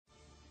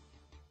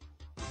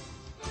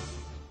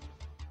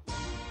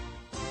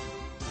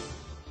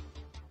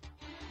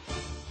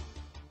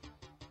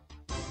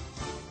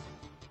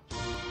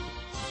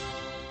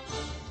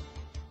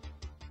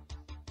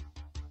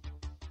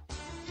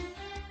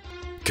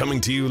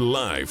Coming to you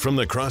live from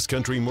the Cross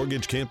Country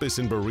Mortgage Campus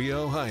in Berea,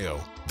 Ohio.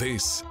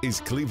 This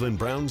is Cleveland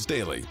Browns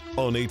Daily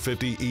on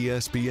 850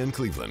 ESPN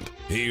Cleveland.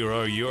 Here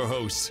are your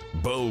hosts,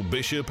 Bo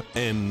Bishop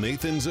and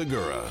Nathan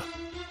Zagura.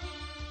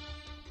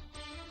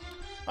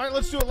 All right,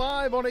 let's do it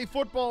live on a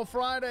Football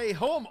Friday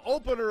home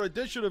opener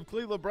edition of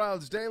Cleveland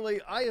Browns Daily.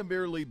 I am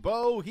merely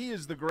Bo. He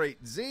is the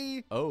great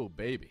Z. Oh,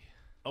 baby.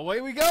 Away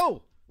we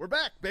go. We're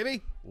back,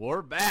 baby.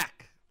 We're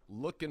back.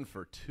 Looking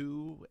for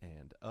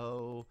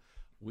 2-0.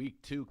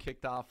 Week 2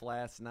 kicked off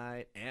last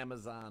night.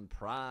 Amazon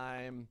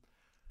Prime.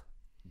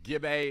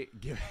 Gibbe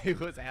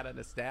was at an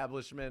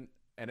establishment,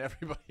 and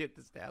everybody at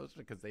the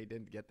establishment, because they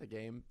didn't get the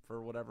game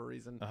for whatever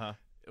reason,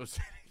 it was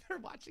sitting there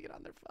watching it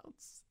on their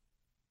phones.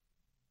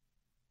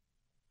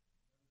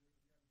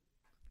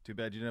 Too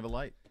bad you didn't have a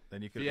light.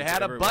 Then you could. If you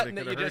had a button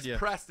that you just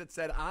pressed that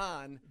said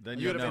on, then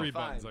you'd have three been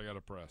fine. buttons I got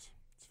to press.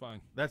 It's fine.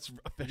 That's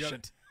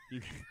efficient.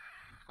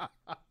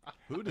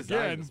 Who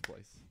designed this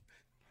place?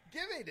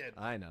 Gibby did.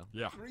 I know.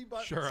 Yeah. 3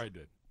 buttons. Sure I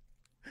did.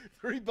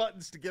 3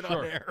 buttons to get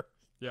on air.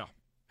 Yeah.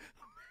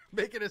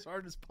 Make it as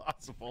hard as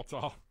possible. That's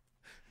all.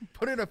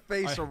 Put in a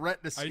face, a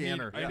retina I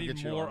scanner.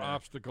 need more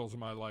obstacles in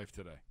my life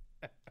today.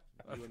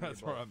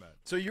 That's where I'm at.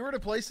 So you were at a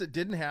place that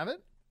didn't have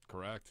it?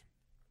 Correct.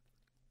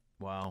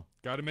 Wow.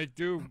 Got to make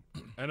do.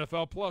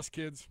 NFL Plus,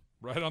 kids.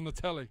 Right on the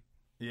telly.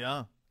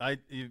 Yeah.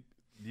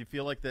 You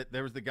feel like that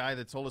there was the guy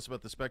that told us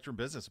about the Spectrum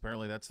business.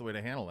 Apparently that's the way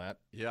to handle that.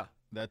 Yeah.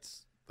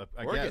 That's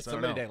I or guess. get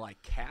somebody to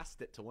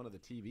cast it to one of the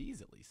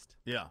TVs at least.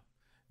 Yeah.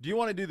 Do you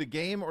want to do the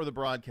game or the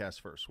broadcast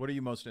first? What are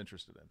you most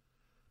interested in?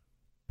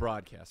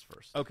 Broadcast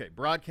first. Okay,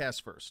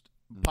 broadcast first.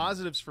 Mm-hmm.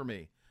 Positives for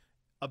me.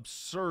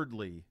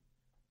 Absurdly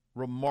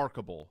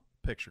remarkable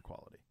picture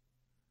quality.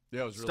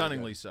 Yeah, it was really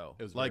stunningly good. so.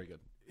 It was like, very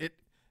good.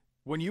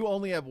 When you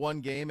only have one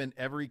game and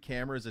every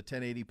camera is a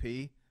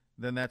 1080p,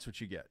 then that's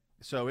what you get.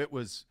 So it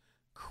was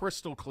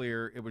crystal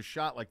clear. It was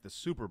shot like the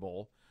Super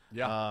Bowl.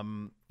 Yeah.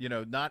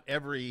 Not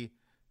every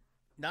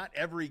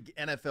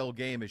NFL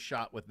game is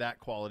shot with that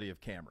quality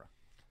of camera.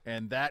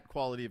 And that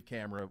quality of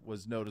camera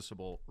was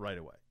noticeable right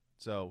away.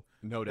 So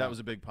no doubt. That was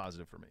a big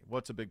positive for me.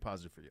 What's a big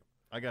positive for you?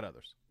 I got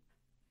others.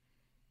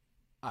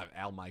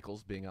 Al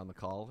Michaels being on the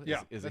call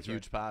is a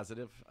huge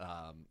positive.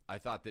 I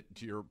thought that,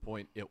 to your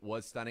point, it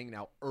was stunning.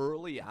 Now,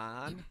 early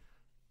on,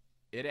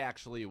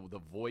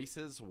 the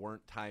voices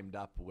weren't timed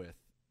up with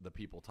the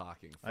people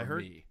talking for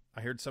me. I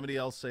heard somebody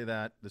else say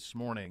that this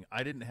morning.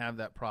 I didn't have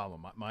that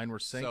problem. Mine were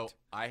synced. So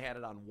I had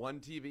it on one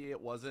TV.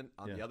 It wasn't.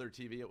 On the other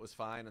TV, it was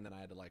fine. And then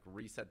I had to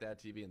reset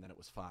that TV, and then it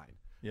was fine.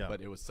 Yeah.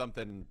 But it was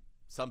something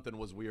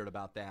was weird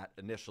about that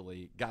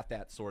initially. Got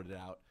that sorted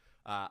out.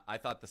 I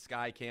thought the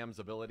Skycam's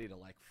ability to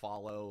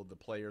follow the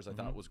players, I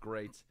thought was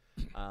great.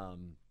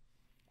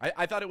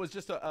 I thought it was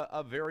just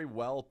a very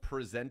well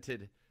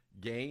presented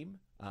game.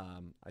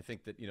 I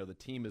think that the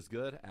team is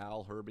good.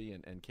 Al, Herbie,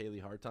 and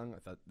Kaylee Hartung. I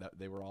thought that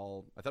they were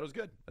all. I thought it was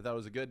good. I thought it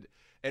was a good.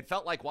 It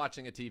felt like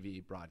watching a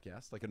TV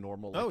broadcast, like a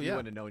normal. You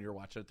wouldn't have known you were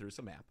watching it through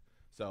some app.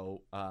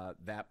 So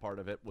that part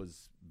of it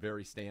was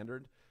very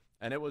standard.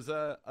 And it was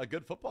a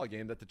good football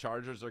game that the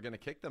Chargers are going to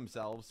kick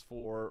themselves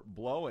for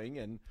blowing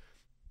and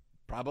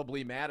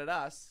probably mad at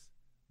us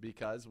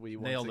because we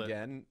nailed once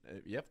again.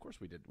 Yeah, of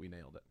course we did. We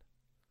nailed it.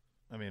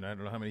 I mean, I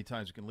don't know how many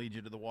times we can lead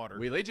you to the water.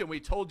 We lead you, and we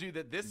told you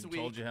that this week. We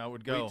told you how it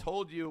would go. We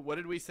told you, what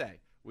did we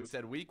say? We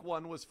said week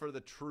 1 was for the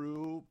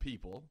true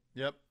people.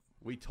 Yep.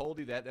 We told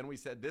you that. Then we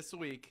said this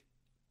week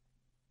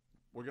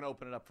we're going to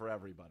open it up for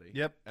everybody.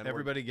 Yep. And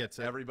everybody gets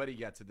it. Everybody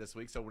gets it this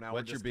week. So now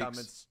we're just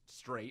coming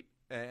straight,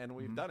 and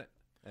we've done it.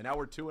 And now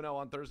we're 2-0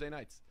 on Thursday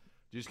nights.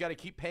 You just got to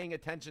keep paying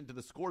attention to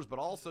the scores, but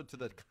also to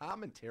the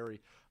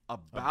commentary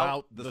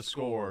about the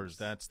scores.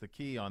 That's the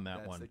key on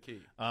that one. That's the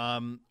key.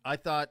 I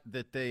thought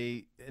that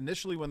they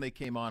initially when they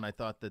came on, I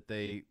thought that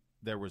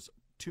there was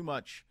too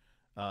much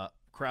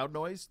crowd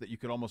noise that you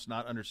could almost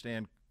not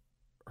understand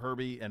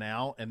Herbie and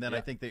Al, and then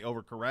I think they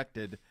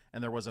overcorrected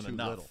and there wasn't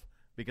enough little.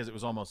 Because it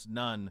was almost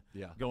none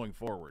going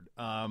forward.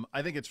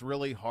 I think it's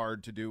really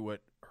hard to do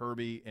what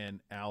Herbie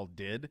and Al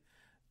did.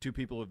 Two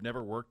people who've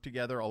never worked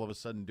together, all of a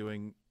sudden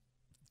doing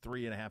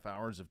 3.5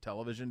 hours of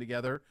television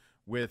together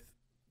with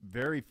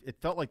it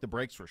felt like the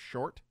breaks were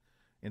short.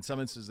 In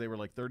some instances, they were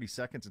like 30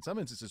 seconds. In some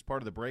instances,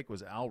 part of the break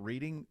was Al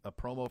reading a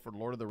promo for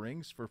Lord of the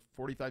Rings for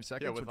 45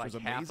 seconds, with which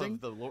was half amazing.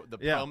 of the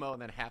promo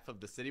and then half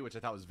of the city, which I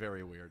thought was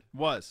very weird.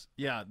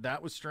 That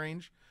was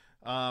strange.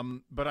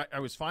 But I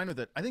was fine with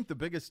it. I think the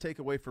biggest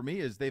takeaway for me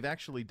is they've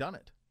actually done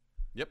it.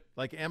 Yep.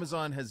 Like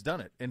Amazon has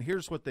done it. And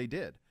here's what they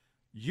did.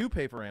 You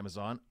pay for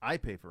Amazon. I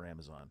pay for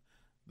Amazon.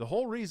 The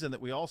whole reason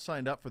that we all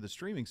signed up for the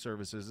streaming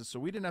services is so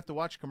we didn't have to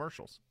watch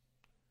commercials.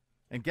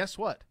 And guess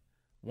what?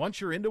 Once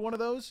you're into one of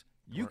those,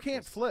 you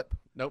can't flip.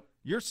 Nope.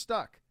 You're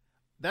stuck.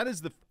 That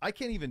is I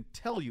can't even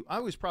tell you. I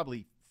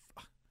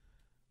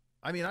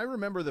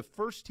remember the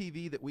first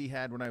TV that we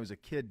had when I was a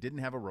kid didn't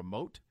have a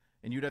remote,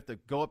 and you'd have to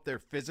go up there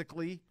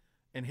physically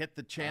and hit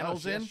the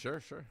channels in.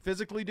 Sure.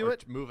 Physically do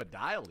it. Move a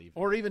dial even.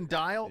 Or even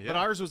dial. Yeah. But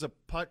ours was a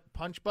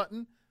punch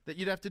button that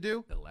you'd have to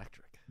do.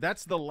 Electric.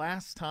 That's the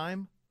last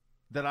time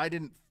that I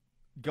didn't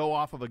go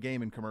off of a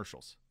game in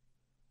commercials.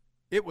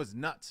 It was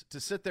nuts to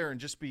sit there and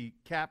just be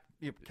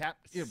be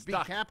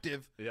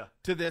captive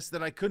to this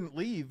that I couldn't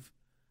leave.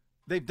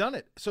 They've done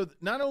it. So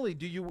not only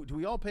do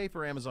we all pay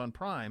for Amazon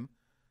Prime,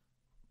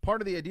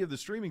 part of the idea of the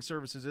streaming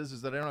services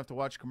is that I don't have to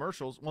watch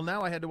commercials. Well,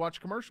 now I had to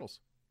watch commercials.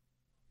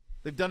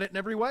 They've done it in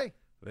every way.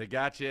 They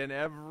got you in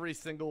every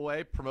single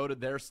way, promoted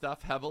their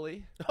stuff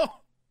heavily.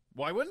 Oh,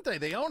 why wouldn't they?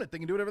 They own it. They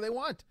can do whatever they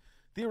want.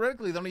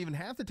 Theoretically, they don't even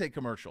have to take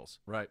commercials.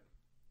 Right.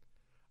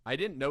 I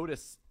didn't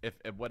notice if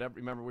whatever.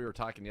 Remember, we were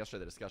talking yesterday,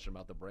 the discussion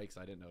about the breaks.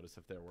 I didn't notice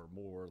if there were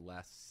more or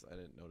less. I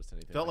didn't notice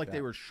anything. Felt like that.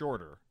 they were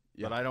shorter,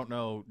 but I don't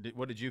know.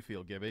 What did you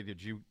feel, Gibby?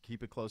 Did you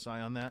keep a close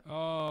eye on that?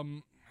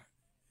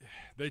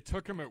 They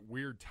took them at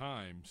weird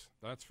times.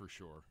 That's for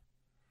sure.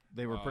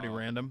 They were pretty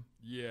random.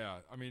 Yeah,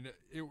 I mean,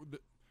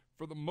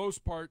 for the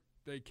most part,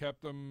 they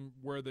kept them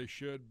where they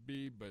should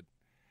be, but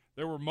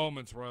there were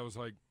moments where I was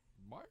like,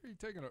 why are you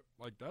taking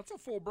that's a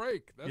full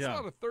break. That's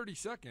not a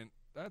 30-second.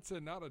 That's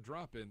not a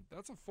drop-in.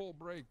 That's a full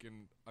break,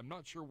 and I'm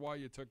not sure why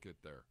you took it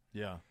there.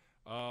 Yeah.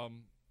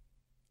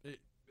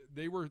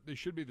 They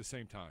should be the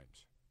same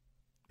times.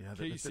 Yeah,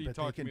 KC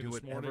talked to me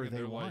this morning, and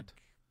they're like,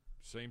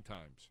 same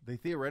times. They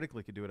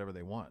theoretically could do whatever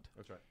they want.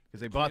 That's right.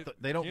 Because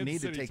they don't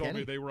need City to take told any.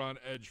 Me they were on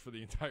edge for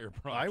the entire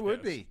broadcast. I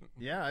would be.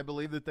 Yeah, I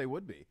believe that they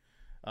would be.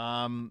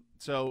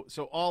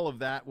 So all of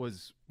that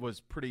was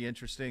pretty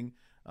interesting.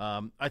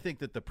 I think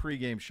that the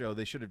pregame show,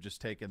 they should have just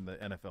taken the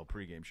NFL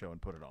pregame show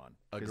and put it on,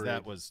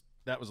 because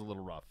that was a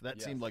little rough.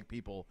 That seemed like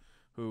people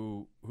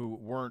who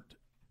weren't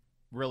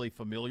really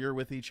familiar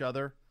with each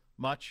other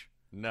much.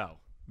 No.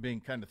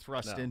 Being kind of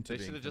thrust into.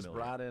 They should have just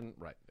brought in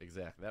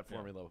exactly. That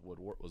formula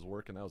was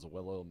working. That was a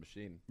well-oiled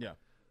machine. Yeah.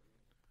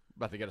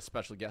 About to get a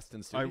special guest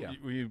in studio.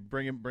 Will you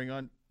bring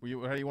on? How do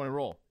you want to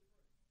roll?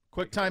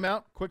 Quick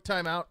timeout.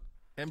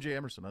 MJ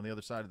Emerson on the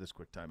other side of this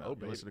quick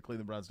timeout. You listen to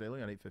Cleveland Browns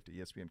Daily on 850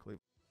 ESPN Cleveland.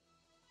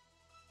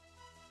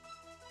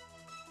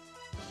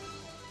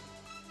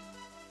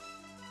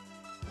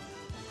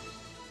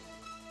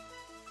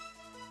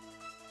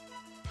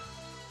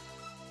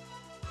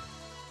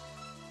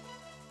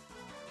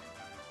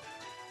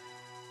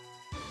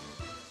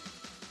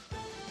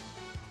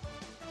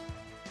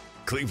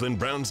 Cleveland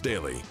Browns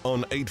Daily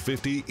on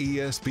 850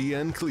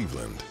 ESPN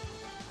Cleveland.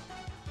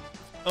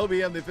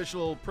 OBM, the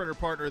official printer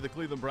partner of the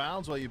Cleveland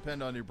Browns. While you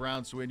depend on your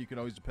Browns to win, you can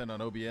always depend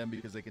on OBM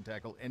because they can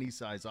tackle any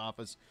size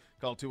office.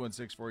 Call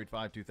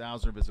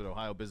 216-485-2000 or visit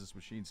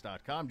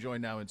ohiobusinessmachines.com.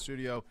 Joined now in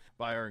studio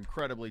by our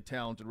incredibly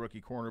talented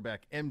rookie cornerback,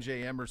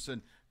 MJ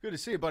Emerson. Good to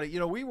see you, buddy. You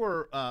know, we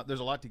were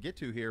there's a lot to get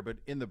to here, but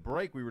in the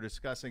break we were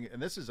discussing,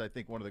 and this is, I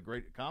think, one of the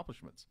great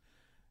accomplishments.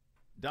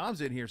 Dom's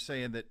in here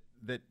saying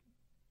that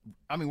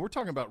I mean, we're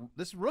talking about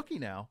this rookie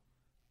now,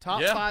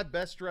 top 5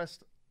 best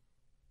dressed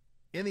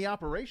in the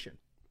operation.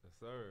 Yes,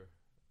 sir.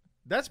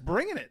 That's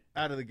bringing it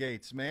out of the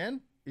gates,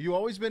 man. You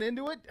always been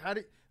into it?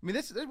 We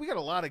got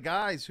a lot of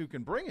guys who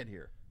can bring it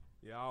here.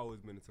 Yeah, I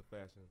always been into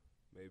fashion.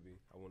 Maybe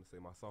I want to say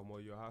my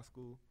sophomore year of high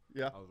school.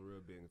 Yeah, I was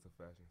real big into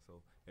fashion.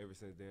 So ever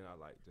since then, I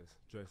like just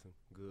dressing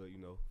good,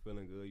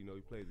 feeling good,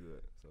 you play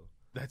good. So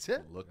that's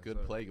it. Look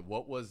good, play good.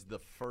 What was the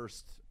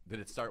first?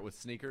 Did it start with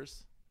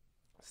sneakers?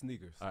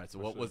 Sneakers. All right, so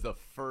what was the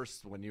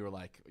first, when you were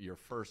like your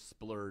first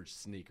splurge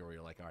sneaker where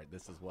you're like, all right,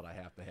 this is what I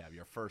have to have?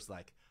 Your first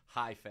like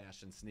high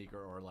fashion sneaker,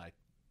 or like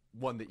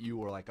one that you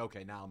were like,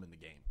 okay, now I'm in the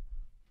game?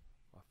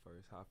 My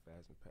first high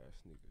fashion pair of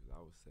sneakers, I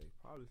would say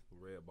probably some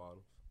red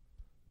bottoms.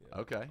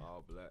 Yeah, okay.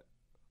 All black.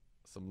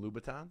 Some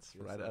Louboutins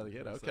Yes, right sir. out of the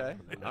gate. Yes, Okay.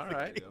 sir. All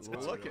right. Yes,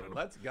 Look sir. it.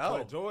 Let's go.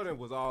 But Jordan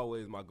was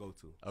always my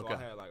go-to. So Okay.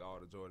 I had like all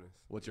the Jordans.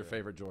 What's your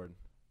favorite Jordan?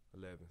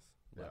 11s.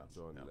 Yeah.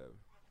 Jordan 11.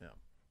 Yeah.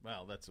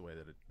 Well, that's the way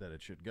that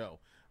it should go.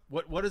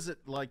 What is it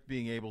like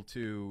being able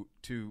to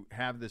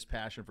have this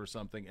passion for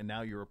something, and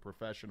now you're a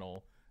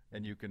professional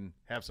and you can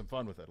have some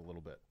fun with it a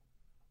little bit?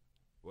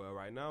 Well,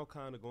 right now,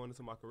 kind of going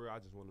into my career, I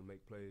just want to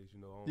make plays.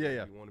 I don't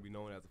Yeah. want to be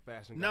known as a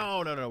fashion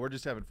guy. No. We're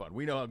just having fun.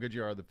 We know how good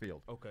you are on the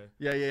field. Okay.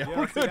 Yeah.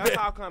 Yeah, see, that's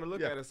how I kind of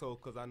look Yeah. at it. So,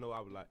 because I know I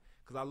would like,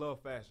 because I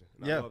love fashion.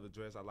 And Yeah. I love the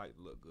dress. I like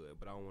to look good,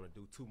 but I don't want to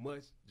do too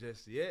much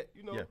just yet,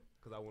 Yeah.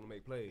 because I want to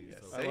make plays.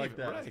 Yeah, so I like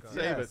that. Right. Save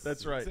Yes, it.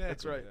 That's right.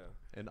 That's exactly. right.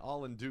 Yeah. And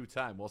all in due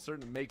time. Well,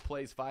 certainly make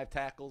plays, 5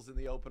 tackles in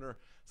the opener,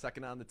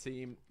 second on the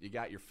team. You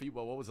got your feet.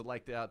 Well, what was it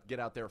like to get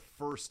out there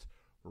first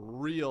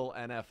real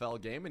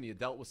NFL game? And you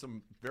dealt with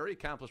some very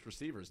accomplished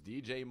receivers,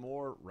 DJ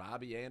Moore,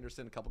 Robbie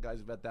Anderson, a couple guys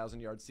who've had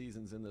 1,000-yard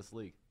seasons in this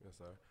league. Yes,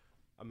 sir.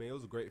 I mean, it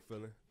was a great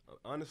feeling.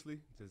 Honestly,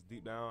 just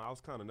deep down, I was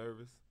kind of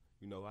nervous.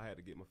 I had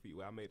to get my feet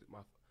wet.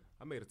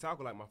 I made a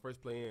tackle like my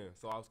first play in,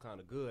 so I was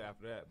kind of good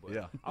after that. But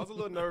Yeah. I was a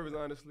little nervous,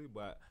 honestly,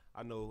 but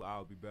I know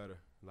I'll be better,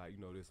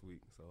 this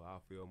week. So I'll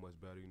feel much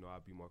better.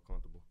 I'll be more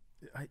comfortable.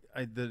 I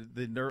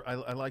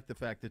like the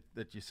fact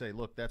that you say,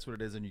 look, that's what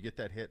it is, and you get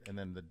that hit, and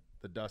then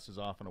the dust is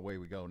off and away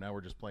we go. Now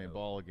we're just playing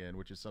ball again,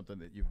 which is something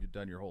that you've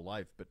done your whole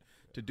life. But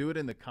to do it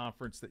in the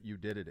conference that you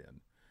did it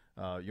in,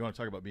 you want to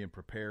talk about being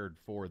prepared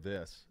for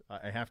this.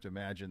 I have to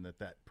imagine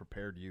that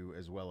prepared you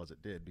as well as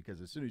it did,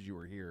 because as soon as you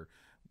were here,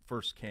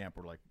 first camp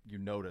where, like, you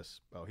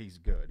notice, oh, he's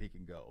good, he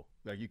can go?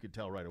 Like, you could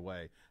tell right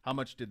away. How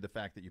much did the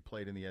fact that you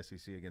played in the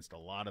SEC against a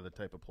lot of the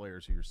type of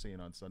players who you're seeing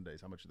on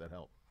Sundays, how much did that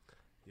help?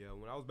 Yeah,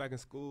 when I was back in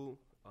school,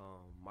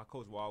 my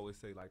coach will always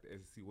say, like, the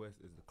SEC West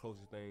is the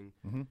closest thing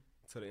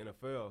to the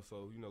NFL.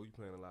 So, you know, you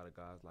playing a lot of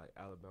guys like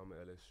Alabama,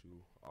 LSU,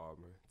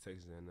 Auburn,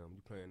 Texas A&M.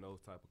 You playing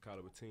those type of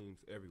caliber teams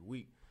every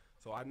week.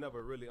 So I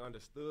never really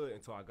understood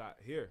until I got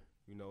here,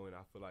 you know, and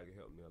I feel like it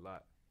helped me a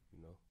lot,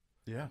 you know.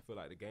 Yeah. I feel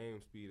like the game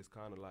speed is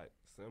kind of like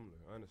similar,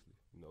 honestly.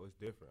 You know, it's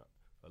different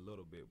a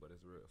little bit, but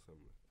it's real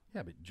similar.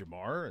 Yeah, but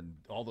Jamar and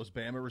all those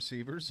Bama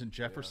receivers and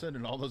Jefferson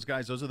and all those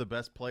guys, those are the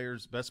best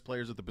players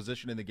at the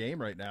position in the game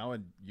right now,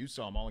 and you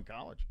saw them all in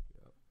college.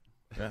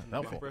 Yeah,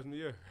 helpful. My freshman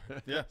year.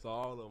 Yeah. So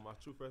all of them, my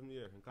true freshman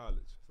year in college.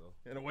 So.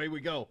 And away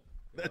we go.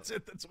 That's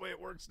it. That's the way it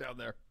works down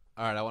there.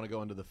 All right, I want to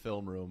go into the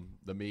film room,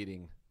 the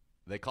meeting.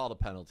 They called a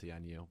penalty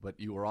on you, but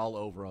you were all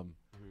over them.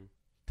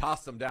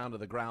 Tossed them down to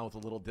the ground with a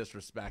little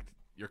disrespect.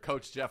 Your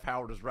coach, Jeff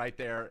Howard, was right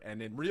there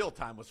and in real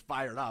time was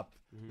fired up.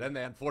 Then,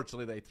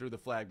 unfortunately, they threw the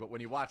flag. But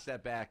when you watch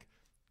that back,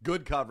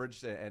 good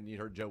coverage. And you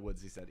heard Joe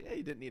Woods. He said, yeah,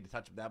 you didn't need to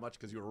touch him that much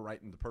because you were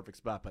right in the perfect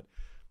spot. But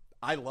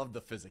I love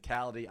the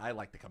physicality. I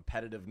like the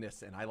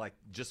competitiveness. And I like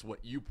just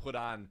what you put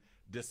on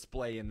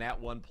display in that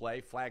one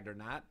play, flagged or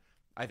not.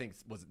 I think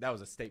that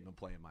was a statement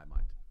play in my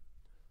mind.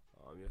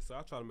 Yeah, so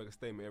I try to make a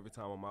statement every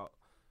time I'm out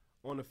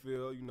on the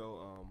field. You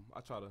know,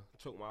 I try to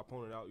choke my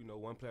opponent out, you know,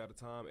 one play at a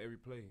time, every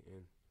play.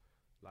 And,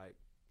 like,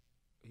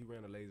 he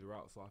ran a lazy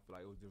route, so I feel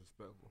like it was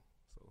disrespectful.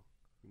 So,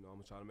 you know, I'm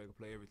going to try to make a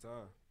play every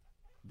time.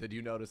 Did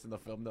you notice in the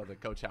film, though, that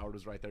Coach Howard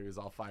was right there? He was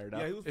all fired up.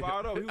 Yeah, he was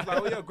fired up. He was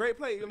like, oh, yeah, great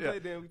play.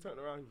 Then we turned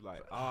around. He was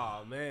like,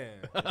 oh, man.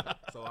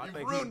 So I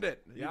think ruined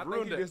it. Yeah, I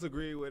think he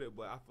disagreed with it,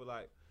 but I feel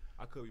like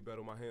I could be better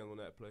with my hands on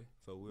that play,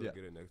 so we'll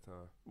get it next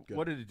time. Good.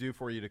 What did it do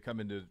for you to come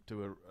into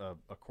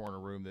a corner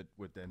room that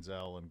with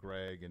Denzel and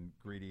Greg and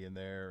Greedy in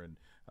there and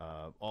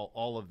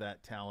all of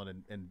that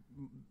talent and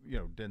you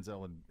know,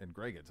 Denzel and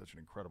Greg had such an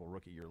incredible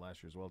rookie year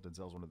last year as well.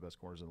 Denzel's one of the best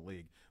corners in the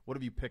league. What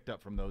have you picked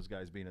up from those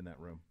guys being in that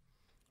room?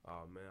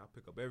 Oh, man, I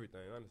pick up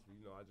everything, honestly.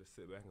 You know, I just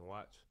sit back and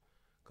watch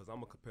because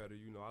I'm a competitor.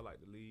 You know, I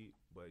like to lead,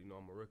 but, you know,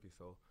 I'm a rookie,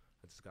 so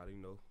I just got to,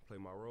 you know, play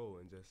my role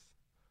and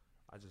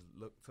I just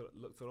look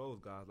to those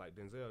guys like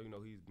Denzel. You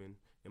know, he's been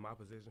in my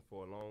position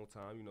for a long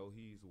time. You know,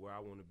 he's where I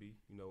want to be,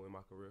 you know, in my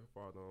career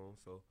farther on.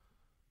 So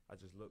I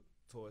just look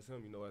towards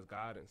him, you know, as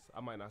guidance.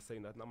 I might not say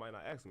nothing. I might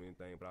not ask him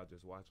anything, but I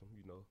just watch him,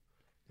 you know,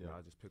 and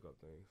I just pick up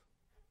things.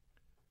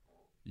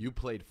 You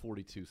played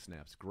 42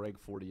 snaps. Greg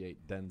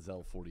 48,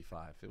 Denzel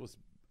 45. It was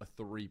a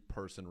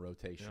 3-person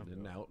rotation. Yeah.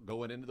 And now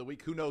going into the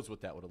week, who knows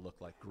what that would have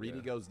looked like.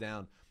 Greedy goes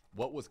down.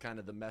 What was kind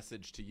of the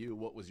message to you?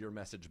 What was your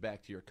message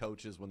back to your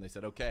coaches when they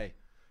said, okay,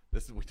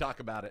 we talk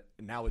about it,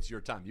 and now it's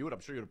your time? I'm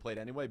sure you would have played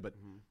anyway, but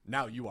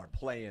now you are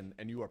playing,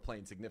 and you are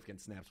playing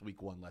significant snaps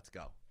week 1. Let's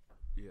go.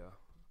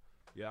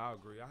 Yeah, I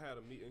agree. I had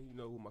a meeting, you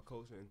know, with my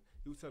coach, and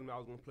he was telling me I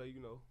was going to play,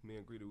 you know. Me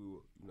and Greedy, we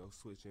would, you know,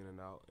 switch in and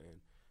out.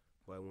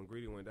 But when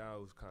Greedy went down,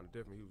 it was kind of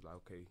different. He was like,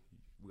 okay,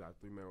 we got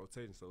a 3-man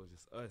rotation, so it's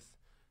just us.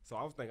 So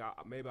I was thinking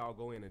maybe I'll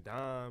go in a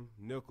dime,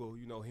 nickel,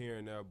 you know, here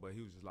and there. But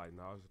he was just like,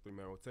 no, it's a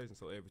 3-man rotation,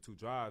 so every 2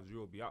 drives,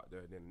 you'll be out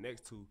there. Then the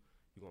next 2,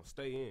 you're going to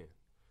stay in.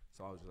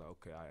 So I was just like,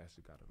 okay, I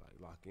actually got to, like,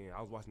 lock in.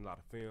 I was watching a lot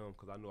of film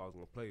because I knew I was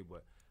going to play,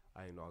 but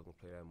I didn't know I was going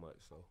to play that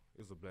much. So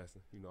it was a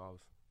blessing. You know,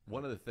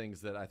 One of the things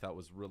that I thought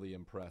was really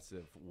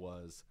impressive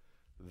was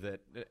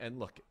that, and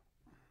look,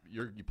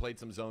 you played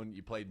some zone,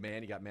 you played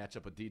man, you got matched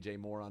up with DJ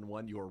Moore on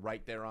one. You were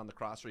right there on the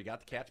crosser. You got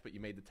the catch, but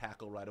you made the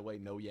tackle right away,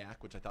 no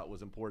yak, which I thought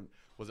was important.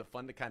 Was it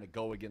fun to kind of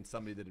go against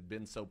somebody that had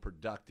been so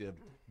productive,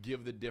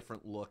 give the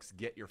different looks,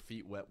 get your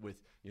feet wet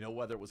with, you know,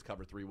 whether it was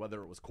cover 3,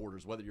 whether it was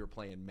quarters, whether you're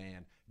playing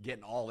man,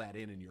 getting all that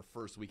in your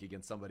first week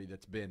against somebody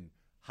that's been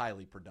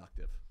highly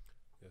productive?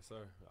 Yes,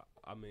 sir.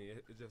 I mean,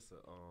 it's just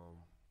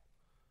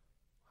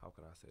how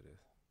can I say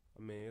this?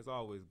 I mean, it's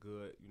always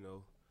good, you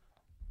know,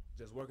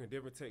 just working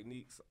different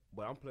techniques,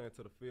 but I'm playing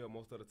to the field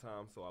most of the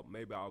time, so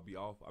maybe I'll be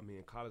off. I mean,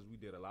 in college we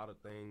did a lot of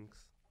things,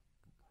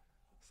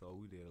 so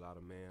we did a lot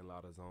of man, a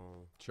lot of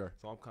zone. Sure.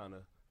 So I'm kind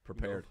of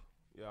prepared.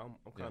 You know,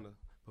 I'm kind of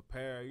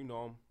prepared, you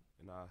know,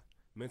 and I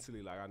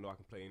mentally, like, I know I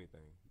can play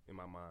anything in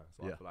my mind.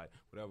 So I feel like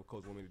whatever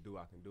coach want me to do,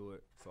 I can do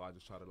it. So I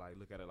just try to, like,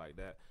 look at it like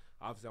that.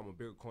 Obviously, I'm a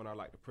bigger corner. I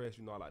like to press.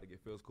 You know, I like to get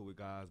physical with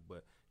guys,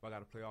 but if I got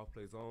to play off,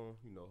 play zone,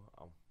 you know,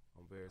 I'm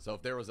very. So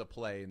if there was a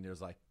play and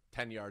there's like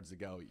 10 yards to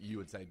go, you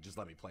would say, just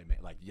let me play man.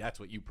 Like, that's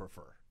what you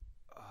prefer.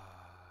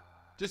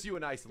 Just you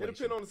in isolation. It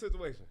depends on the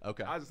situation.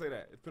 Okay. I just say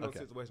that. It depends on the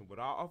situation. With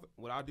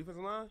our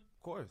defensive line,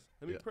 of course.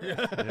 Let me press.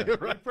 Right. Let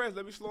me press.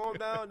 Let me slow them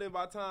down. Then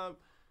by the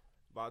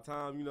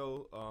time you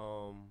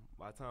know,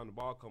 by the time the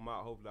ball come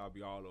out, hopefully I'll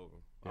be all over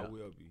him. Yeah. I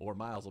will be. Or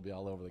Miles will be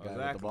all over the guy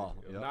Exactly. with the ball.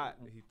 If not,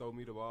 he throw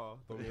me the ball,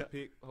 throw me a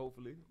pick,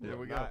 hopefully. There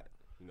we go. Not,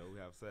 you know, we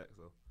have sacks.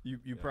 So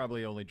You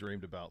probably only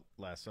dreamed about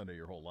last Sunday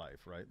your whole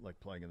life, right? Like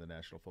playing in the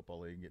National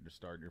Football League and getting to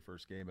start in your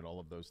first game and all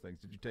of those things.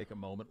 Did you take a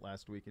moment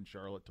last week in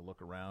Charlotte to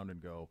look around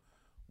and go,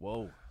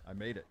 whoa, I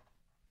made it?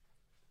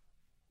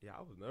 Yeah,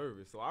 I was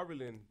nervous. So I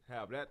really didn't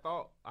have that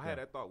thought. I had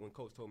that thought when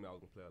Coach told me I was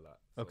going to play a lot.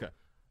 So Okay.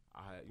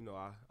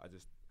 I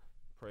just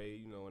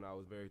prayed, and I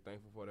was very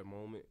thankful for that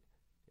moment.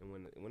 And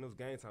when it was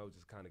game time, it was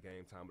just kind of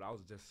game time. But I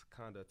was just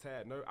kind of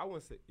tad nervous. I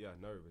wouldn't say,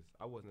 nervous.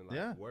 I wasn't,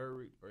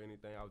 worried or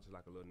anything. I was just,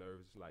 like, a little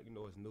nervous. Like,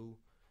 it's new.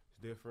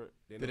 It's different.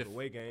 Then it's a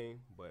away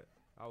game, but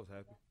I was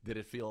happy. Did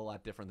it feel a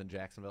lot different than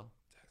Jacksonville?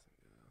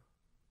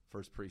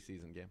 First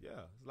preseason game?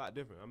 Yeah, it's a lot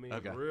different. I mean,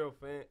 okay. Real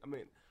fan. I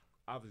mean,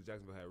 obviously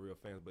Jacksonville had real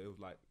fans, but it was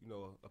like,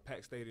 a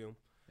packed stadium.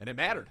 And it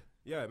mattered.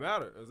 Yeah, it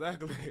mattered.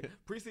 Exactly.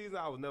 Preseason,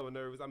 I was never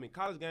nervous. I mean,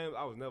 college games,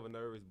 I was never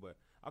nervous, but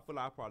I feel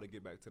like I'll probably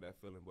get back to that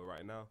feeling. But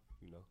right now,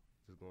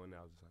 just going now,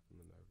 just like a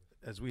little nervous.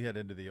 As we head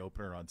into the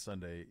opener on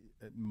Sunday,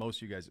 most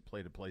of you guys that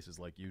played at places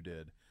like you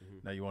did,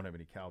 now you won't have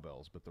any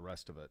cowbells, but the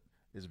rest of it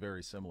is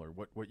very similar.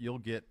 What you'll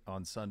get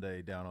on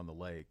Sunday down on the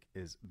lake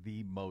is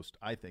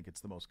I think it's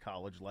the most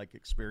college-like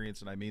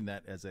experience, and I mean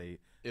that as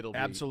It'll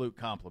absolute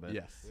compliment.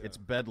 Yes. Yeah. It's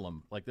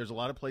bedlam. Like, there's a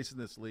lot of places in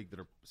this league that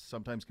are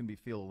sometimes can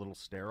feel a little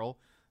sterile.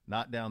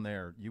 Not down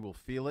there. You will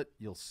feel it.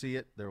 You'll see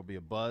it. There will be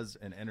a buzz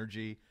and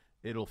energy.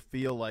 It'll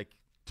feel like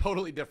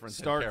totally different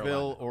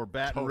Starkville or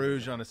Baton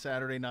Rouge on a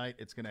Saturday night.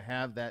 It's going to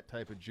have that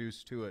type of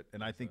juice to it.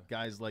 And I think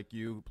guys like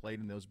you who played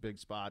in those big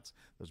spots,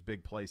 those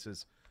big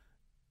places,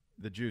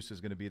 the juice is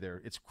going to be there.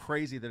 It's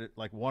crazy that at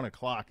like 1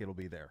 o'clock it'll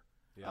be there.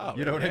 Yeah.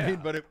 You know what I mean?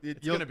 But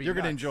you're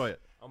going to enjoy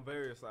it. I'm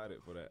very excited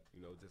for that,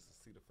 just to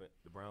see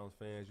the Browns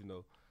fans,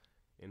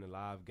 in the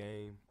live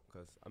game.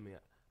 Because, I mean,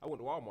 I went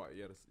to Walmart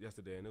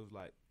yesterday, and it was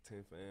like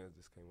 10 fans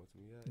just came up to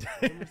me.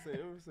 Yeah,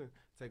 Emerson,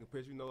 taking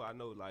pictures. I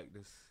know like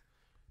this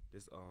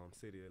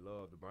city, they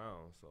love the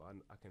Browns, so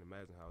I can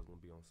imagine how it's going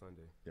to be on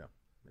Sunday. Yeah.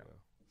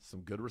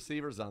 Some good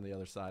receivers on the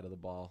other side of the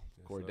ball.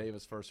 Yes, Corey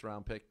Davis,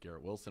 first-round pick.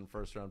 Garrett Wilson,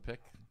 first-round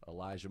pick.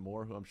 Elijah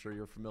Moore, who I'm sure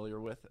you're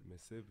familiar with.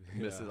 Mississippi.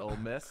 Mrs. Ole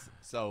Miss.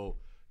 So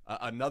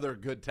another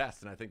good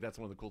test, and I think that's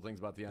one of the cool things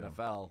about the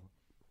NFL.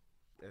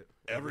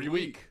 Every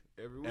week.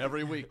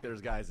 Every week there's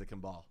guys that can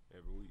ball.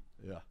 Every week.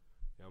 Yeah.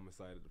 I'm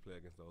excited to play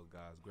against those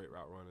guys. Great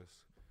route runners,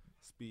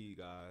 speed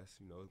guys. It's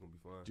going to be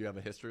fun. Do you have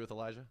a history with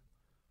Elijah?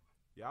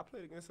 Yeah, I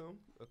played against him.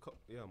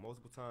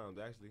 Multiple times,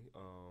 actually.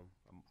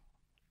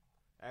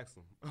 Ask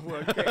him.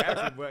 Well, you can't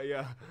ask him, but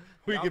yeah.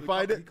 We can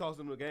find it. He cost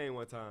him the game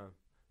one time.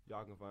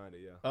 Y'all can find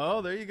it, yeah.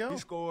 Oh, there you go. He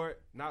scored.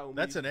 Not on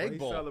That's me, an egg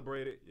bowl. He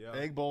celebrated. Yeah.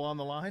 Egg bowl on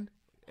the line?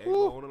 Egg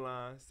bowl on the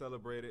line.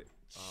 Celebrated.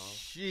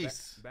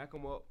 Jeez. Back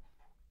him up.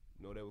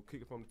 They were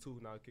kicking from the 2.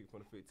 Now they're kicking from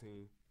the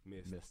 15.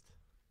 Missed.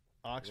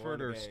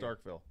 Oxford or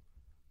Starkville?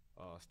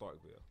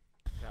 Starkville.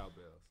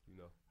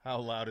 Cowbells, How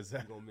loud is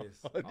that? You're going to miss.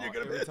 You're going to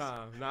every miss.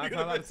 time. 9 times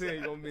out of 10,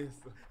 you're going to miss.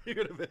 You're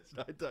going to miss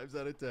 9 times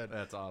out of 10.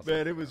 That's awesome.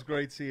 Man, it was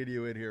great seeing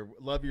you in here.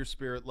 Love your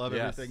spirit. Love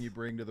everything you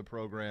bring to the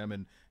program.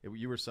 And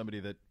you were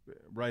somebody that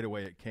right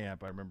away at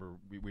camp, I remember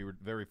we were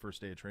very first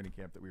day of training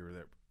camp that we were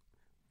there.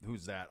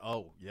 Who's that?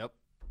 Oh, yep.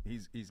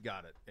 He's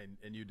got it.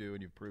 And you do,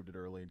 and you've proved it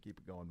early, and keep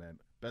it going, man.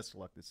 Best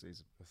of luck this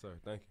season. Yes, sir.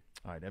 Thank you.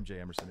 All right,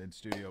 MJ Emerson in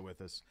studio with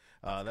us.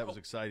 That was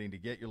exciting to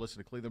get. You're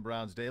listening to Cleveland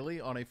Browns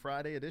Daily on a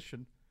Friday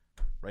edition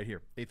right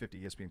here,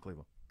 850 ESPN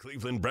Cleveland.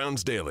 Cleveland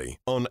Browns Daily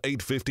on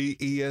 850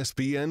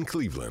 ESPN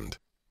Cleveland.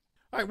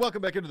 All right,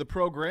 welcome back into the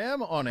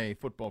program on a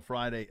Football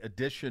Friday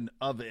edition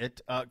of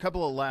it. A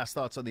couple of last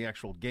thoughts on the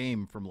actual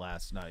game from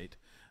last night.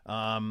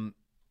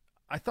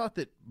 I thought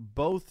that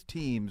both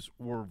teams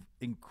were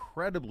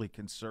incredibly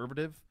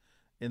conservative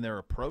in their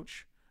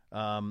approach.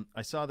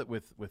 I saw that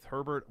with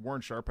Herbert,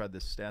 Warren Sharp had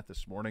this stat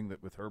this morning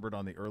that with Herbert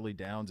on the early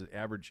downs, the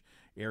average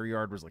air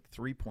yard was like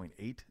 3.8.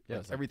 Yeah,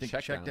 like everything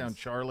checked down downs.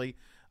 Charlie.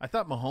 I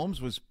thought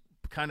Mahomes was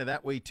kind of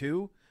that way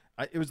too.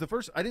 It was the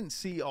first. I didn't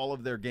see all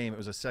of their game. It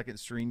was a second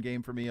string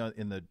game for me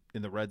in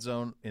the red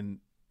zone in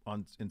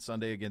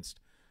Sunday against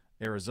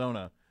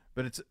Arizona.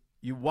 But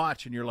you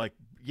watch and you're like,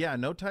 yeah,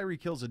 no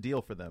Tyreek Hill's a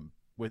deal for them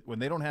when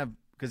they don't have,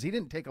 because he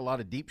didn't take a lot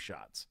of deep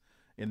shots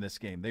in this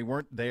game. They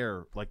weren't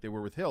there like they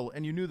were with Hill,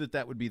 and you knew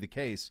that would be the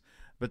case.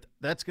 But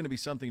that's going to be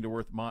something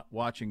worth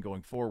watching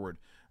going forward.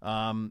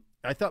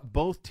 I thought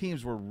both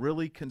teams were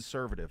really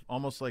conservative,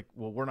 almost like,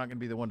 well, we're not going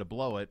to be the one to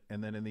blow it.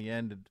 And then in the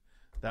end,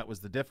 that was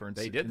the difference.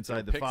 They did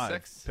inside the pick 5.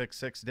 Six. Pick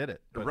 6 did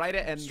it. Right,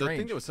 and strange. the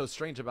thing that was so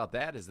strange about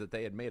that is that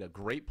they had made a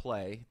great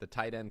play. The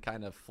tight end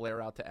kind of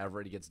flare out to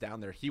Everett. He gets down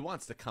there. He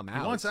wants to come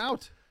out. He wants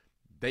out.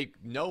 They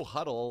no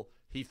huddle.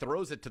 He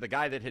throws it to the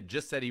guy that had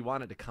just said he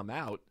wanted to come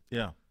out.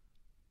 Yeah.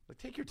 Like,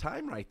 take your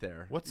time right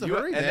there. What's the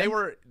hurry? And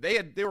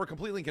man? they were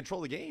completely in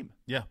control of the game.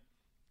 Yeah.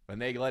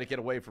 And they let it get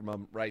away from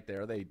them right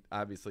there. They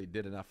obviously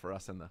did enough for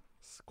us in the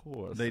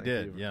scores. They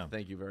did. Yeah.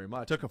 Thank you very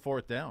much. Took a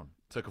 4th down.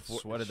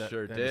 Sweated that.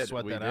 Sure did.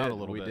 Sweat we that did. out a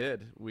little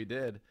bit. We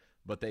did.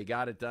 But they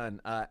got it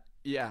done.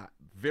 Yeah,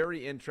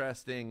 very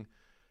interesting.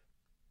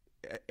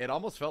 It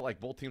almost felt like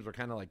both teams were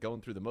kind of like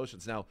going through the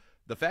motions. Now,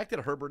 the fact that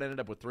Herbert ended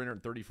up with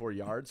 334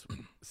 yards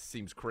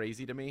seems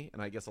crazy to me,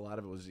 and I guess a lot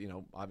of it was,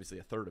 obviously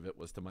a third of it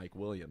was to Mike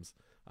Williams,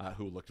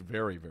 who looked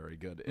very, very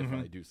good, if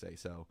I do say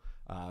so.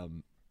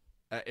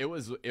 It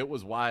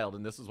was wild,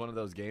 and this was one of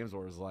those games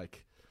where it was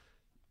like,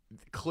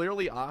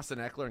 clearly Austin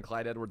Eckler and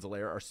Clyde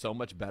Edwards-Helaire are so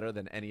much better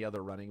than any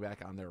other running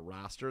back on their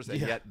rosters, and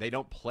yet they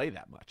don't play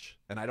that much,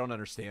 and I don't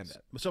understand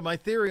it. So my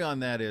theory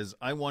on that is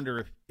I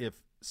wonder if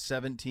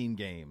 17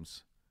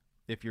 games,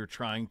 if you're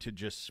trying to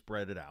just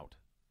spread it out,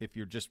 if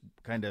you're just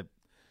kind of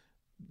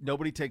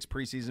nobody takes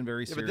preseason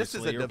very seriously. But this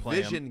is a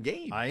division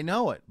game. I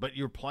know it, but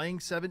you're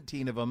playing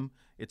 17 of them.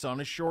 It's on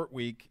a short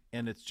week,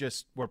 and it's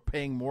just we're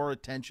paying more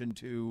attention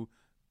to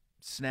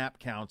snap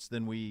counts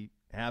than we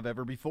have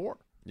ever before.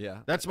 Yeah,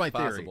 that's my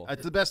theory. possible.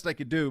 That's the best I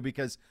could do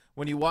because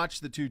when you watch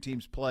the two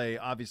teams play,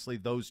 obviously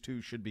those two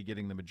should be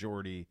getting the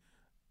majority.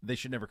 They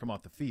should never come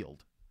off the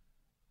field,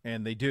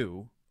 and they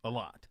do a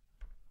lot.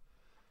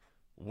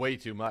 Way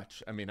too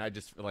much. I mean, I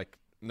just feel like,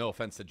 no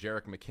offense to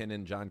Jerick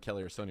McKinnon, John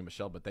Kelly, or Sony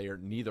Michel, but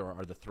neither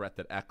are the threat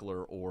that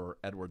Eckler or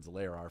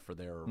Edwards-Helaire are for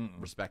their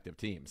respective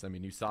teams. I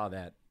mean, you saw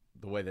that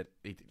the way that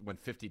he went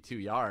 52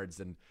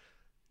 yards and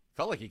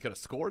felt like he could have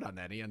scored on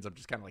that. He ends up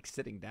just kind of like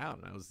sitting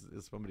down. I was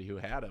somebody who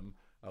had him.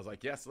 I was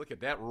like, yes, look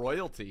at that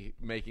royalty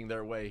making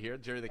their way here.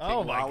 Jerry the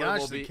King Lawler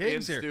will be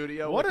in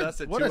studio with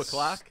us at 2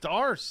 o'clock.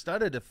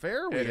 Star-studded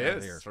affair we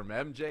have here. From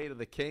MJ to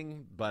the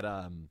King, but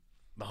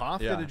the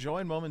Hoff did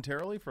join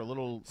momentarily for a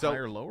little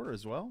higher lower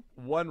as well.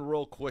 One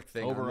real quick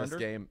thing on this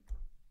game.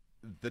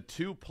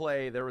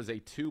 There was a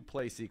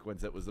two-play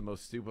sequence that was the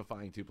most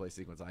stupefying two-play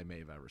sequence I may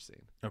have ever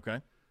seen. Okay.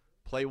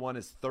 Play one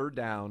is third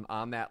down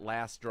on that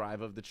last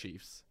drive of the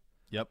Chiefs.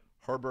 Yep.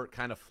 Herbert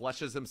kind of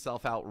flushes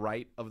himself out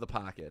right of the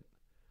pocket.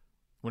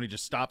 When he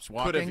just stops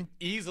walking? Could have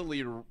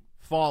easily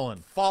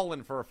fallen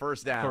for a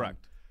first down.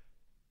 Correct.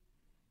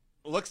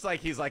 Looks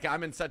like he's like,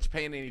 I'm in such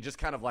pain, and he just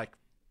kind of like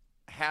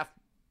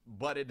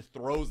half-butted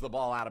throws the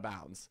ball out of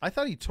bounds. I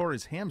thought he tore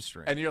his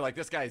hamstring. And you're like,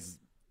 this guy's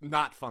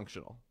not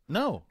functional.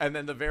 No. And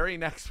then the very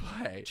next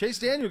play. Chase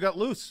Daniel got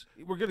loose.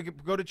 We're going to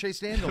go to Chase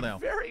Daniel now.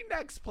 The very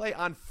next play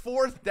on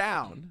fourth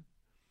down,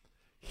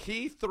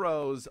 he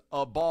throws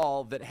a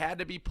ball that had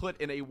to be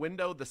put in a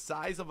window the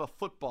size of a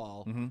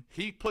football. Mm-hmm.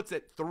 He puts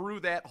it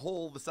through that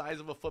hole the size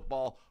of a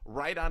football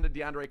right onto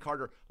DeAndre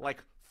Carter,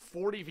 like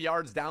 40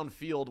 yards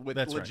downfield with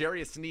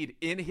L'Jarius Sneed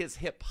in his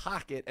hip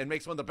pocket, and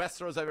makes one of the best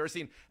throws I've ever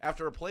seen.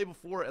 After a play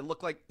before, it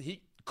looked like he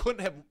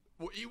couldn't have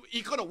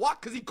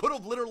walked because he could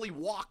have literally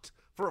walked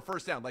for a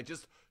first down, like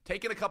just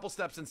taken a couple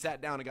steps and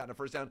sat down and gotten a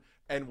first down,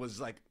 and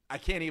was like, I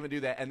can't even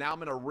do that. And now I'm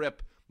going to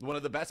rip one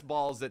of the best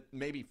balls that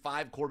maybe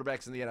 5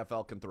 quarterbacks in the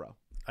NFL can throw.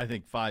 I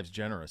think 5's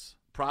generous.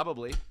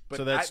 Probably. But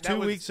so that's 2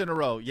 weeks in a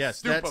row. Yes,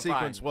 stupefying. That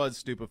sequence was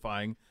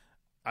stupefying.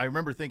 I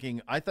remember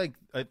thinking,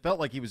 it felt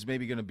like he was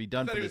maybe going to be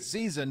done for the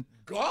season.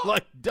 Gone.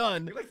 Like,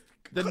 done.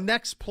 The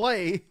next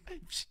play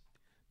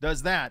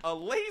does that. A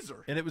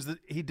laser. And it was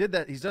he did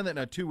that. He's done that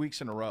now 2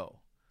 weeks in a row.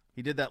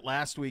 He did that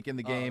last week in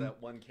the game.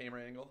 That one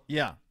camera angle?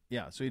 Yeah.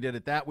 So he did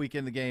it that week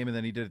in the game, and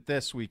then he did it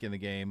this week in the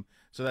game.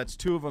 So that's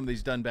 2 of them that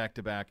he's done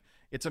back-to-back.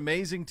 It's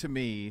amazing to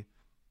me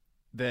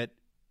that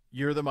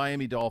you're the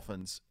Miami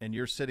Dolphins, and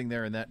you're sitting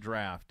there in that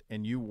draft,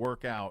 and you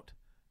work out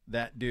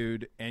that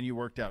dude, and you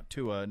worked out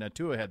Tua. Now,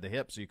 Tua had the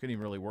hip, so you couldn't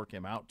even really work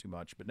him out too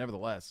much. But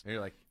nevertheless,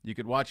 you're like, you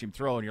could watch him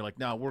throw, and you're like,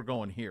 no, we're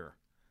going here.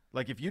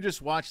 Like, if you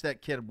just watch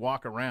that kid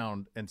walk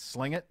around and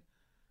sling it,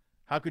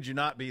 how could you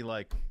not be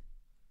like,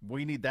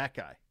 we need that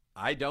guy?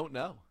 I don't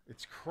know.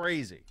 It's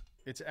crazy.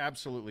 It's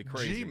absolutely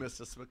crazy. Gee,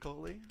 Mrs.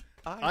 McCauley.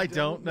 I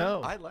don't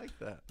know. I like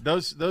that.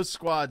 Those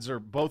squads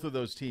both of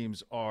those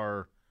teams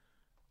are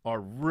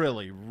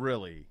really,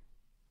 really,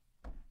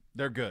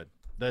 they're good.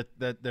 That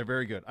they're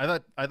very good. I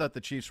thought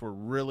the Chiefs were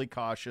really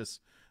cautious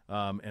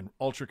and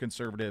ultra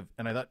conservative,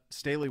 and I thought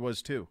Staley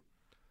was too.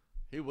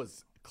 He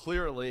was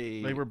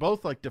clearly. They were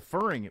both like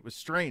deferring. It was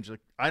strange.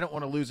 Like, I don't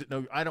want to lose it.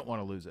 No, I don't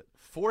want to lose it.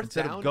 Fourth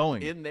instead down of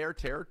going in their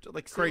territory.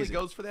 Like, Staley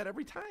goes for that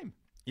every time.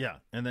 Yeah,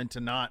 and then to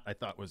not, I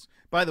thought was.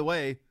 By the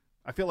way,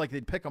 I feel like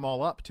they'd pick them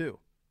all up too.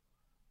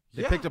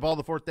 They picked up all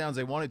the fourth downs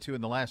they wanted to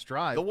in the last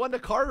drive. The one to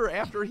Carter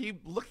after he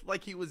looked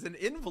like he was an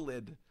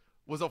invalid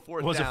was a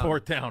fourth down. Was a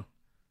fourth down.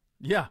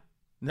 Yeah.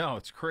 No,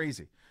 it's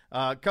crazy.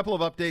 A couple of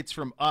updates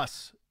from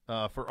us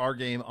for our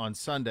game on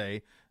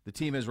Sunday. The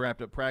team has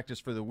wrapped up practice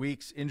for the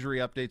weeks. Injury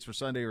updates for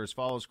Sunday are as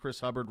follows.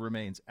 Chris Hubbard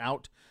remains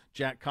out.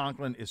 Jack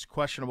Conklin is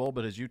questionable,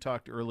 but as you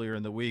talked earlier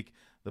in the week,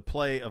 the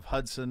play of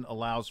Hudson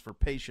allows for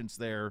patience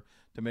there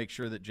to make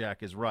sure that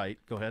Jack is right.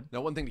 Go ahead.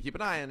 Now, one thing to keep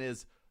an eye on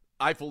is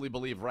I fully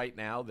believe right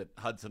now that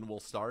Hudson will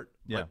start.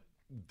 Yeah. But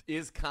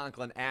is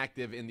Conklin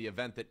active in the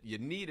event that you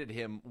needed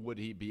him? Would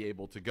he be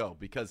able to go?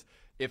 Because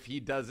if he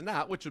does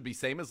not, which would be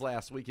same as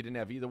last week, you didn't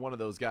have either one of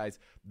those guys,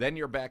 then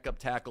your backup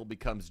tackle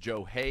becomes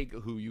Joe Haig,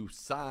 who you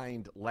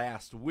signed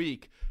last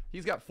week.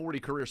 He's got 40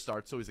 career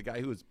starts, so he's a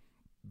guy who's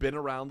been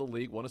around the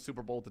league, won a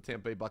Super Bowl with the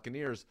Tampa Bay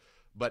Buccaneers,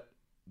 but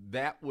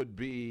that would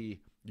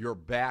be your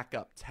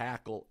backup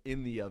tackle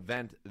in the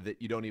event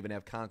that you don't even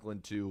have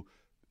Conklin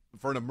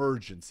for an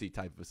emergency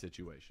type of a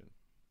situation.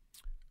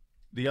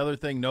 The other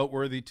thing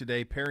noteworthy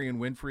today, Perrion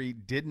Winfrey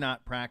did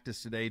not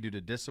practice today due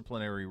to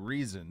disciplinary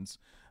reasons.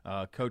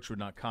 Coach would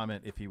not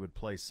comment if he would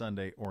play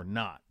Sunday or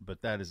not,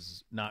 but that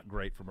is not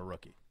great from a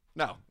rookie.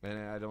 No, and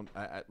I don't.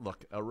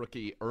 Look, a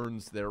rookie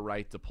earns their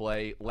right to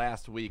play.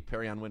 Last week,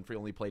 Perrion Winfrey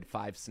only played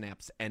 5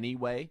 snaps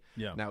anyway.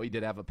 Yeah. Now he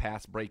did have a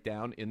pass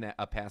breakdown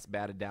a pass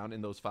batted down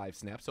in those 5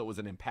 snaps, so it was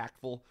an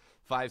impactful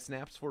 5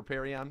 snaps for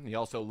Perrion. He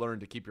also learned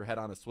to keep your head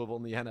on a swivel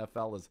in the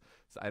NFL.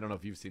 I don't know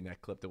if you've seen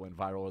that clip that went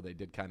viral where they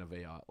did kind of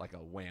a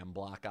wham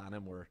block on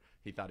him where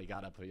he thought he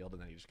got upfield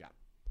and then he just got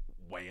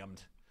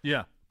whammed.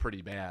 Yeah,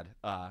 pretty bad.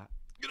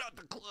 Get out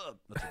the club.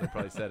 That's what they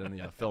probably said in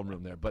the film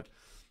room there, but.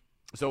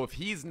 So if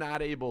he's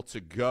not able to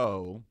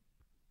go,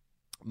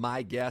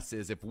 my guess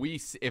is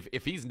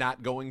if he's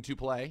not going to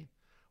play,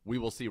 we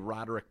will see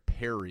Roderick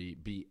Perry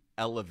be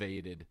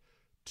elevated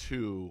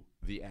to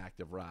the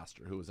active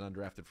roster, who was an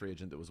undrafted free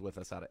agent that was with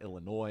us out of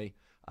Illinois.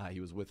 He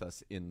was with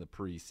us in the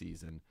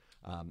preseason.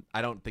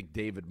 I don't think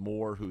David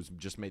Moore, who's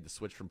just made the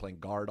switch from playing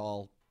guard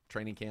all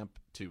training camp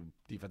to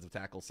defensive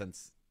tackle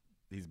since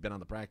he's been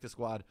on the practice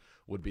squad,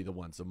 would be the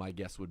one. So my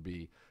guess would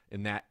be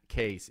in that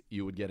case,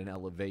 you would get an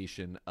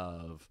elevation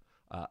of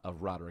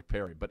Roderick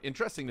Perry. But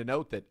interesting to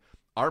note that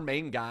our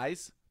main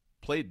guys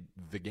played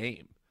the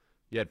game.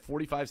 You had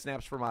 45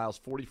 snaps for Miles,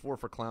 44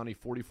 for Clowney,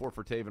 44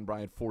 for Taven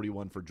Bryan,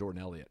 41 for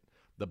Jordan Elliott.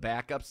 The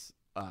backups,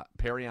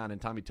 Perrion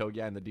and Tommy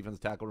Togiai in the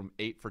defensive tackle room,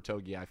 8 for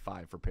Togiai,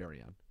 5 for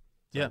Perrion.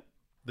 Yeah,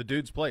 the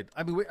dudes played.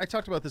 I mean, I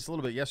talked about this a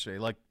little bit yesterday.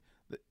 Like,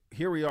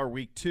 here we are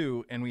week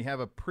 2, and we have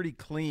a pretty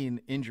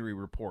clean injury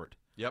report.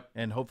 Yep.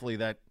 And hopefully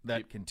that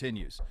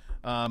continues.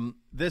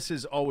 This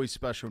is always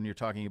special when you're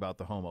talking about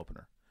the home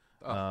opener.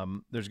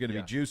 There's going to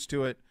be juice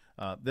to it.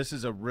 This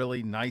is a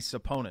really nice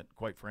opponent,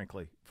 quite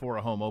frankly, for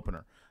a home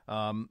opener.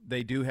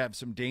 They do have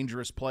some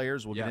dangerous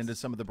players. We'll get into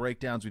some of the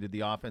breakdowns. We did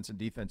the offense and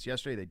defense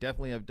yesterday. They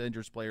definitely have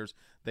dangerous players.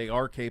 They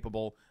are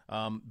capable.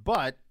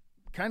 But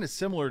kind of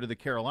similar to the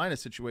Carolina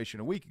situation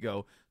a week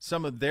ago,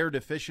 some of their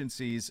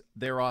deficiencies,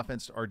 their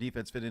offense, our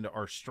defense fit into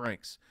our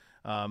strengths.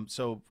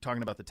 So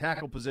talking about the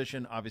tackle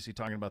position, obviously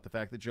talking about the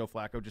fact that Joe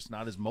Flacco just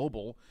not as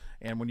mobile,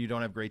 and when you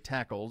don't have great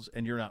tackles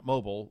and you're not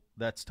mobile,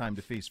 that's time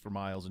to feast for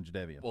Miles and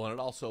Jadeveon. Well, and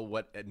also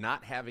what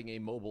not having a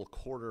mobile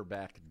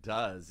quarterback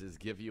does is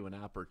give you an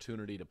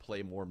opportunity to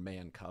play more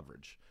man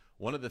coverage.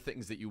 One of the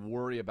things that you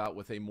worry about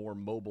with a more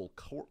mobile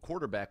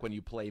quarterback when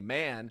you play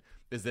man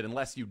is that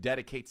unless you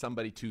dedicate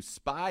somebody to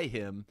spy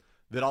him,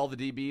 that all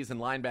the DBs and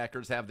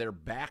linebackers have their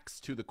backs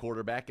to the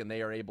quarterback and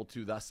they are able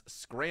to thus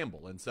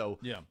scramble. And so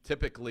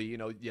typically,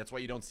 that's why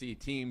you don't see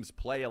teams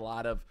play a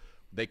lot of,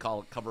 they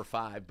call it cover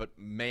 5, but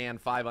man,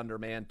 5 under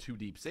man, 2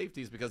 deep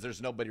safeties because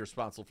there's nobody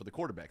responsible for the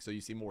quarterback. So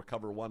you see more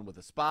cover 1 with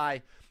a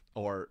spy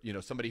or,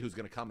 somebody who's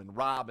going to come and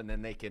rob, and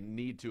then they can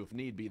if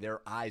need be,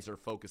 their eyes are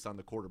focused on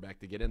the quarterback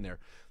to get in there.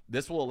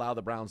 This will allow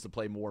the Browns to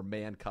play more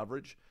man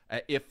coverage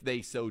if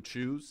they so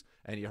choose.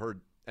 And you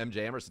heard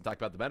MJ Emerson talk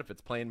about the benefits.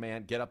 Playing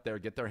man, get up there,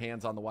 get their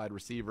hands on the wide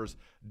receivers,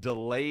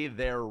 delay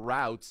their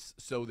routes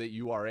so that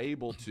you are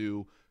able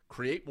to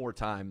create more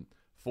time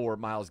for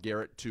Myles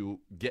Garrett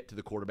to get to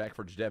the quarterback,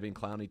 for Jadeveon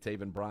Clowney,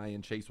 Taven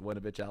Bryan, Chase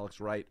Winovich, Alex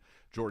Wright,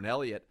 Jordan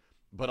Elliott,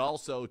 but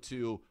also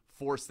to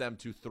force them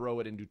to throw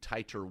it into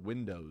tighter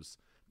windows.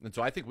 And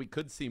so I think we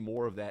could see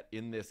more of that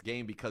in this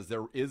game because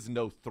there is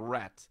no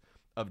threat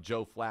of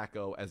Joe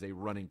Flacco as a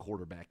running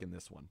quarterback in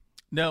this one.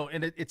 No,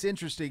 and it's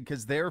interesting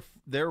because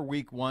their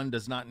week 1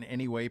 does not in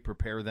any way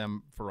prepare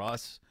them for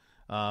us.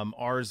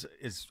 Ours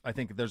is, I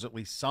think there's at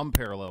least some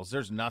parallels.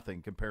 There's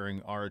nothing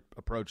comparing our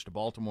approach to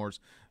Baltimore's.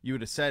 You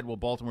would have said, well,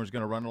 Baltimore's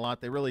going to run a lot.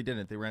 They really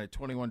didn't. They ran it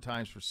 21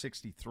 times for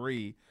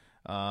 63.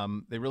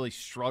 They really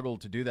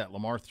struggled to do that.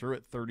 Lamar threw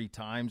it 30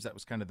 times. That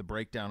was kind of the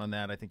breakdown on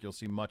that. I think you'll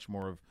see much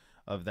more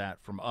of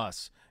that from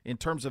us. In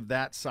terms of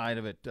that side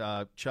of it,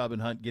 Chubb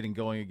and Hunt getting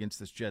going against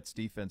this Jets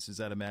defense, is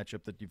that a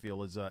matchup that you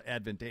feel is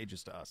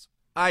advantageous to us?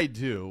 I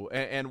do,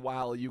 and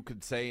while you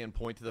could say and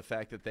point to the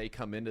fact that they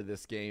come into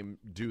this game,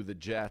 do the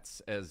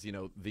Jets as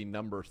the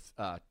number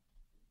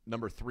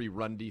 3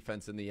 run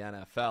defense in the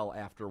NFL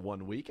after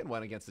 1 week, and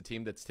went against a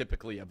team that's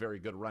typically a very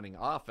good running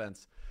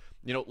offense.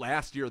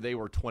 Last year they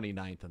were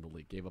 29th in the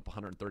league, gave up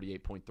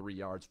 138.3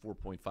 yards,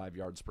 4.5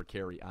 yards per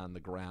carry on the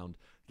ground,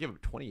 gave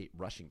up 28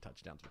 rushing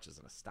touchdowns, which is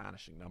an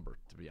astonishing number,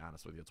 to be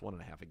honest with you. It's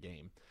 1.5 a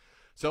game.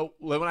 So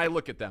when I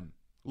look at them,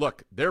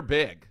 look, they're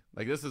big.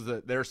 Like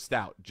they're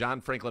stout.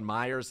 John Franklin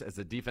Myers as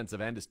a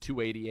defensive end is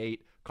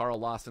 288. Carl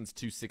Lawson's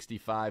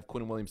 265.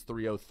 Quinn Williams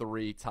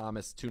 303.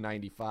 Thomas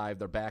 295.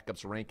 Their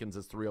backups, Rankins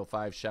is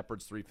 305.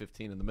 Shepard's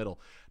 315 in the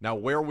middle. Now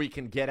where we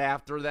can get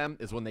after them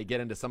is when they get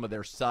into some of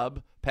their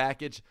sub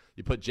package.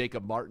 You put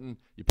Jacob Martin.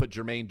 You put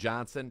Jermaine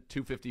Johnson.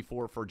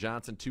 254 for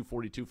Johnson.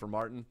 242 for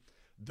Martin.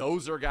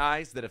 Those are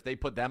guys that if they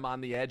put them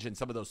on the edge in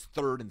some of those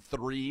 3rd and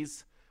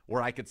 3s,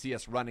 where I could see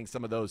us running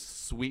some of those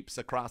sweeps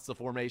across the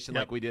formation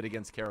like we did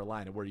against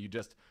Carolina, where you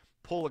just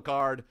pull a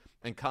guard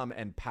and come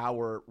and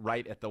power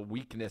right at the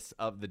weakness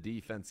of the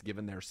defense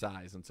given their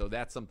size. And so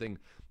that's something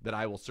that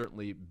I will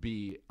certainly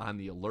be on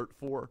the alert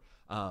for.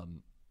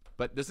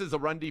 But this is a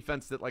run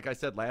defense that, like I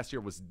said, last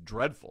year was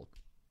dreadful.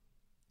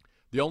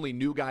 The only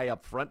new guy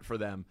up front for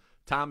them,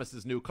 Thomas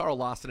is new. Carl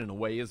Lawson in a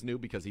way is new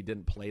because he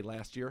didn't play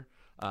last year.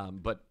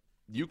 But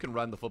you can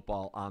run the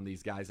football on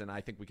these guys, and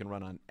I think we can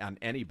run on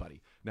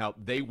anybody. Now,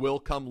 they will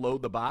come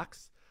load the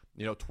box.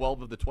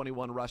 12 of the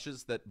 21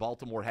 rushes that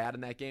Baltimore had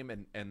in that game,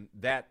 and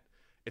that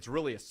it's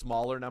really a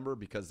smaller number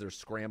because there's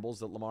scrambles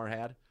that Lamar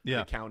had. Yeah.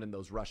 They count in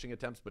those rushing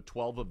attempts, but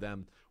 12 of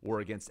them were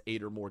against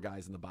 8 or more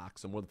guys in the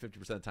box. So more than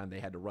 50% of the time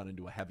they had to run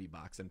into a heavy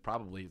box, and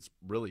probably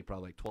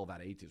like 12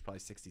 out of 18. It's probably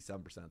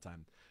 67% of the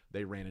time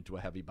they ran into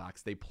a heavy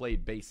box. They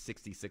played base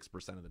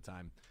 66% of the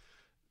time.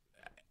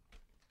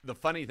 The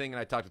funny thing, and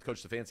I talked with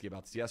Coach Stefanski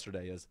about this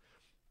yesterday, is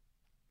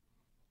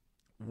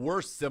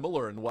we're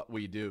similar in what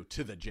we do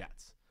to the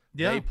Jets.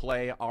 Yeah. They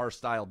play our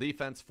style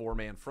defense,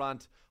 4-man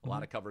front, a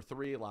lot of cover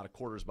 3, a lot of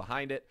quarters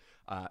behind it.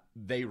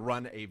 They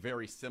run a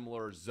very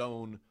similar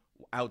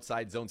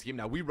outside zone scheme.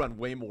 Now, we run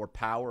way more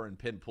power and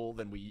pin pull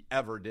than we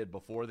ever did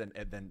before,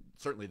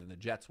 certainly than the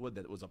Jets would.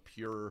 That it was a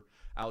pure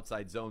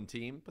outside zone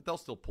team, but they'll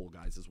still pull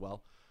guys as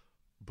well.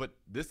 But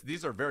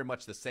these are very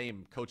much the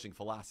same coaching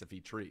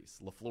philosophy trees.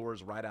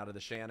 LaFleur's right out of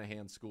the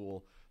Shanahan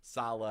school.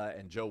 Saleh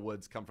and Joe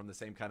Woods come from the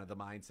same kind of the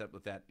mindset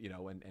with that,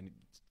 and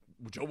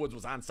Joe Woods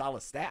was on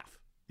Saleh's staff.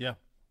 Yeah.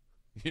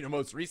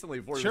 Most recently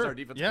before he was our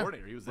defensive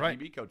coordinator. He was the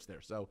DB coach there.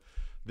 So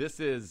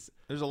there's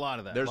a lot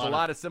of that. There's a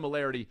lot of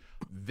similarity.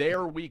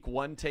 Their week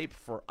 1 tape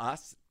for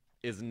us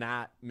is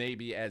not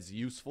maybe as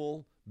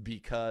useful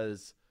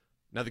because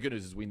now the good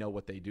news is we know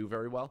what they do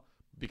very well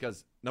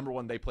because, number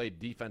one, they played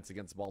defense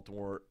against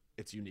Baltimore.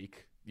 It's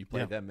unique. You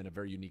play them in a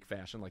very unique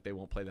fashion. Like they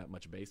won't play that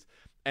much base.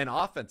 And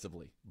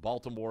offensively,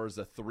 Baltimore's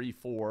a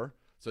 3-4.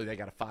 So they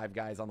got 5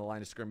 guys on the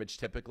line of scrimmage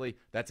typically.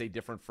 That's a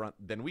different front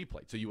than we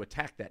played. So you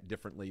attack that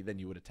differently than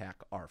you would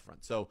attack our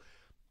front. So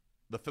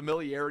the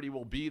familiarity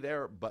will be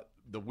there, but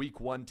the week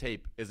 1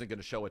 tape isn't going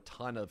to show a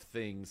ton of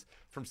things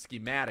from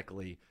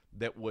schematically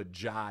that would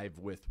jive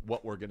with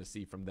what we're going to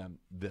see from them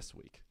this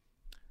week.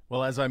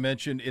 Well, as I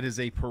mentioned, it is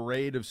a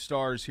parade of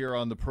stars here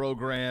on the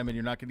program, and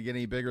you're not going to get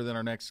any bigger than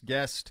our next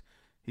guest.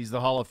 He's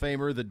the Hall of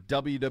Famer, the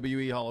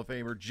WWE Hall of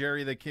Famer.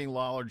 Jerry the King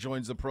Lawler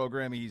joins the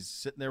program. He's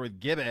sitting there with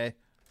Gibby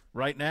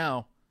right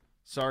now.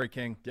 Sorry,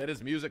 King. Get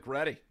his music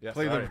ready. Yeah,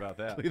 Cleveland, sorry about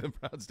that. Cleveland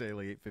Browns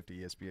Daily,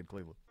 850 ESPN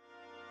Cleveland.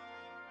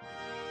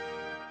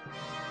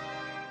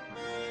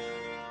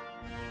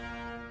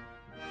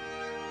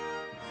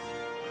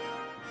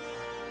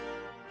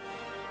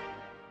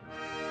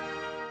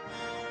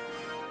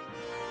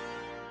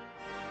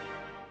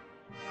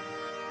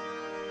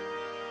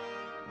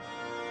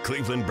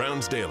 Cleveland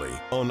Browns Daily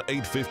on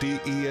 850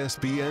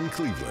 ESPN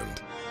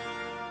Cleveland.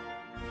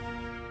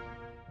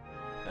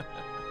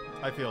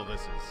 I feel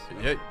this is...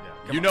 Yeah,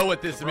 you know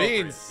what this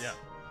means. Yeah.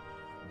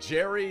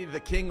 Jerry the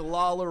King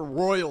Lawler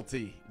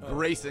royalty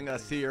gracing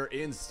us here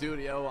in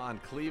studio on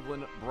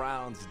Cleveland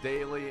Browns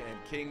Daily.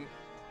 And King,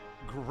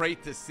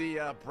 great to see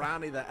you.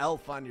 Brownie the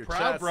elf on your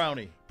Proud chest.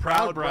 Brownie.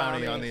 Proud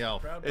Brownie on the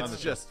elf.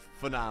 It's just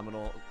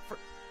phenomenal.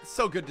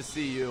 So good to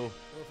see you. Well,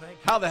 thank you.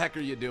 How the heck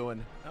are you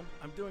doing?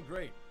 I'm doing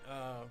great.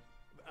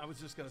 I was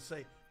just going to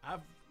say,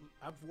 I've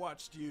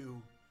watched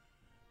you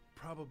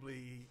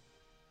probably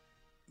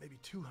maybe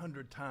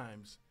 200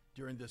 times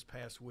during this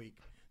past week.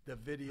 The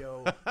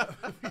video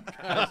of you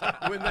guys,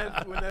 when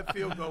that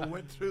field goal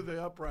went through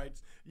the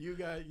uprights, you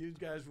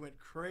guys went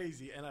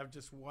crazy, and I've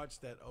just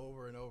watched that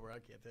over and over. I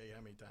can't tell you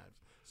how many times.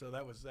 So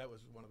that was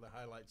one of the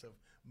highlights of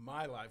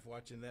my life,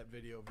 watching that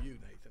video of you,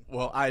 Nathan.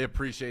 Well, I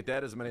appreciate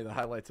that, as many of the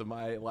highlights of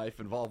my life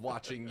involve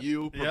watching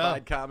you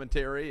provide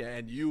commentary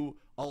and you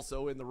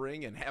also in the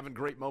ring and having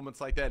great moments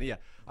like that. Yeah,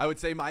 I would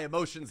say my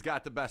emotions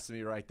got the best of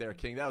me right there,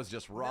 King. That was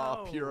just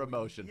raw, pure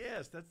emotion.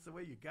 Yes, that's the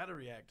way you got to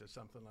react to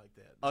something like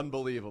that.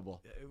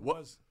 Unbelievable. It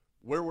was.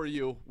 Where were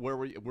you? Where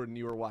were you when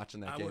you were watching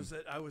that game?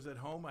 I was at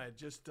home. I had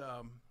just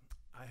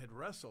I had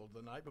wrestled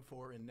the night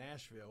before in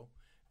Nashville,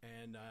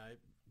 and I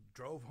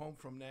drove home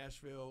from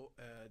Nashville.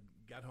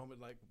 Got home at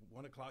like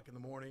 1 o'clock in the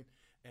morning,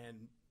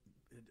 and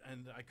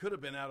I could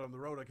have been out on the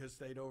road. I could have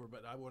stayed over,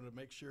 but I wanted to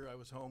make sure I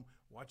was home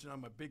watching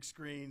on my big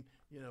screen.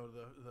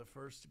 The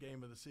first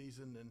game of the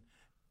season, and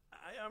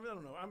I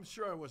don't know. I'm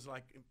sure I was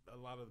like a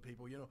lot of the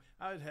people.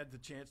 I had the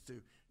chance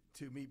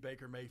to meet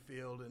Baker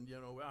Mayfield, and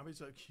I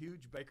was a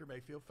huge Baker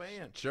Mayfield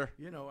fan. Sure.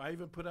 I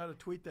even put out a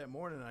tweet that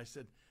morning. I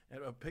said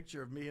a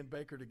picture of me and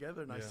Baker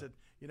together, and I said,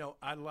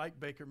 I like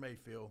Baker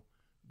Mayfield,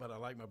 but I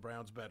like my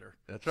Browns better.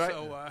 That's right.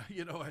 So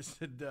I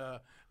said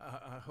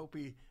I hope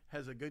he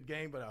has a good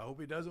game, but I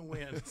hope he doesn't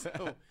win.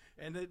 So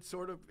and it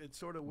sort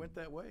of went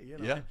that way.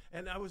 Yeah.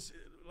 And I was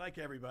like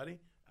everybody.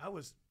 I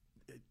was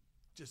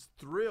just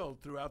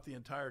thrilled throughout the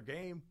entire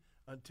game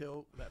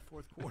until that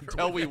fourth quarter.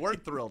 Until we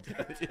weren't thrilled.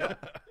 Yeah,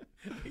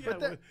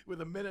 with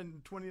 1 minute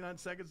and 29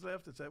 seconds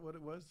left. Is that what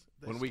it was?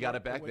 When we got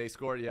it back, they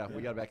scored. Yeah,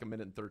 we got it back 1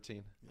 minute and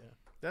 13. Yeah.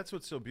 That's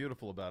what's so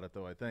beautiful about it,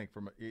 though, I think.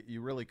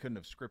 You really couldn't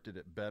have scripted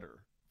it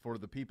better for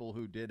the people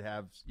who did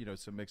have,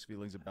 some mixed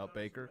feelings about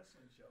Baker.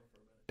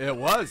 It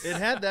was. It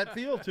had that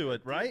feel to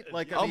it, right?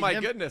 Like, my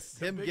goodness.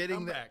 Him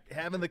getting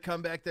having the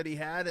comeback that he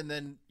had, and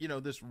then,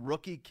 this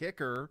rookie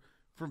kicker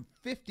from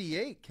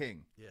 58,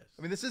 King. Yes.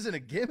 I mean, this isn't a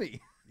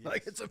gimme. Yes.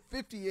 Like, it's a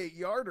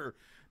 58-yarder.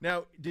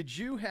 Now, did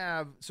you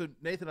have – so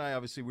Nathan and I,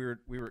 obviously, we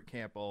were at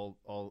camp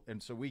all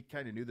and so we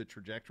kind of knew the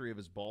trajectory of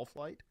his ball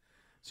flight.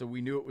 So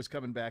we knew it was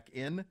coming back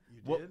in.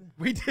 You did?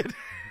 We did.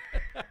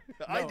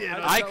 I did.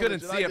 I couldn't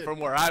see it from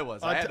where I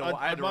was. I had to on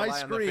rely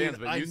my on the screen, fans,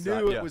 but I you knew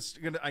saw it yeah. was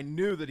gonna. I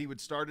knew that he would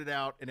start it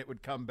out and it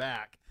would come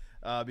back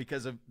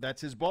because of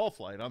that's his ball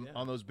flight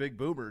on those big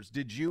boomers.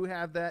 Did you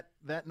have that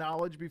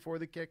knowledge before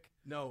the kick?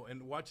 No,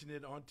 and watching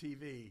it on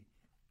TV,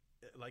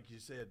 like you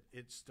said,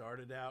 it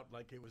started out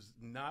like it was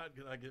not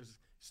like it was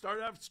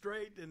started out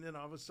straight, and then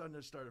all of a sudden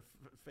it started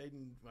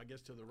fading, I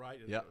guess, to the right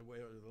and way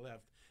over to the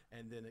left,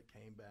 and then it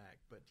came back.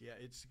 But yeah,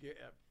 it's.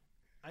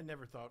 I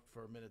never thought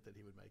for a minute that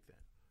he would make that.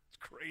 It's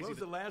crazy. What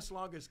was the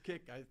longest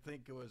kick? I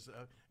think it was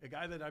a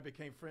guy that I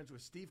became friends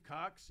with, Steve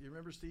Cox. You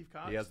remember Steve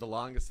Cox? He has the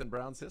longest in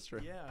Browns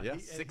history. Yeah,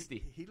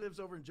 60. He lives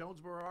over in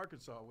Jonesboro,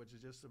 Arkansas, which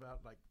is just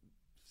about like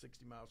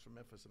 60 miles from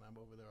Memphis, and I'm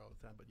over there all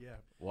the time. But yeah,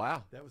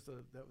 wow, that was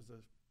the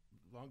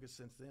longest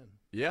since then.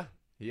 Yeah,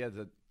 he has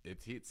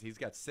he's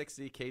got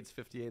 60. Cade's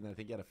 58, and I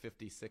think he had a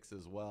 56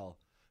 as well.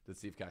 Did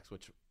Steve Cox,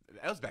 which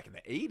that was back in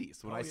the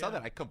 80s. When I saw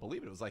that, I couldn't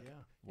believe it. It was like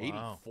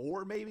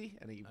 84 maybe,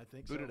 and he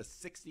booted a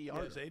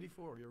 60-yarder. Yeah, it's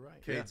 84. You're right.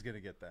 Cade's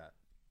gonna get that.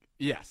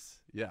 Yes.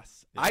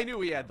 I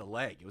knew he had the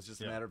leg. It was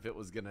just a matter of it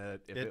was gonna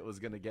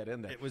get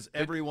in there. It was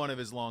every one of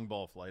his long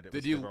ball flight. It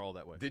was never all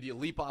that way. Did you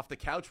leap off the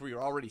couch where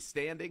you're already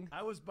standing?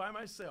 I was by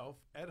myself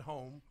at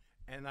home,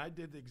 and I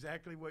did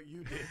exactly what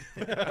you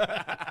did.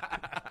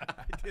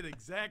 I did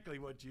exactly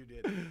what you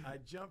did. I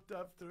jumped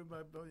up, threw my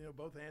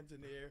both hands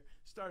in the air,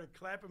 started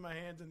clapping my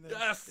hands, and then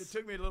it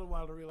took me a little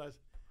while to realize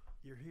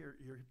you're here,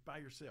 you're by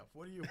yourself.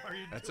 What are you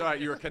That's doing? all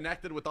right. You were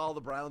connected with all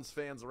the Browns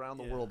fans around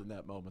the world in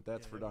that moment.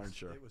 That's for darn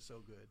sure. It was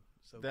so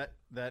good.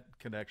 That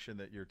connection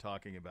that you're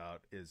talking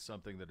about is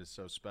something that is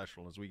so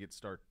special. As we get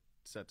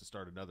set to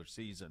start another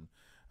season,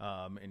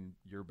 and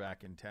you're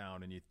back in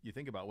town, and you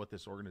think about what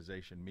this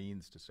organization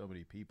means to so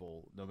many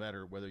people, no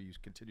matter whether you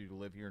continue to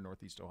live here in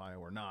Northeast Ohio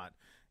or not,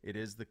 it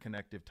is the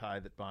connective tie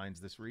that binds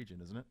this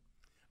region, isn't it?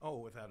 Oh,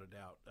 without a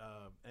doubt.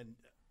 And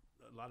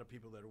a lot of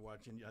people that are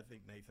watching, I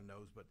think Nathan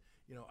knows, but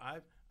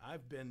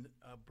I've been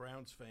a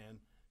Browns fan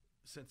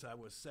since I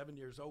was 7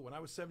 years old. When I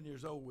was 7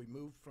 years old,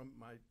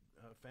 my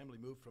family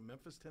moved from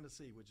Memphis,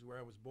 Tennessee, which is where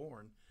I was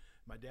born.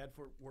 My dad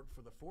worked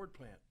for the Ford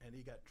plant, and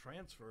he got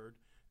transferred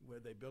where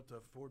they built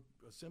a Ford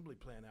assembly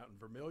plant out in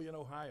Vermilion,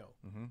 Ohio.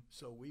 Mm-hmm.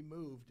 So we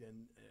moved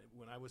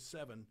when I was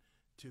 7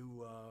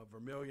 to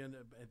Vermilion,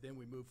 and then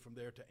we moved from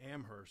there to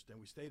Amherst, and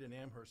we stayed in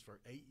Amherst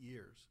for 8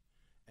 years.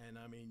 And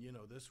I mean,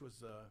 this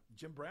was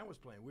Jim Brown was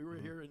playing. We were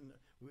here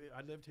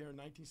I lived here in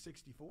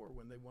 1964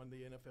 when they won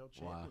the NFL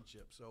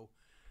championship. Wow. So,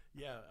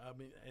 yeah, I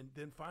mean, and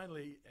then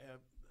finally,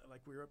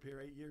 like we were up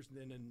here 8 years, and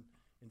then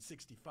in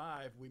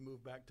 '65 we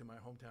moved back to my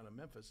hometown of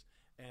Memphis,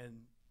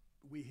 and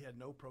we had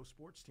no pro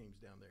sports teams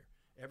down there.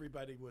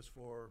 Everybody was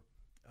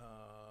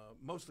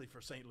mostly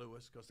for St.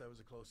 Louis because that was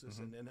the closest,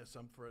 and then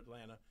some for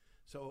Atlanta.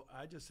 So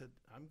I just said,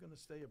 I'm going to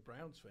stay a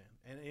Browns fan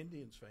and an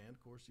Indians fan, of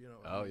course.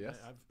 Oh, yes.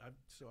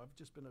 I've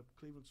just been a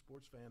Cleveland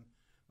sports fan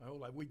my whole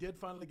life. We did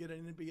finally get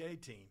an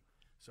NBA team,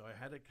 so I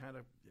had to kind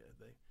of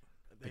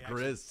the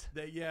Grizz.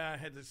 I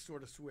had to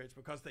sort of switch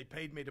because they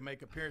paid me to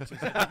make appearances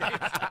at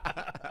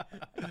the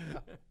games.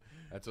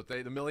 That's what the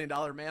 $1 Million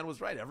Man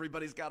was right.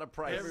 Everybody's got a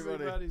price.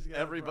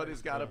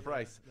 Everybody's got a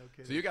price. No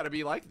kidding. So you got to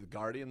be like the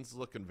Guardians,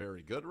 looking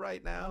very good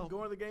right now. I'm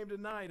going to the game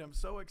tonight. I'm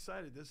so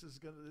excited. This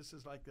is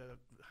like the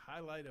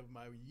highlight of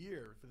my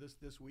year for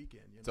this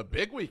weekend. It's a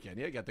big weekend.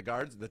 Yeah, you got the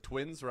Guards, the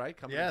Twins, right?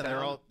 Coming to town.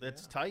 They're all.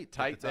 It's tight at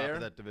the top there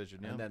of that division.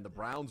 Yeah. And then the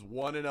Browns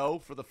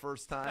 1-0 for the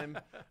first time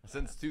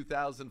since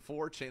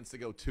 2004. Chance to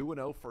go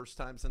 2-0, first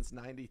time since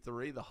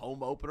 '93. The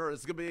home opener.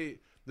 This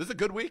is a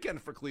good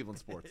weekend for Cleveland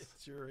sports. It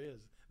sure is.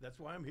 That's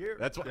why I'm here.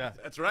 That's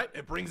right.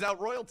 It brings out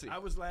royalty. I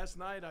was last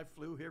night. I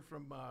flew here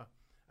from. I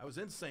was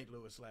in St.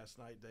 Louis last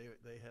night.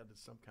 They had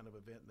some kind of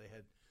event. They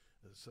had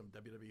some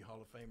WWE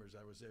Hall of Famers.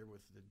 I was there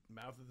with the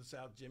Mouth of the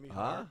South, Jimmy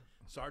Hart,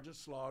 Sergeant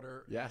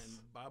Slaughter, and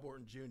Bob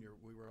Orton Jr.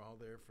 We were all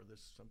there for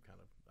some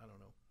kind of, I don't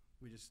know.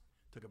 We just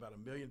took about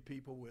 1 million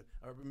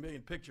a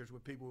million pictures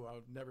with people who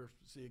I'll never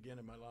see again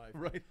in my life.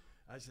 Right.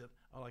 I said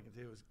all I can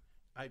do is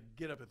I'd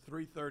get up at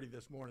 3:30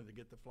 this morning to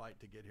get the flight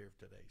to get here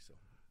today. So.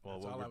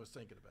 That's all I was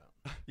thinking about.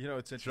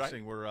 It's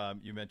interesting. Right.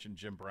 You mentioned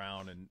Jim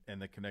Brown and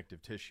the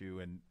connective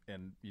tissue,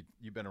 and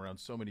you've been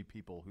around so many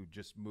people who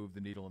just move the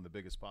needle in the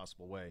biggest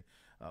possible way.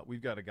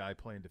 We've got a guy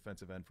playing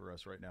defensive end for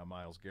us right now,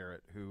 Myles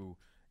Garrett, who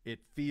it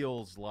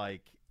does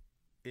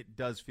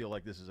feel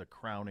like this is a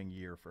crowning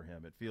year for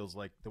him. It feels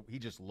like he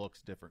just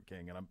looks different,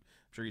 King, and I'm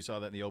sure you saw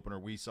that in the opener.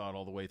 We saw it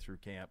all the way through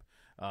camp.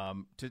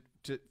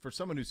 For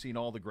someone who's seen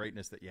all the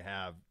greatness that you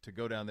have, to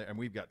go down there, and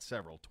we've got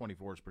several.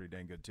 24 is pretty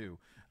dang good too.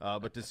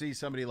 But to see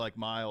somebody like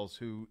Myles,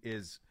 who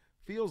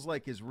feels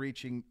like is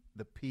reaching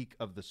the peak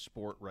of the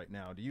sport right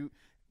now, do you,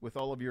 with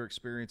all of your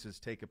experiences,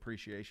 take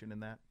appreciation in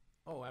that?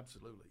 Oh,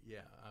 absolutely,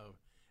 yeah.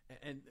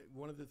 And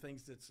one of the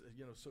things that's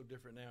so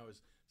different now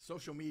is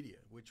social media,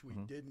 which we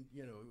didn't,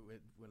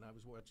 when I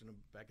was watching them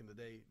back in the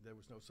day, there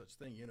was no such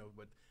thing,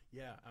 But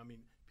yeah, I mean,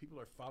 people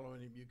are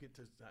following him. You get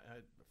to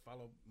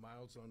follow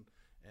Miles on,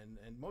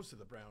 and most of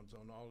the Browns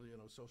on all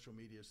social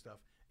media stuff.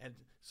 And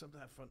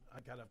sometimes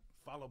I got to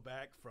follow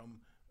back from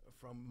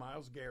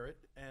Myles Garrett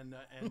and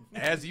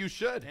as you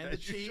should, and the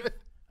Chief.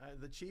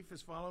 The Chief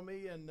is following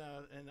me, and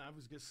I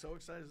was just so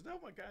excited. Oh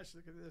my gosh,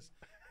 look at this!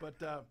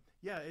 But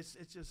yeah,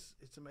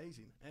 it's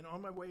amazing. And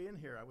on my way in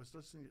here, I was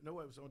listening. I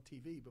was on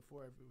TV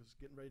before I was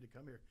getting ready to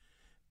come here.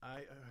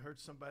 I heard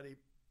somebody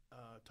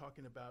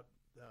talking about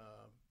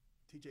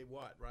T.J.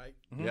 Watt, right?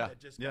 Yeah, that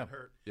just got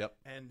hurt. Yep.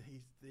 And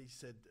he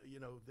said,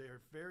 there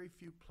are very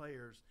few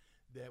players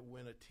that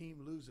when a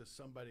team loses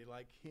somebody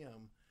like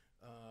him,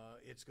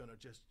 it's going to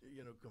just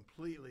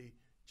completely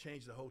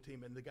change the whole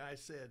team. And the guy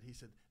said,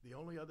 the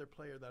only other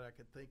player that I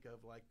could think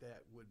of like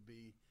that would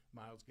be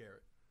Myles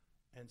Garrett.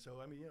 And so,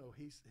 I mean,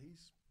 he's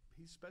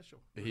special.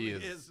 He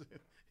is.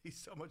 He's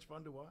so much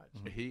fun to watch.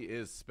 He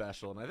is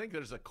special. And I think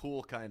there's a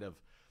cool kind of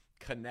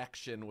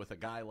connection with a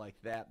guy like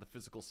that, the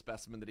physical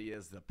specimen that he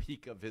is, the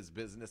peak of his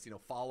business,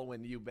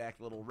 following you back,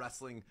 a little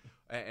wrestling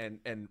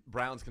and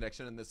Browns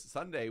connection. And this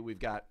Sunday, we've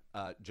got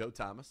Joe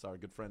Thomas, our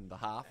good friend, the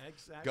Hoff,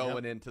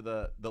 going into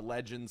the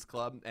Legends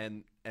Club.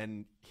 And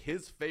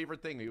his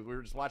favorite thing, we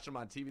were just watching him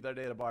on TV the other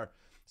day at a bar.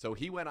 So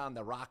he went on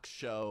the Rock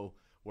show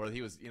where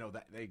he was,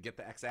 they get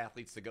the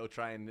ex-athletes to go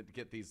try and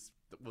get these,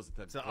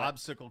 it's an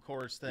obstacle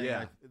course thing,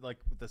 like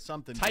the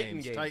something Titan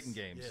games.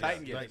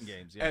 Titan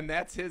Games, yeah. And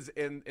that's his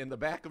in the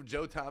back of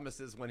Joe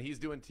Thomas's when he's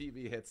doing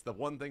TV hits. The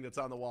one thing that's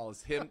on the wall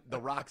is him. The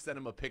Rock sent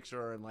him a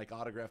picture and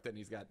autographed it, and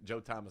he's got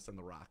Joe Thomas and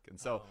the Rock. And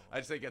so I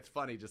just think it's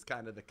funny, just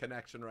kind of the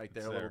connection right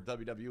there, a little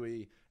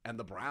WWE and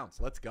the Browns.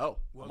 Let's go!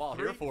 Well, I'm all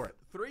here for it.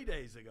 3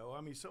 days ago,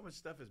 I mean, so much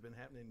stuff has been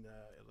happening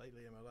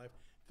lately in my life.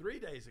 3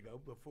 days ago,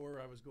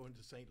 before I was going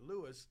to St.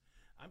 Louis,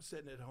 I'm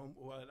sitting at home.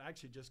 Well, I'd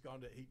actually just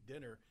gone to eat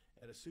dinner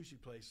at a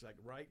sushi place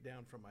right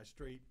down from my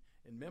street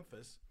in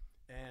Memphis,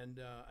 and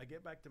I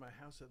get back to my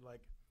house at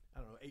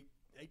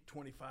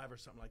 8:25 or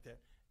something like that,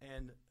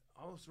 and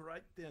also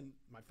right then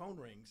my phone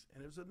rings,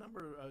 and it was a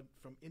number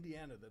from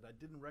Indiana that I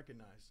didn't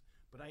recognize,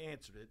 but I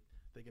answered it,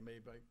 thinking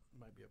maybe I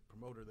might be a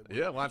promoter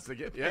that wants to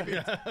get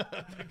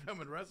to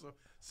come and wrestle.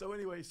 So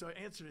anyway, so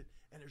I answered it,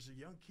 and there's a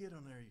young kid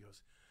on there. He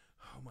goes,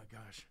 "Oh my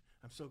gosh,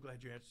 I'm so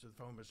glad you answered the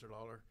phone, Mr.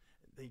 Lawler."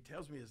 He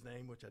tells me his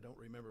name, which I don't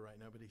remember right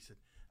now, but he said,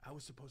 "I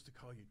was supposed to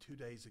call you 2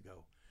 days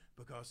ago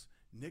because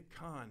Nick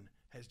Khan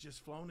has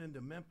just flown into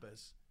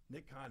Memphis."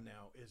 Nick Khan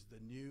now is the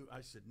new,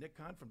 I said, "Nick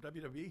Khan from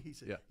WWE?" He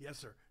said, "Yes,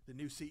 sir, the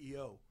new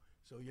CEO."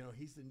 So,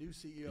 he's the new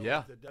CEO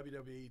of the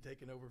WWE,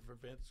 taking over for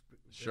Vince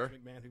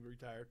McMahon, who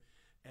retired.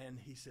 And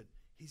he said,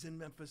 he's in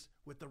Memphis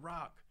with The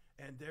Rock,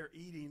 and they're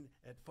eating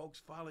at Folks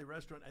Folly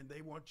Restaurant, and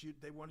they wanted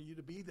you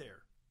to be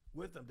there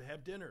with them to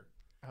have dinner.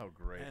 Oh,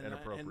 great. And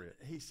appropriate.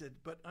 And he said,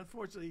 but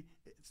unfortunately,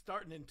 it's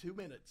starting in 2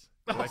 minutes.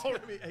 It's going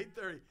to be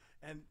 8:30.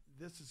 And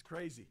this is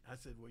crazy. I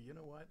said, well, you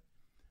know what?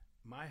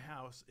 My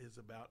house is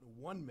about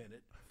 1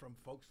 minute from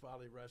Folks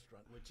Folly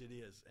Restaurant, which it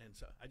is. And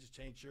so I just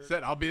changed shirts.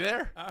 Said, I'll be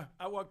there.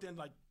 I walked in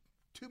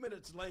 2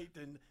 minutes late,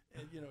 and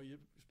you're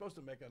supposed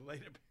to make a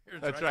late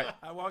appearance. That's right.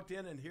 I walked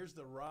in, and here's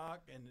The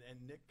Rock and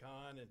Nick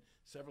Khan and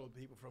several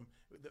people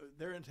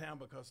they're in town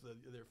because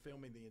they're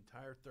filming the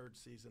entire third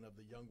season of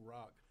the Young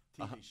Rock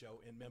TV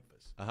show in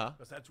Memphis,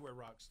 because that's where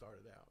Rock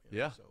started out.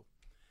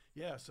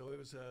 So it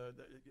was.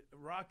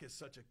 Rock is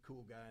such a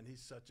cool guy, and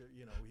he's such a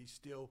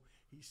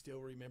he still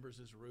remembers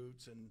his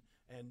roots, and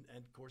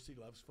of course he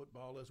loves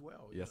football as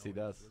well. Yes, he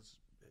does.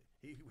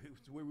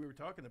 We were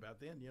talking about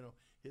then.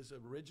 His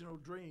original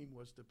dream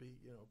was to be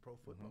a pro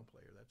football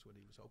player. That's what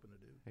he was hoping to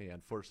do. He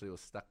unfortunately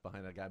was stuck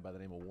behind a guy by the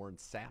name of Warren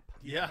Sapp.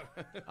 Yeah,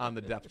 on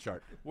the depth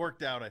chart.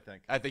 Worked out, I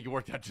think. I think he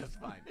worked out just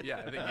fine. Yeah,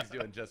 I think he's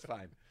doing just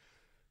fine.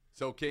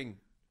 So, King,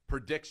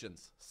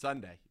 predictions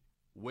Sunday.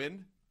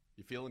 Win?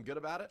 You feeling good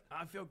about it?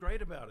 I feel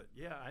great about it.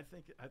 Yeah, I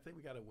think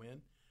we got to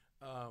win.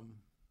 I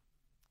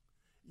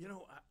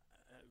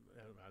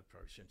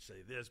probably shouldn't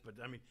say this, but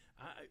I mean,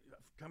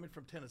 coming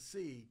from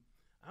Tennessee,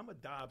 I'm a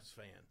Dobbs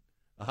fan.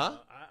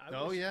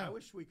 I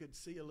wish we could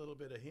see a little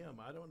bit of him.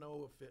 I don't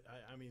know if it.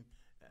 I mean,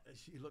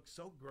 he looked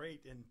so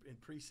great in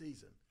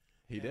preseason.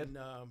 He did.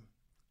 Our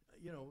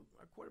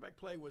quarterback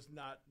play was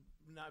not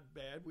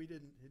bad.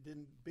 It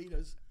didn't beat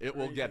us. It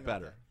will get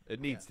better.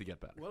 It needs to get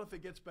better. Well, if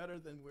it gets better,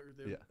 then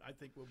I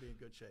think we'll be in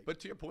good shape. But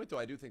to your point, though,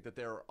 I do think that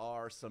there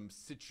are some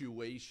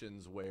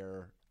situations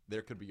where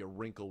there could be a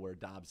wrinkle where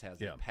Dobbs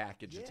has a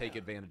package to take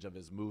advantage of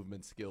his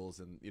movement skills,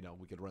 and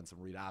we could run some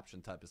read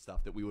option type of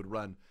stuff that we would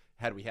run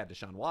had we had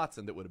Deshaun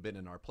Watson that would have been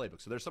in our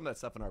playbook. So there's some of that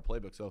stuff in our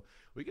playbook. So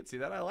we could see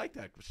that. I like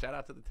that. Shout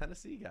out to the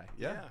Tennessee guy.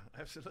 Yeah,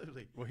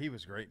 absolutely. Well, he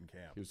was great in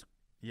camp.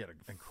 He had an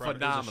incredible,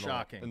 phenomenal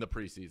shocking in the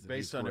preseason.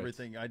 Based on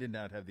everything, I did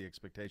not have the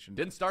expectation.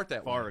 Didn't start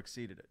that far way.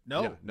 Exceeded it.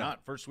 No,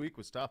 not first week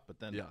was tough, but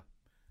then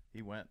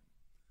he went.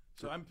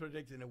 So I'm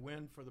predicting a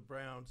win for the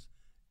Browns.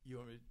 You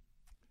want me to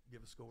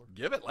give a score?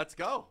 Give it. Let's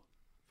go.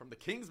 From the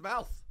King's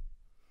mouth.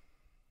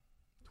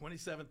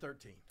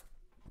 27-13.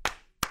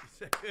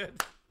 that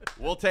good?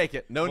 We'll take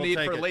it. No We'll need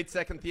take for it. late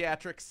second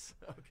theatrics.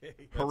 Okay.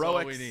 all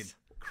Heroics. we need.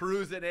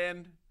 Cruise it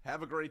in.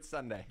 Have a great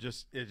Sunday.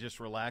 Just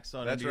relax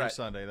on That's into your right.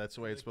 Sunday. That's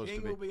the way it's The supposed king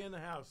to be. will be in the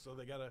house, so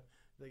they gotta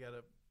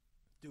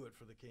do it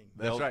for the king.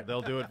 That's right.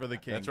 They'll do it for the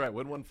king. That's right.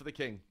 Win one for the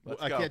king.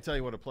 Let's I go. can't tell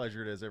you what a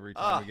pleasure it is every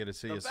time we get to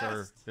see the you,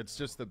 sir. best. It's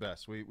just the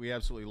best. We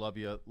absolutely love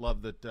you.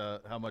 Love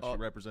that how much you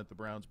represent the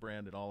Browns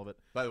brand and all of it.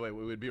 By the way,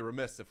 we would be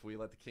remiss if we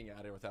let the king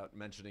out here without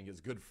mentioning his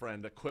good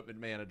friend, equipment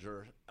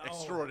manager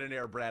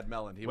extraordinaire, Brad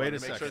Mellon. He Wait wanted a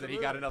to make sure second. that he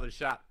got another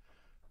shot.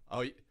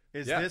 Oh,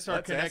 Is yeah, this our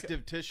let's ask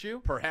connective tissue?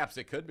 Perhaps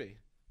it could be.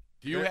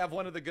 Do you There- have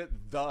one of the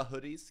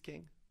hoodies,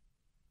 King?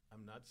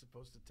 I'm not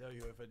supposed to tell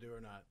you if I do or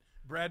not.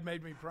 Brad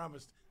made me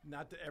promise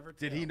not to ever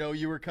tell. Did he know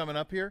you were coming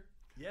up here?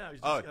 Yeah. He's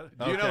just Oh, gotta,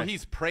 do you know Okay.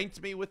 he's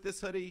pranked me with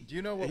this hoodie? Do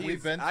you know what He's-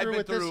 we've been I've through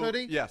with this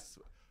hoodie? Yes.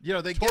 You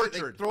know, they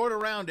Tortured. throw it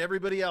around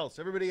everybody else.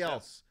 They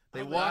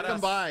Oh, walk not them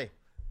us. by.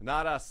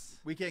 Not us.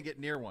 We can't get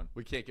near one.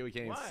 We can't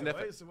even why? sniff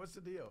Why? it. So what's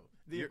the deal?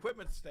 The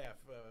equipment staff.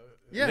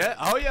 Yeah.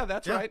 Oh, yeah,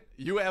 that's Yeah. right.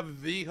 You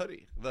have the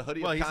hoodie. The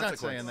hoodie Well, of he's not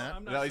consequence. saying that.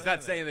 I'm not No, he's saying not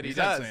that. saying that he He's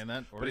does. not saying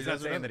that, or But he he's not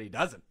does or saying doesn't. that he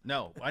doesn't.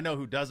 No, I know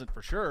who doesn't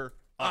for sure.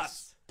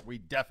 Us. We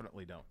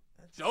definitely don't.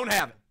 Don't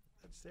have it.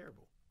 That's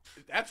terrible.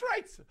 That's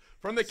right.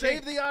 From the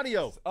Save king. the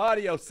audio.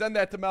 Audio. Send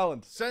that to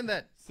Mellon. Send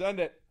that. Send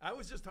it. I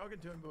was just talking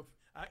to him before.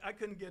 I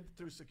couldn't get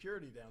through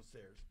security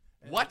downstairs.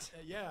 And, What?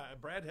 Yeah,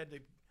 Brad had to.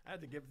 I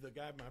had to give the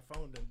guy my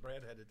phone, and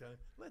Brad had to tell him,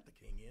 "Let the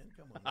king in.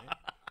 Come on, man."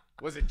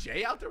 Was it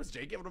Jay out there? Was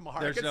Jay giving him a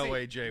hard? There's I could no see-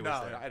 way Jay was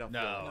no, there. I don't. No,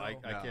 feel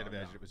it. I No, can't no.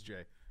 imagine it was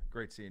Jay.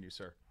 Great seeing you,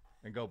 sir.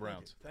 And go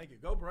Browns. Thank you.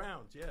 Go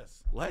Browns.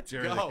 Yes. Let's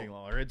Jerry the go. King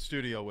Lawler in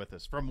studio with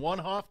us. From one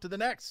Hoff to the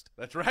next.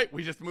 That's right.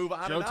 We just move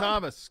on. Joe and on.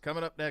 Thomas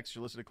coming up next.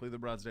 You're listening to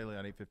Cleveland Browns Daily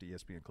on 850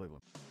 ESPN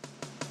Cleveland.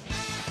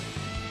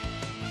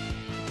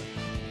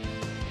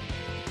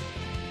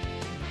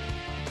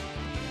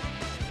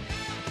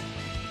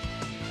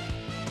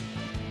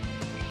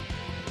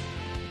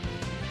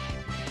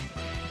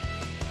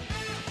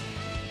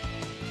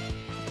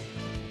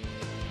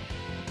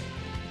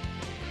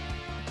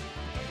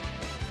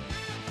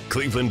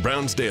 Cleveland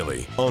Browns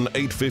Daily on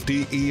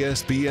 850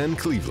 ESPN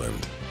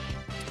Cleveland.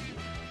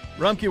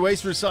 Rumpke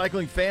Waste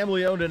Recycling,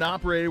 family owned and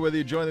operated. Whether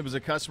you join them as a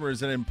customer or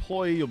as an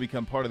employee, you'll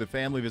become part of the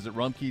family. Visit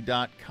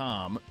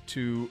rumpke.com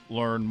to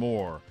learn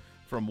more.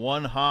 From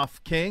one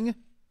Hoff King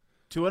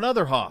to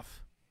another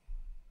Hoff.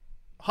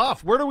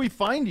 Hoff, where do we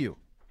find you?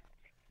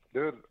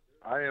 Dude,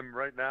 I am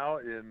right now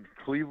in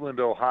Cleveland,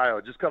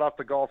 Ohio. Just got off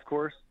the golf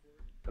course.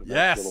 Had a nice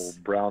Yes. little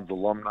Browns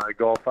alumni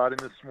golf outing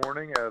this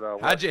morning at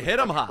How'd you hit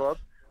 'em, Country Hoff? Club.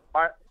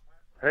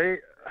 Hey,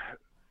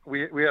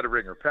 we had a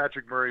ringer.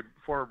 Patrick Murray,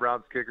 former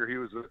Browns kicker, he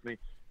was with me.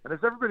 And as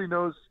everybody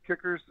knows,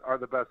 kickers are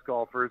the best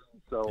golfers.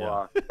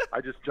 So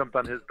I just jumped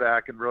on his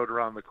back and rode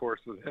around the course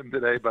with him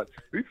today. But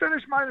we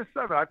finished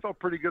 -7. I felt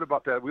pretty good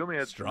about that. We only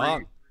had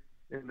Strong.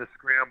 3 in the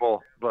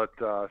scramble, but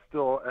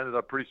still ended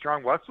up pretty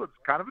strong. Westwood's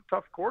kind of a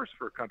tough course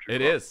for a country It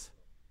club. is.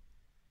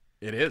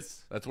 It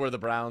is. That's where the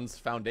Browns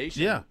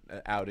foundation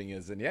outing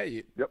is. And yeah,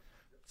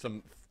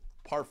 some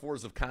par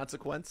fours of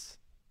consequence,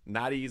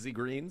 not easy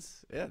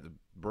greens. Yeah, the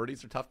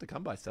birdies are tough to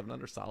come by. 7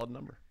 under, solid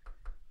number.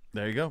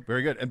 There you go.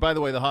 Very good. And by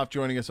the way, the Hoff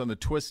joining us on the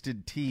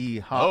Twisted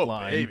Tea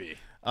hotline. Oh, baby.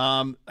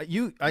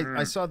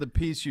 I saw the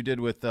piece you did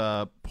with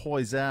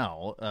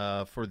Poisal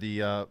for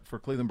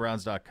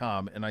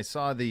ClevelandBrowns.com, and I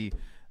saw the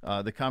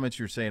comments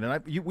you're saying,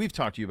 and we've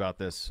talked to you about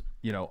this,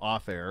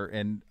 off air,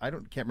 and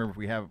can't remember if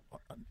we have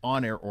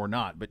on air or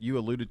not, but you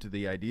alluded to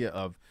the idea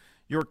of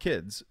your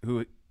kids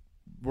who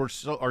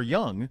are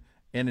young,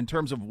 and in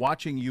terms of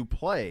watching you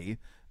play,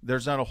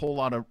 there's not a whole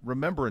lot of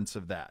remembrance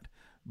of that.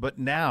 But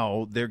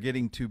now they're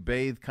getting to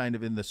bathe kind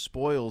of in the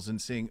spoils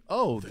and seeing,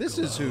 this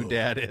is who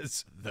Dad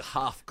is. The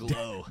Hoff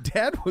glow.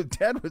 Dad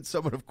was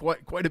someone of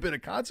quite a bit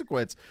of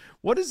consequence.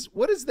 What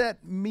does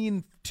that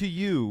mean to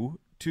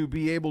you to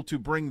be able to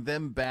bring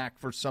them back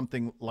for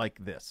something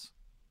like this?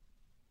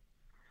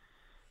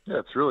 Yeah,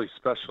 it's really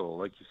special.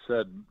 Like you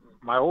said,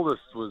 my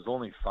oldest was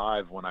only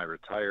 5 when I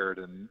retired.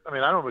 And, I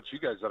mean, I don't know about you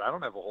guys, but I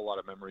don't have a whole lot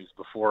of memories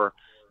before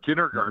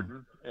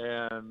kindergarten.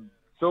 And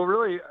so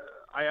really,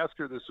 I asked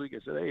her this week, I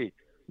said, hey,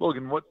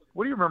 Logan, what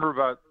do you remember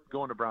about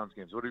going to Browns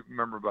games? What do you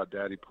remember about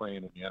Daddy playing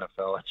in the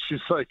NFL? And she's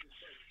like,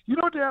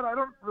 Dad, I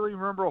don't really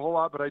remember a whole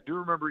lot, but I do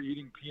remember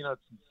eating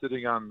peanuts and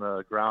sitting on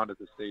the ground at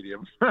the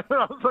stadium. I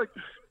was like,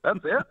 that's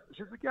it?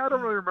 She's like, yeah, I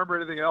don't really remember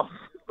anything else.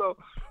 So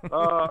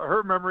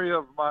her memory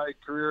of my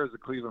career as a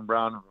Cleveland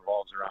Brown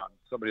revolves around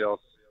somebody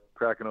else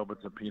cracking open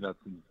some peanuts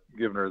and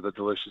giving her the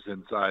delicious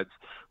insides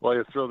while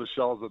you throw the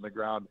shells on the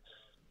ground.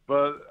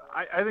 But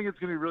I think it's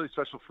going to be really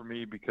special for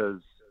me because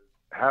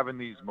having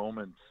these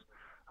moments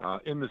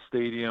in the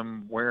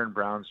stadium, wearing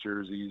Browns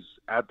jerseys,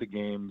 at the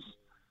games,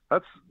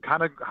 that's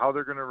kind of how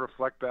they're going to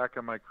reflect back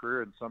on my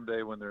career. And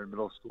someday when they're in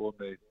middle school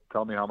and they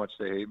tell me how much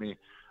they hate me,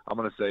 I'm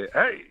going to say,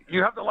 hey,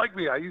 you have to like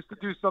me. I used to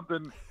do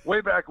something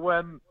way back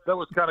when that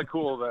was kind of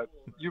cool that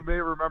you may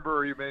remember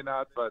or you may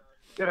not, but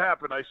it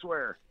happened, I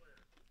swear.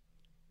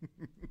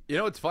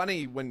 It's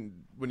funny when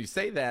you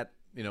say that,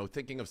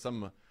 thinking of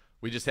some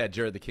We just had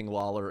Jared the King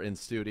Lawler in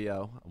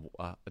studio,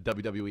 a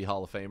WWE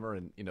Hall of Famer,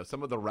 and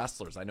some of the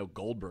wrestlers. I know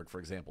Goldberg, for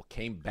example,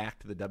 came back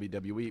to the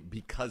WWE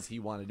because he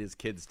wanted his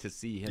kids to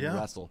see him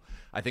wrestle.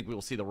 I think we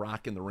will see The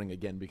Rock in the ring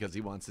again because he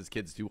wants his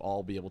kids to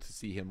all be able to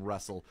see him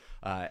wrestle,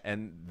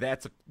 and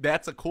that's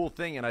a cool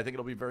thing. And I think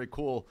it'll be very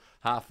cool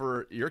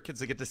for your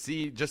kids to get to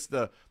see just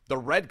the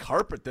red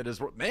carpet that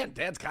is. Man,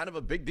 Dad's kind of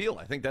a big deal.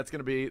 I think that's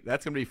gonna be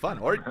fun.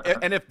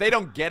 And if they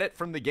don't get it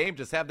from the game,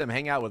 just have them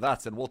hang out with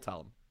us, and we'll tell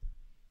them.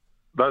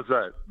 That's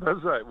right.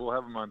 We'll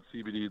have them on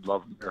CBD.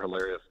 Love them. They're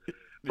hilarious.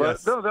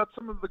 But no, that's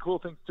some of the cool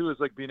things too, is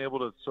like being able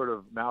to sort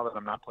of, now that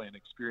I'm not playing,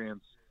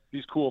 experience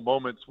these cool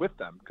moments with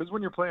them. Because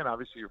when you're playing,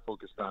 obviously you're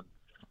focused on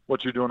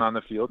what you're doing on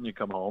the field, and you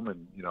come home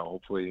and,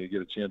 hopefully you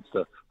get a chance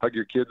to hug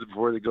your kids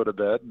before they go to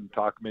bed and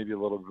talk maybe a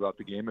little bit about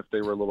the game if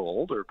they were a little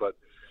older. But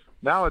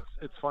now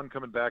it's fun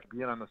coming back,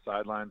 being on the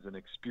sidelines and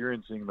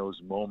experiencing those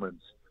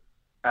moments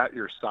at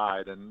your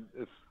side. And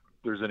if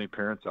there's any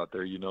parents out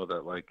there,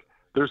 that like,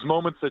 there's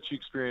moments that you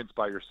experience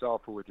by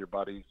yourself or with your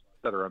buddies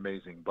that are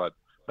amazing, but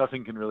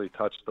nothing can really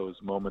touch those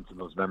moments and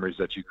those memories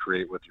that you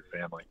create with your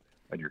family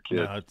and your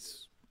kids. No,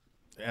 it's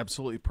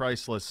absolutely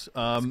priceless.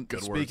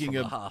 Speaking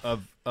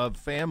of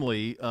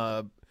family,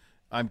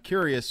 I'm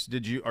curious,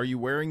 are you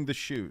wearing the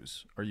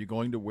shoes? Are you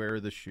going to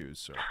wear the shoes,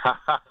 sir?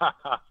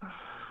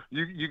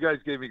 You guys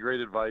gave me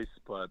great advice,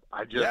 but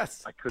I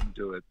couldn't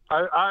do it. No!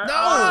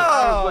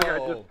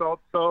 I just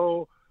felt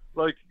so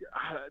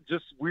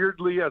just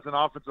weirdly, as an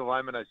offensive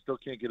lineman, I still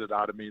can't get it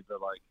out of me to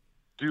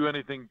do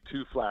anything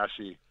too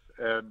flashy.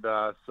 And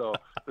so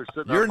they're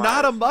sitting. You're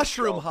not a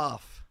mushroom,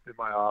 Huff. In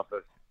my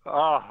office.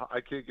 I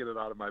can't get it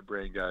out of my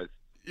brain, guys.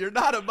 You're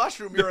not a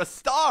mushroom. You're a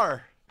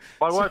star.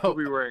 My wife will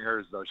be wearing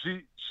hers though.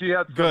 She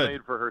had some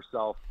made for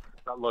herself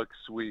that looks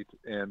sweet,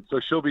 and so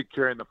she'll be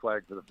carrying the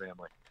flag for the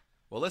family.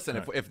 Well,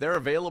 listen, if they're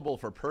available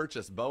for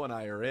purchase, Bo and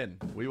I are in.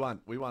 We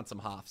want some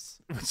Hoffs.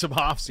 Some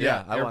Hoffs,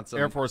 yeah. I want some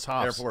Air Force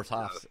Hoffs. Air Force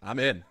Hoffs. I'm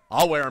in.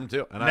 I'll wear them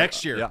too. And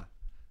next year. Yeah.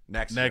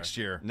 Next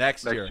year.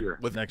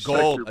 With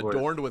gold,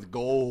 adorned with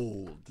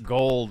gold.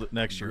 Gold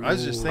next year. I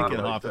was just thinking,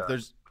 Hoff,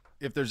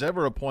 if there's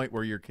ever a point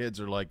where your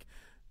kids are like,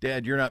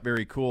 Dad, you're not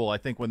very cool, I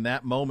think when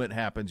that moment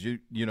happens,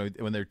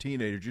 when they're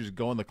teenagers, you just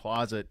go in the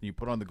closet and you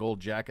put on the gold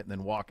jacket and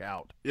then walk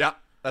out. Yeah.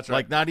 That's right.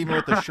 Like not even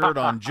with the shirt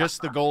on,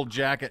 just the gold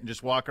jacket, and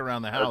just walk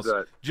around the house,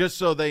 just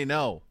so they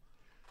know.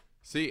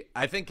 See,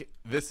 I think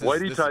this is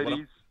whitey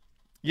tighties,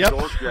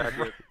 gold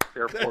jacket,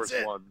 Air Force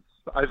Ones.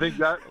 I think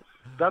that's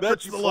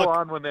what you pull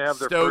on when they have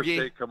their first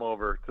date come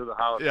over to the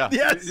house. Yeah.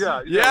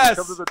 Yes.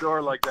 Come to the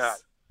door like that.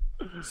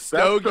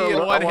 Stogie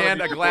in one hand,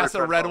 a glass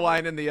of red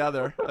wine in the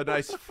other, a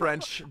nice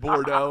French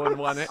Bordeaux in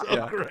one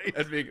hand.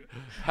 Great.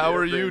 How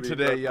are you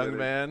today, young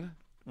man?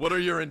 What are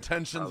your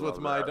intentions with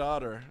my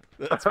daughter?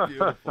 That's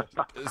beautiful.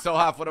 So,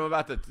 Hoff, what I'm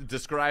about to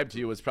describe to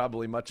you is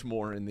probably much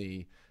more in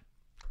the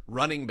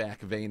running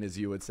back vein, as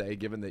you would say,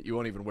 given that you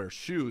won't even wear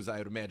shoes. I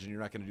would imagine you're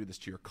not going to do this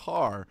to your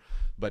car.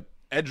 But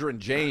Edgerrin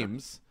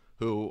James,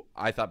 who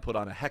I thought put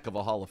on a heck of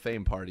a Hall of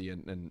Fame party,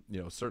 and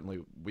certainly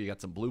we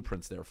got some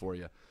blueprints there for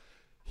you.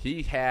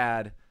 He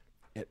had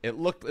it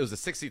was a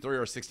 63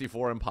 or a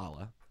 64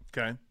 Impala.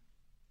 Okay.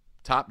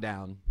 Top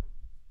down.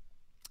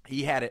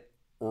 He had it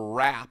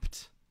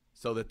wrapped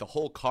so that the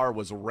whole car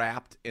was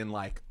wrapped in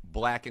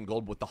black and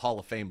gold with the Hall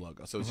of Fame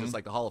logo. So it's just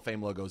like the Hall of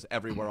Fame logos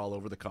everywhere all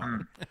over the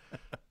car.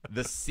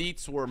 The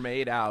seats were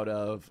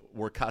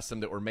custom,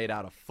 that were made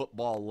out of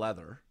football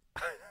leather.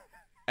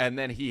 And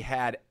then he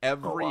had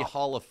every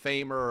Hall of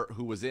Famer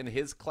who was in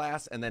his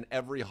class, and then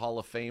every Hall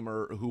of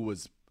Famer who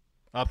was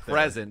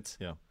present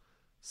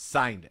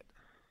signed it.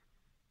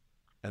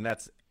 And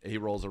he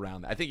rolls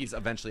around. I think he's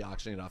eventually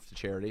auctioning it off to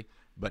charity,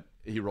 but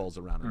he rolls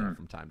around in there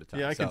from time to time.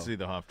 Yeah, I can see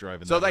the Hoff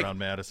driving around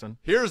Madison.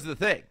 Here's the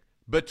thing.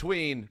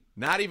 Between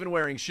not even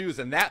wearing shoes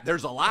and that,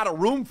 there's a lot of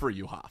room for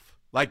you, Hoff.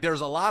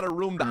 There's a lot of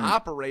room to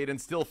operate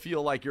and still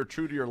feel like you're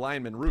true to your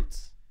lineman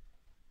roots.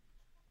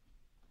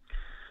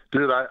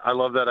 Dude, I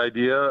love that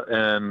idea,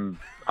 and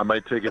I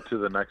might take it to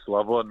the next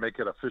level and make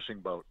it a fishing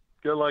boat.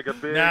 Get a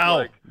big,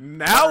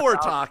 now we're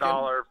talking.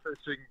 $1,000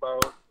 fishing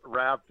boat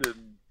wrapped in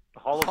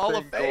Hall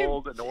of Fame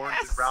gold and orange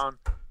and brown.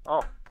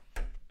 Oh,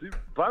 dude,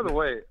 by the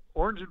way,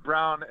 orange and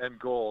brown and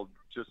gold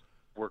just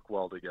work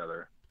well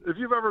together. If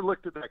you've ever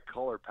looked at that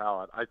color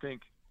palette, I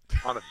think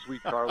on a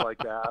sweet car like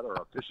that or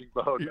a fishing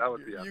boat, that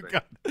would be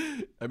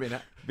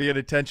epic. Be an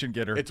attention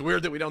getter. It's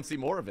weird that we don't see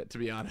more of it, to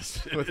be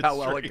honest, with how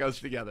well it goes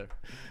together.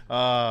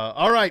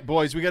 All right,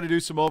 boys, we got to do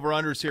some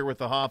over-unders here with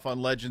the Hoff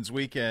on Legends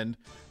Weekend.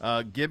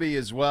 Gibby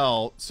as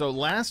well. So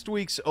last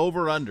week's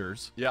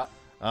over-unders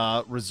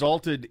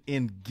resulted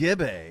in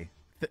Gibby.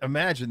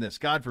 Imagine this.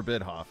 God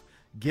forbid, Hoff.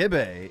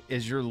 Gibby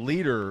is your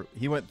leader.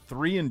 He went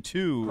 3-2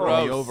 in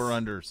the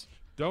over-unders.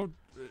 Don't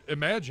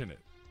imagine it.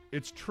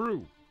 It's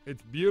true.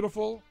 It's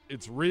beautiful.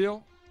 It's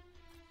real.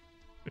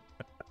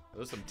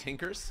 Those some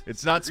tinkers?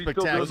 It's not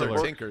spectacular. Those are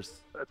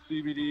tinkers. That's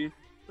CBD.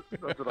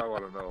 That's what I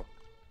want to know.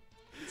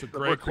 It's a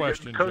great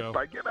question, Joe.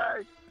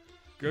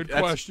 Good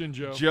question,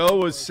 Joe. Joe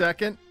was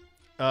second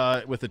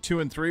with a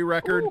 2-3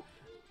 record. Ooh.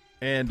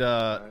 And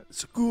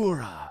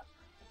Segura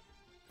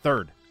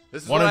Third.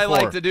 This is 1 what and I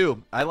 4. like to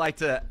do. I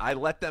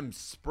let them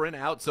sprint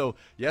out. So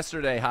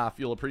yesterday, Hoff,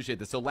 you'll appreciate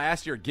this. So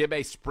last year,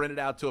 Gibbe sprinted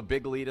out to a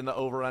big lead in the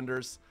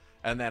over-unders,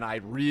 and then I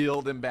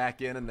reeled him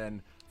back in and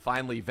then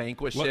finally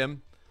vanquished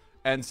him.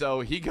 And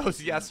so he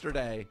goes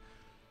yesterday.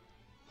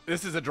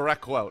 This is a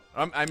direct quote.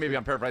 Maybe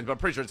I'm paraphrasing, but I'm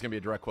pretty sure it's going to be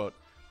a direct quote.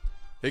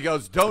 He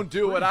goes, don't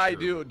do what I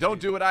do. Don't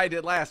do what I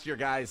did last year,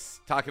 guys.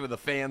 Talking to the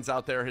fans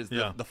out there,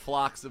 the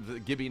flocks of the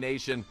Gibby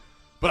Nation.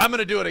 But I'm going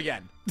to do it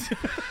again.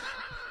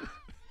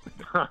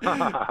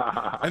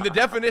 And the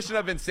definition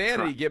of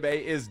insanity,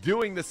 Gibbe, is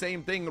doing the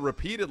same thing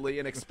repeatedly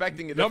and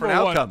expecting a different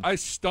outcome. I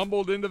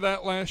stumbled into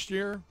that last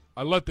year.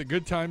 I let the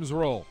good times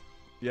roll.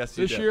 Yes,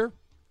 you This did. year,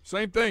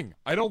 same thing.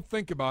 I don't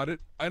think about it.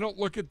 I don't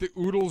look at the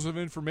oodles of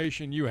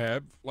information you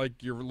have, like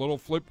your little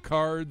flip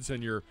cards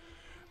and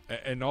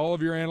all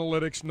of your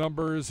analytics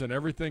numbers and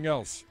everything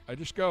else. I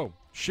just go,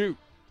 shoot.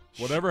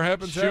 Whatever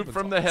happens, Shoot happens.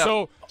 from the hip.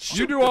 So Shoot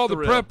you do the all the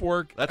thrill. prep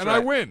work, That's and right. I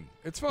win.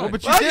 It's fine.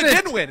 But You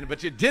didn't. did win,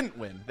 but you didn't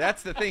win.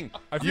 That's the thing.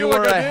 I feel You like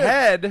were I did.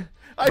 ahead,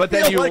 but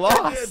then feel you like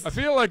I lost. I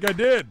feel like I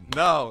did.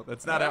 No,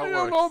 that's not how I it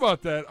don't works. know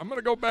about that. I'm going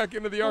to go back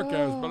into the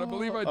archives, but I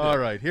believe I did. All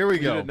right, here we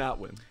You go. did not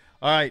win.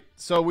 All right,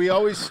 so we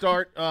always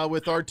start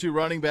with our two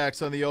running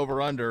backs on the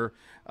over-under.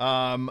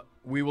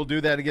 We will do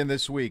that again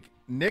this week.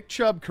 Nick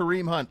Chubb,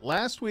 Kareem Hunt.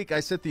 Last week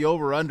I set the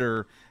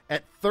over-under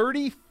at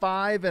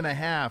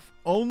 35.5.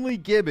 Only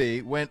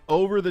Gibby went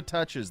over the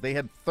touches. They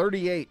had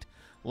 38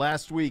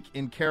 last week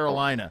in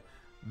Carolina.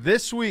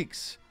 This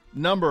week's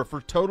number for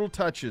total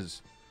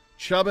touches,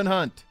 Chubb and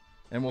Hunt,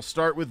 and we'll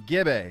start with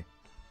Gibby,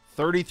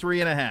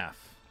 33.5.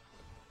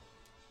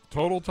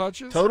 Total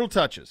touches? Total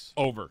touches.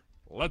 Over.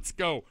 Let's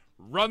go.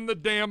 Run the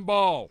damn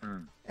ball.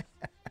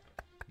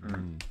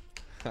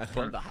 I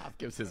love the Hop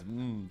gives his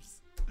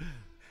moves.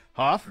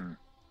 Hoff?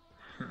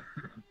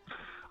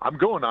 I'm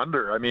going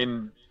under. I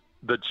mean,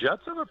 the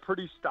Jets have a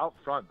pretty stout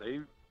front. They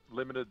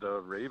limited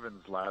the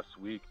Ravens last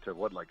week to,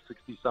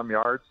 60-some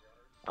yards?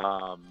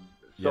 So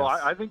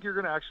Yes. I think you're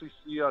going to actually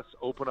see us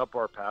open up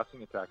our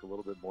passing attack a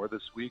little bit more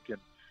this week, and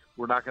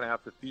we're not going to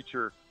have to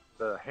feature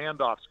the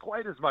handoffs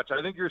quite as much.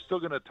 I think you're still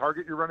going to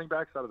target your running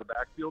backs out of the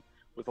backfield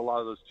with a lot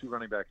of those two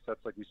running back sets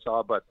like we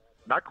saw, but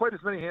not quite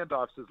as many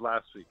handoffs as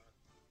last week.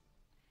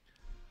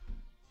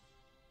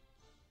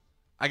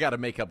 I got to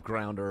make up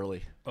ground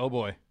early. Oh,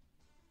 boy.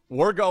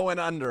 We're going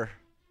under.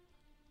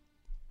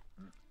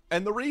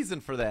 And the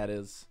reason for that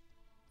is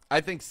I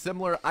think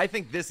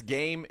this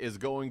game is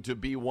going to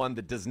be one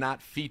that does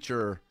not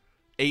feature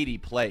 80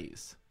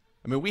 plays.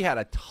 I mean, we had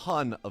a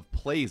ton of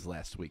plays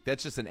last week.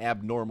 That's just an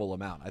abnormal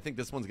amount. I think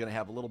this one's going to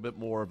have a little bit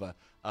more of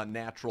a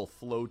natural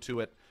flow to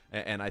it,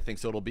 and I think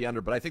so it'll be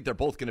under. But I think they're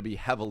both going to be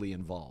heavily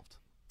involved.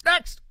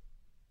 Next.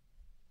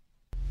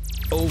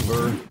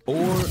 Over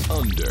or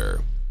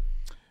under?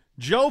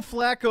 Joe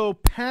Flacco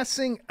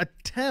passing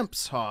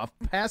attempts, Hoff.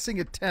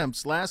 Passing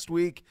attempts. Last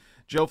week,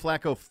 Joe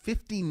Flacco,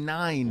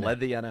 59 Led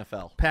the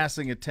NFL.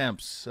 passing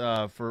attempts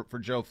for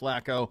Joe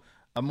Flacco.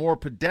 A more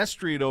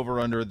pedestrian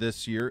over-under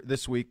this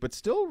week, but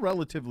still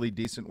relatively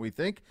decent, we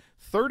think.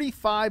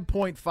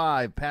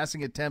 35.5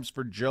 passing attempts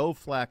for Joe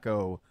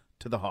Flacco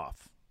to the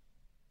Hoff.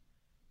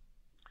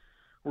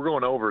 We're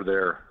going over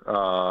there.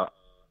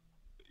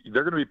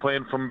 They're going to be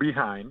playing from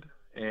behind,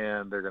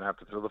 and they're going to have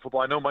to throw the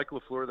football. I know Mike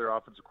LaFleur, their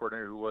offensive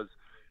coordinator, who was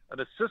an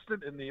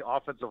assistant in the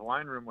offensive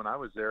line room when I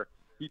was there,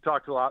 he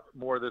talked a lot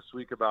more this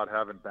week about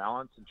having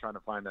balance and trying to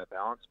find that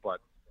balance. But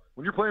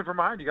when you're playing from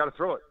behind, you got to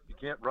throw it. You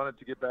can't run it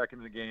to get back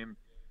into the game.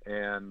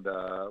 And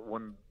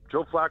when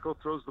Joe Flacco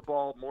throws the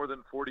ball more than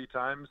 40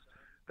 times,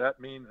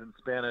 that means in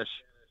Spanish,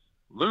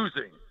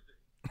 losing.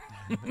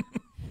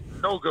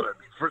 No good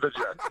for the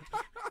Jets.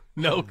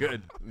 No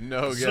good.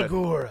 No good.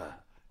 Segura.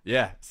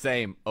 Yeah,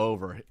 same.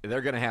 Over.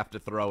 They're going to have to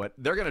throw it.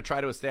 They're going to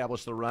try to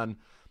establish the run.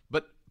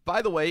 But,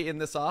 by the way, in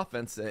this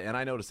offense, and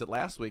I noticed it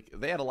last week,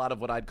 they had a lot of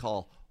what I'd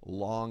call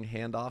long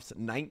handoffs,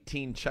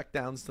 19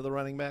 checkdowns to the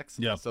running backs.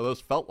 Yeah. So those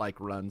felt like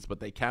runs, but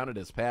they counted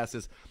as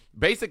passes.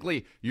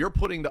 Basically, you're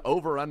putting the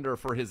over-under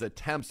for his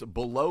attempts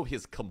below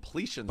his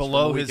completions.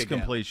 Below from the his week again.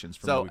 completions.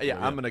 From So, the week yeah,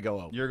 ago, I'm going to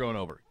go over. You're going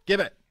over. Give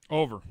it.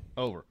 Over.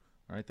 Over.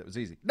 All right, that was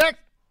easy. Next.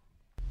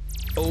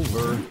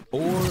 Over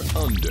or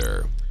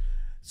under?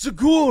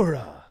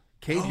 Segura.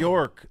 Cade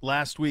York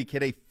last week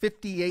hit a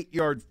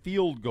 58-yard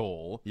field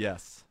goal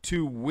Yes.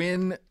 to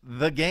win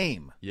the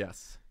game.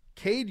 Yes.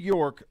 Cade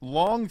York,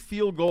 long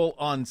field goal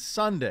on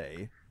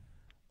Sunday,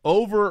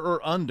 over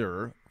or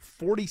under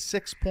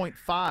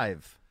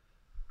 46.5.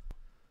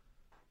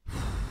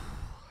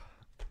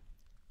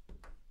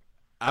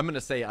 I'm going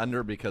to say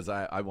under because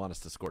I want us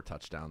to score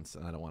touchdowns,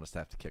 and I don't want us to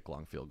have to kick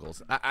long field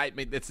goals. I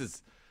mean,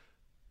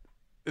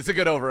 it's a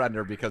good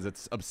over-under because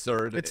it's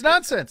absurd. It's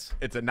nonsense.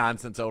 It's a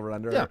nonsense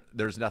over-under. Yeah.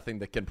 There's nothing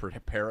that can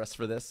prepare us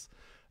for this,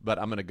 but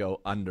I'm going to go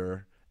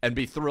under and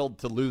be thrilled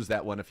to lose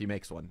that one if he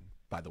makes one,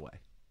 by the way.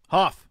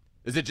 Hoff.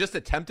 Is it just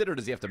attempted, or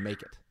does he have to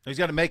make it? He's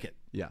got to make it.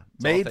 Yeah.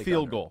 So I'll Made take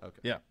field under. goal. Okay.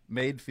 Yeah,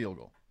 made field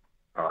goal.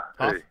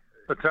 Hey,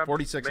 attempts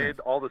 46 made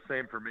all the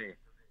same for me.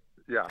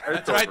 Yeah,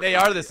 That's right. They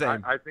are the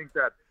same. I think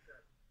that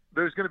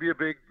there's going to be a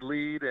big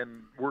lead,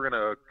 and we're going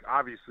to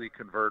obviously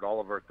convert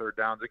all of our third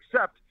downs,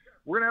 except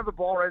we're going to have the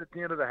ball right at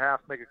the end of the half,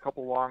 make a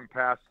couple long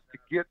passes to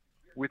get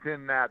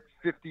within that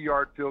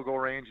 50-yard field goal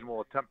range, and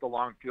we'll attempt a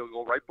long field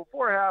goal right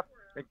before half,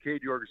 and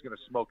Cade York is going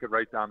to smoke it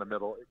right down the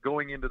middle,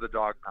 going into the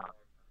dog pound.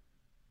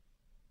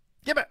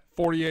 Give it.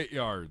 48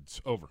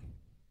 yards. Over.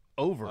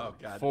 Oh,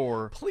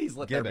 God. Please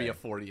let there be a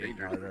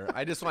 48-yarder.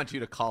 I just want you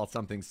to call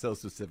something so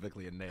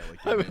specifically and nail it.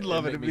 I would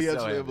love it if he so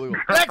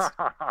unbelievable. Next.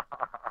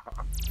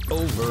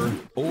 Over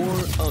or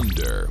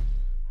under?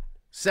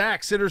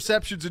 Sacks,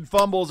 interceptions, and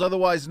fumbles,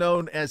 otherwise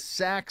known as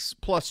sacks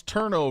plus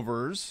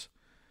turnovers.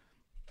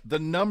 The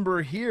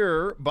number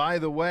here, by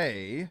the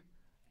way,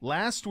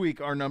 last week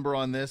our number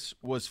on this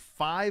was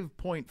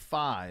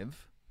 5.5,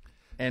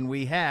 and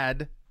we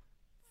had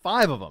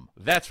 5 of them.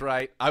 That's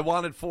right. I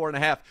wanted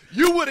 4.5.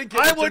 You wouldn't give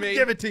it to me. I wouldn't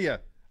give it to you.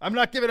 I'm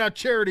not giving out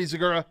charity,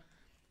 Zagura.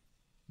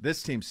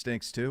 This team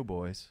stinks too,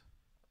 boys.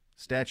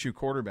 Statue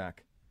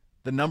quarterback.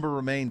 The number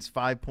remains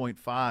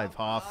 5.5,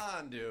 Hoff. Come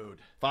on, dude.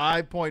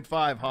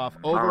 5.5, Hoff.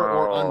 Over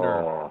or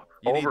under?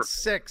 You need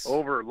 6.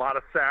 Over. A lot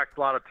of sacks, a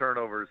lot of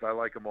turnovers. I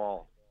like them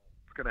all.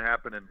 It's going to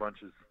happen in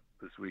bunches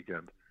this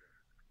weekend.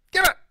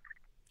 Give it.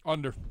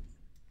 Under.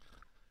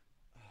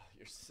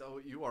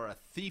 You are a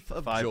thief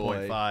of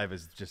 5.5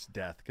 is just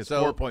death, because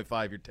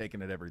 4.5 you're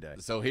taking it every day.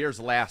 So here's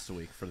last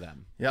week for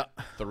them. Yep.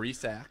 3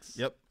 sacks.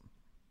 Yep.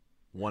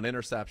 1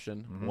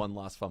 interception, 1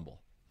 lost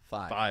fumble.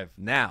 5.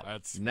 Now,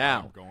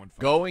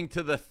 going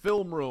to the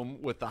film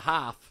room with the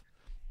Hoff,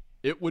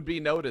 it would be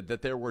noted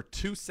that there were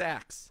 2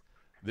 sacks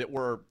that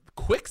were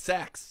quick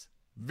sacks,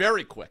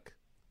 very quick,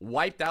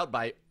 wiped out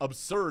by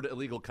absurd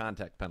illegal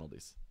contact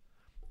penalties.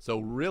 So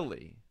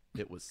really,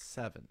 it was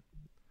 7.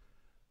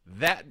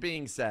 That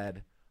being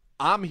said,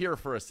 I'm here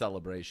for a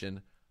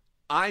celebration.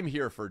 I'm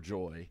here for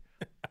joy.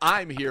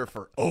 I'm here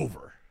for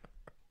over.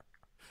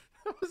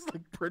 That was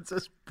like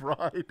Princess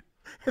Bride,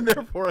 and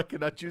therefore I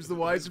cannot choose the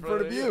wise in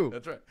front of you.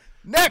 That's right.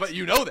 Next. But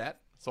you know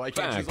that, so I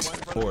can't choose the wise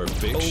in front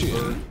of you.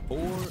 Or fiction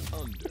or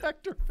under.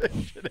 Factor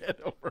fiction and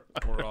over.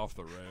 We're off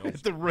the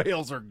rails. The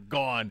rails are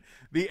gone.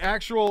 The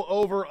actual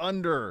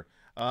over-under.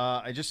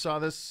 I just saw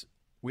this.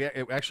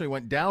 It actually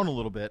went down a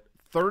little bit.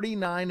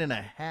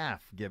 39.5,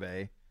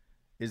 Gibbe,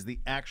 is the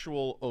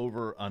actual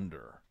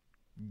over-under.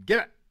 Get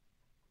it.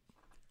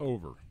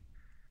 Over.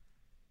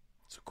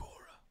 Sakura.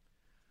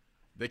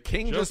 The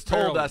King just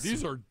told us.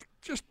 These are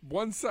just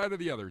one side or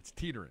the other. It's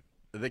teetering.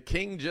 The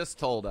King just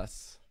told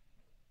us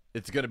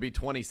it's going to be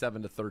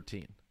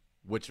 27-13,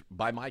 which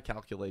by my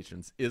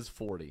calculations is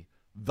 40.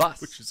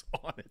 Thus, which is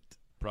on it.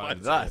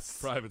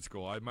 Private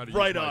school. I might have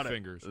right used on my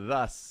fingers.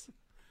 Thus,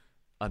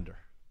 under.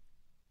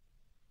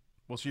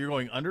 Well, so you're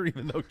going under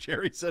even though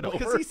Jerry said over?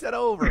 Because he said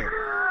over.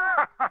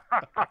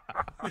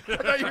 I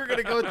thought you were going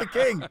to go with the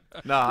King.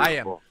 No, I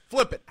am.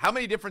 Flip it. How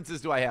many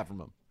differences do I have from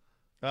him?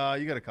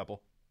 You got a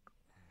couple.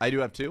 I do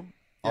have 2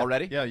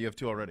 already? Yeah, you have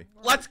 2 already.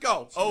 Let's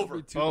go.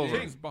 Over. Over.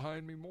 King's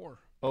behind me more.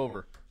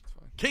 Over.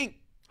 King.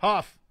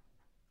 Hoff.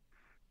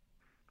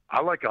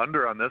 I like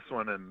under on this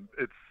one, and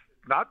it's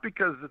not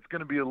because it's going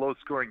to be a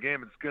low-scoring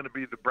game. It's going to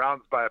be the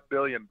Browns by 1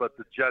 billion, but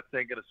the Jets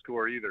ain't going to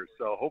score either.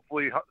 So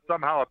hopefully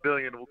somehow 1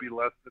 billion will be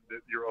less than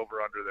your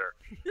over-under there.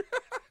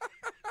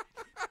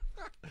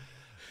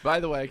 By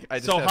the way,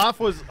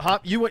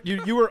 Hoff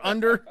you were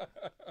under.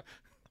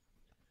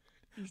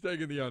 He's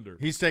taking the under.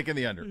 He's taking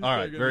the under. All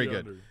right, very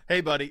good. Under. Hey,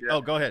 buddy. Yeah.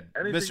 Oh, go ahead.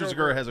 Mr.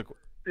 Zagura has a.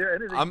 Yeah,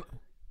 anything.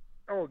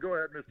 Go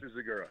ahead, Mr.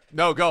 Zagura.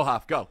 No, go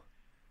Hoff. Go.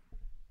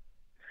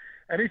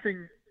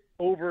 Anything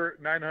over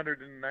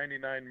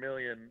 999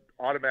 million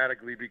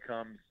automatically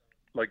becomes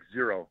like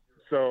 0.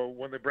 So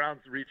when the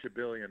Browns reach 1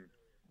 billion,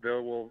 they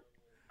will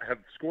have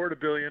scored 1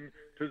 billion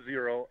to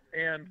 0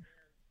 and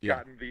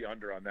gotten the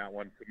under on that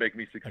one to make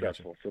me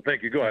successful. So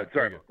thank you. Go ahead.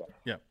 Sorry about that.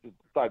 Yeah.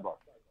 Sidebar.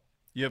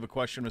 You have a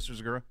question, Mr.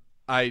 Zagura?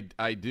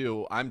 I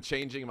do. I'm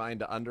changing mine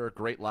to under.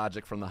 Great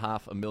logic from the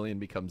Hoff. 1 million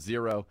becomes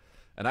 0.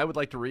 And I would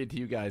like to read to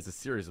you guys a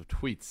series of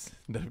tweets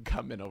that have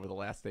come in over the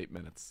last 8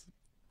 minutes.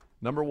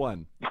 Number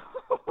 1.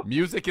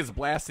 Music is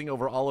blasting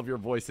over all of your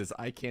voices.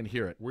 I can't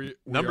hear it.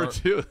 Number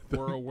 2.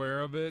 We're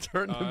aware of it.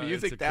 Turn the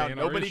music down.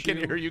 Nobody can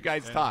hear you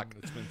guys talk.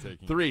 It's been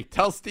taking 3.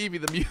 Tell Stevie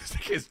the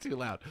music is too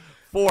loud.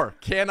 4.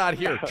 Cannot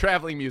hear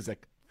traveling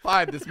music.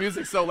 5. This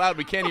music's so loud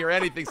we can't hear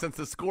anything since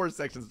the score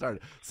section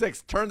started.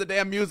 6. Turn the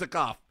damn music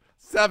off.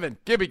 7.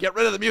 Gibby, get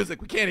rid of the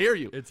music. We can't hear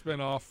you. It's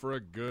been off for a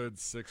good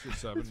 6 or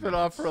 7 It's been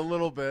off for a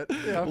little bit.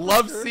 Yeah,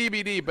 Love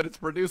CBD, but it's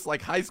produced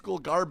like high school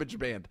garbage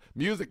band.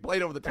 Music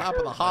played over the top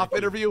of the Hoff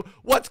interview.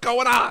 What's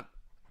going on?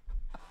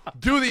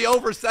 Do the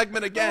over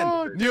segment again.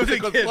 Oh,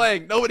 music was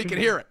playing. Nobody can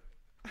hear it.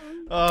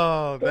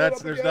 Oh,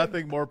 there's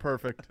nothing more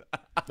perfect.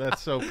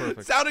 That's so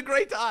perfect. Sounded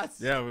great to us.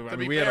 Yeah,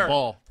 we had a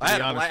ball. To I had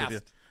be a honest blast.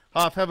 with you.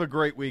 Hoff, have a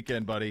great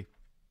weekend, buddy.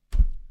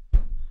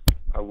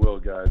 I will,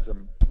 guys.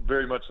 I'm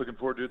very much looking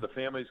forward to it. The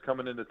family's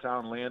coming into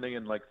town, landing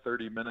in like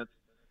 30 minutes.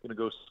 Going to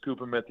go scoop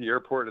them at the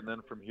airport, and then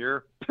from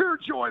here, pure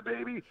joy,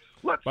 baby.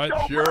 Let's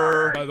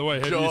go. By the way,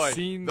 have joy. you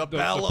seen The the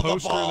bell of the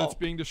poster ball. that's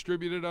being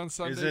distributed on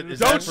Sunday? Is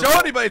Don't that show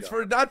anybody. It's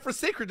not for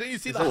secret. Didn't you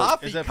see the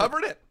Hoff? He is that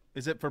covered it.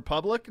 Is it for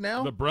public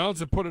now? The Browns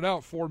have put it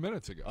out 4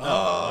 minutes ago.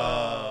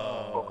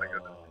 Oh my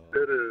goodness.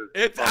 It is.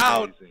 It's amazing.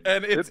 out,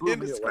 and it's It blew me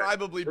away.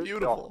 indescribably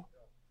beautiful.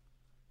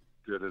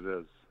 Dude, it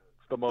is.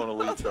 It's the Mona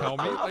Lisa. Tell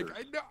me, like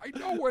I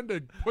know when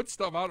to put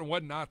stuff out and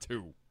when not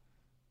to.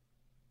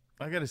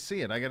 I got to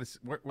see it. I haven't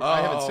seen it.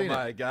 Oh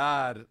my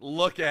God!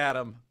 Look at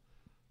him.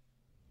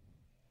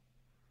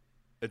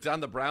 It's on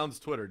the Browns'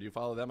 Twitter. Do you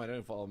follow them? I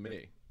don't follow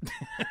me.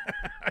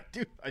 I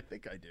do. I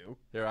think I do.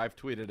 Here, I've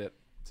tweeted it,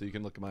 so you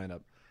can look mine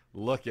up.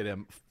 Look at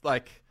him,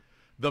 like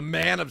the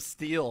Man of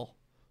Steel,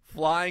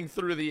 flying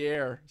through the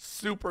air,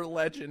 super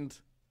legend.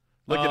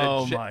 Look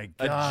at my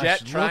a gosh,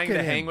 jet trying look to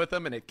at hang him. with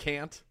him, and it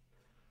can't.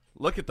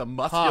 Look at the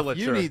Hoff,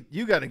 musculature.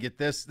 you got to get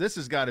this. This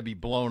has got to be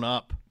blown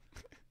up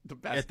The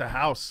best. at the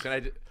house.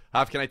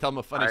 Hoff, can I tell him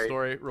a funny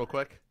story real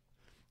quick?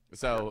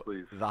 So Yeah,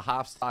 please. the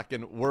Hoff's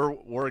talking.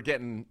 We're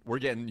getting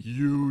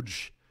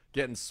huge,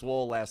 getting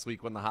swole last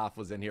week when the Hoff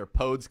was in here.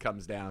 Podes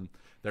comes down.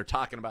 They're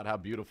talking about how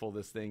beautiful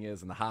this thing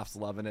is, and the Hoff's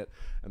loving it.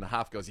 And the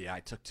Hoff goes, "Yeah,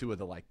 I took 2 of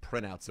the like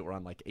printouts that were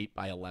on like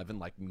 8x11,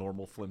 like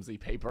normal flimsy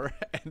paper."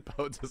 And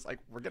Podes is like,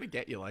 "We're gonna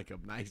get you like a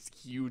nice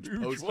huge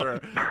poster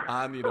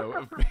on, you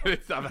know." The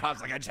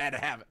Hoff's like, "I just had to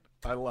have it."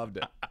 I loved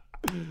it.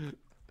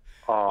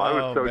 Oh, I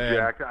was Oh, so man.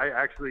 jacked.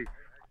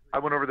 I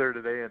went over there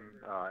today, and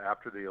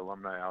after the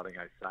alumni outing,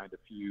 I signed a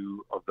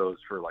few of those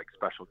for like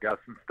special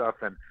guests and stuff.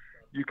 And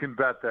you can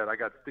bet that I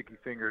got sticky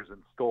fingers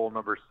and stole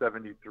number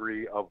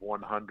 73 of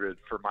 100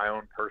 for my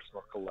own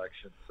personal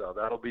collection. So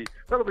that'll be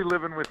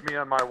living with me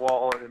on my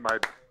wall in my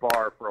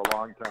bar for a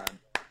long time.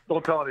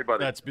 Don't tell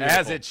anybody. That's beautiful.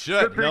 As it should.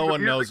 Good thing no the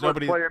one knows. music was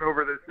Nobody- playing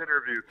over this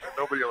interview, so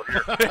nobody will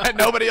hear it.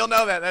 Nobody will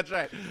know that. That's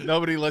right.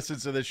 Nobody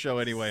listens to this show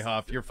anyway,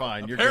 Hoff. You're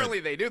fine. You're Apparently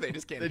good. they do. They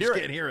just can't They hear just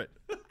it. can't hear it.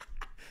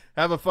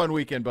 Have a fun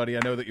weekend, buddy.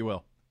 I know that you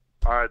will.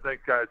 All right,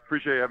 thanks, guys.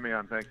 Appreciate you having me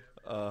on. Thanks.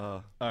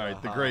 All right,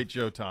 the great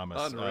Joe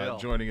Thomas Unreal.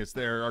 joining us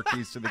there. Our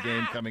keys to the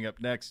game coming up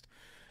next.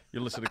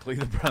 You're listening to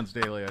Cleveland Browns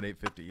Daily on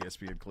 850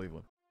 ESPN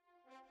Cleveland.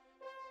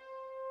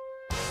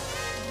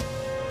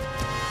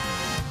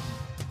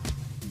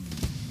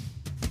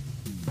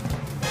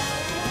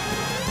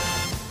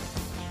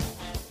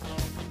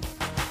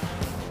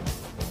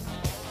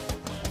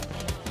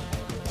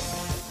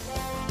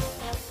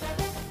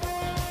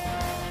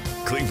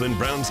 Cleveland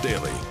Browns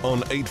Daily on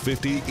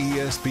 850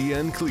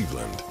 ESPN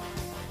Cleveland.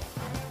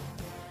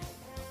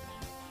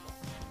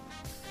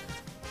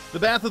 The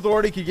Bath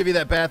Authority can give you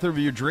that bathroom of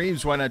your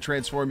dreams. Why not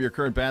transform your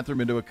current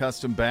bathroom into a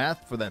custom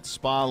bath for that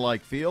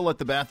spa-like feel? Let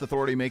the Bath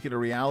Authority make it a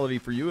reality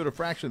for you at a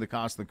fraction of the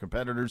cost of the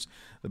competitors.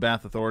 The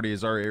Bath Authority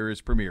is our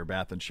area's premier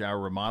bath and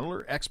shower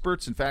remodeler.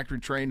 Experts and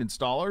factory-trained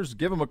installers.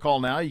 Give them a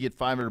call now. You get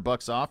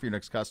 $500 off your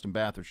next custom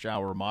bath or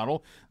shower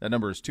remodel. That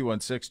number is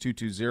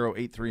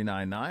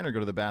 216-220-8399 or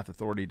go to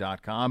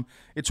thebathauthority.com.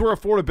 It's where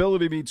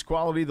affordability meets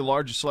quality, the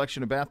largest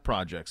selection of bath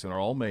projects, and are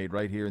all made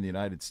right here in the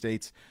United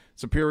States.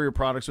 Superior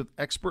products with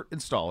expert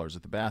installers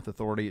at the Bath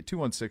Authority at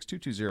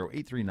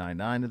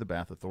 216-220-8399 to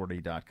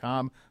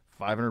thebathauthority.com.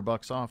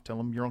 $500 off. Tell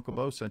them your Uncle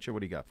Bo sent you. What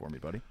do you got for me,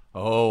 buddy?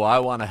 Oh, I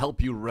want to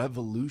help you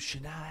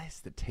revolutionize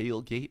the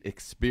tailgate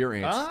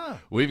experience.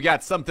 We've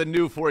got something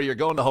new for you. You're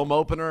going to home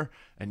opener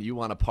and you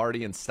want to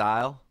party in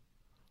style?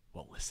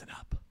 Well, listen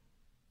up.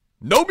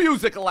 No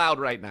music allowed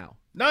right now.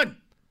 None.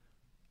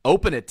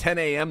 Open at 10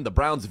 a.m., the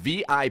Browns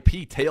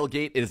VIP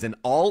tailgate is an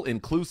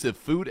all-inclusive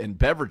food and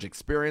beverage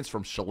experience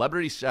from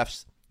celebrity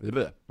chefs. Let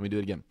me do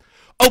it again.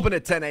 Open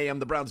at 10 a.m.,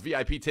 the Browns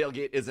VIP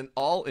tailgate is an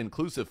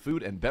all-inclusive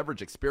food and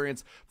beverage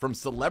experience from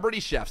celebrity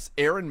chefs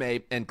Aaron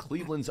May and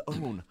Cleveland's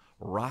own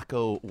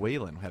Rocco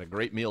Whalen. Had a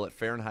great meal at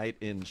Fahrenheit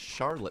in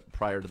Charlotte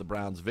prior to the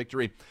Browns'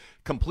 victory,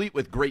 complete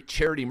with great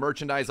charity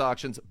merchandise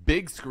auctions,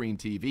 big screen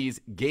TVs,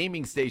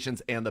 gaming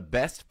stations, and the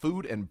best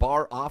food and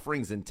bar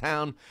offerings in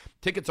town.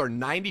 Tickets are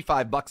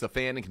 $95 a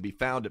fan and can be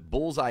found at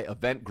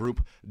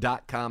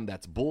bullseyeeventgroup.com.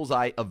 That's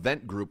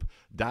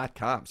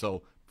bullseyeeventgroup.com.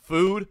 So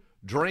food,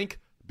 drink,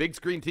 big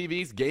screen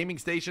TVs, gaming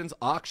stations,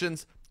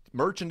 auctions,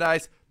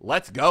 merchandise.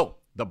 Let's go.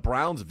 The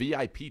Browns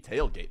VIP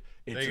tailgate.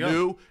 It's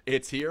new,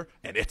 it's here,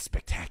 and it's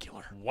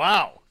spectacular.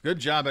 Wow. Good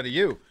job out of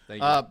you.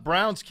 Thank you.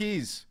 Browns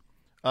keys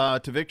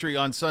to victory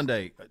on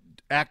Sunday.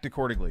 Act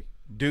accordingly.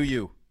 Do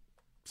you?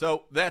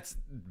 So that's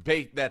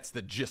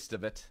the gist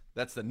of it.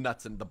 That's the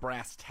nuts and the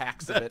brass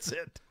tacks of That's it.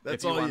 it.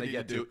 That's if you all you want to need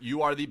get to do.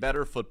 You are the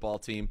better football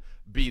team.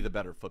 Be the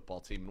better football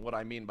team. And what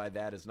I mean by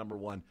that is, number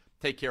one,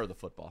 take care of the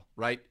football,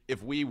 right?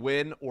 If we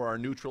win or are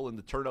neutral in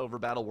the turnover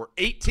battle, we're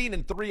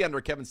 18-3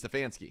 under Kevin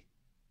Stefanski.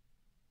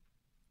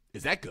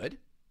 Is that good?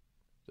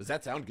 Does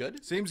that sound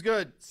good? Seems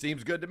good.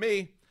 Seems good to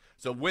me.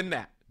 So win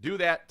that. Do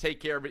that.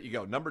 Take care of it. You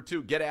go. Number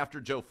two, get after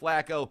Joe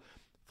Flacco.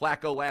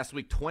 Flacco last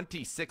week,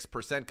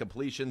 26%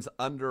 completions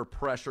under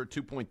pressure,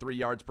 2.3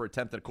 yards per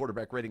attempt, and a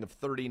quarterback rating of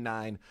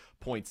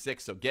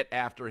 39.6. So get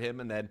after him,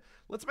 and then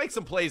let's make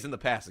some plays in the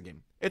passing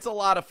game. It's a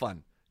lot of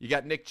fun. You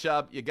got Nick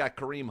Chubb. You got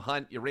Kareem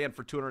Hunt. You ran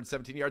for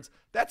 217 yards.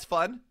 That's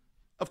fun.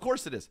 Of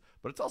course it is.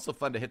 But it's also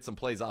fun to hit some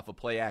plays off of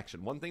play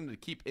action. One thing to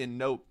keep in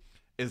note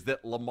is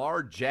that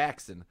Lamar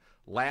Jackson,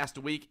 last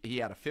week, he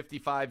had a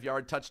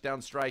 55-yard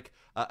touchdown strike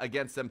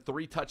against them,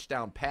 3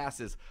 touchdown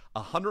passes.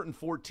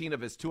 114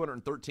 of his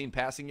 213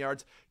 passing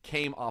yards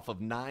came off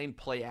of 9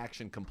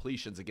 play-action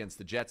completions against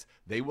the Jets.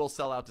 They will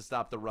sell out to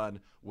stop the run.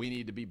 We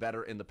need to be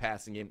better in the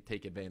passing game.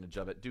 Take advantage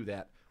of it. Do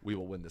that. We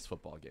will win this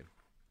football game.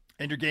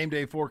 And your game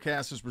day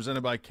forecast is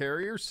presented by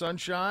Carrier.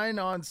 Sunshine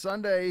on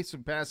Sunday,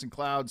 some passing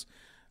clouds,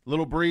 a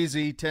little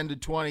breezy, 10 to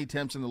 20,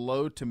 temps in the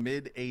low to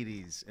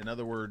mid-80s. In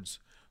other words,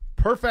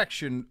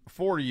 perfection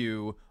for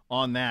you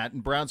on that.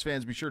 And Browns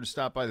fans, be sure to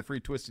stop by the free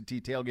Twisted Tea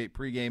Tailgate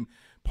pregame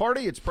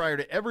party. It's prior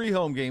to every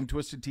home game.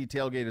 Twisted Tea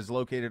Tailgate is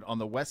located on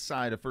the west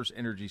side of First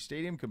Energy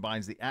Stadium,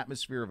 combines the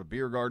atmosphere of a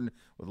beer garden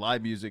with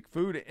live music,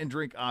 food, and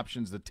drink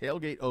options. The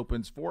tailgate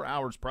opens 4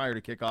 hours prior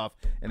to kickoff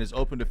and is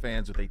open to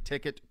fans with a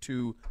ticket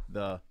to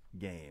the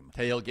game.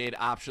 Tailgate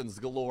options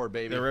galore,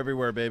 baby. They're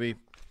everywhere, baby.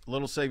 A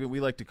little segment we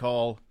like to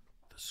call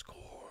The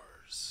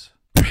Scores.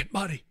 Brent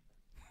Muddy.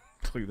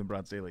 Cleveland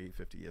Browns Daily,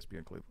 850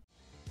 ESPN Cleveland.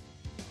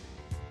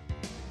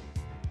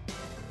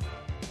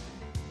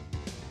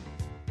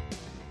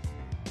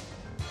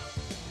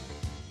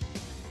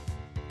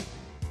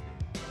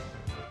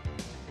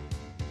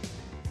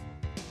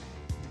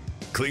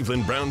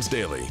 Cleveland Browns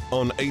Daily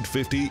on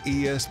 850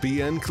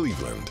 ESPN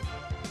Cleveland.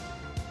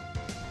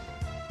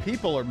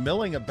 People are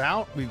milling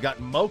about. We've got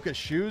mocha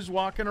shoes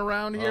walking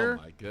around here.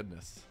 Oh, my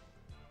goodness.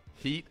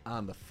 Heat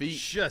on the feet.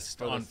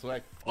 Just on.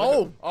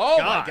 Oh,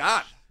 my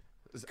God.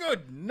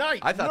 Good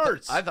night, I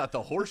nurse. thought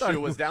the horseshoe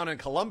was down in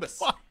Columbus.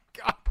 Oh,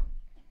 God.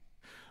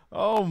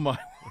 Oh, my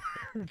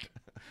word.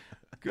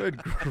 Good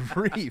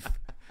grief.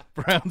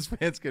 Browns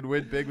fans can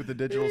win big with the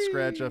digital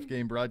scratch-off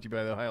game brought to you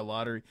by the Ohio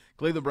Lottery.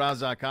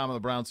 ClevelandBrowns.com and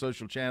the Browns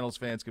social channels.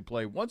 Fans can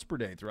play once per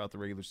day throughout the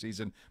regular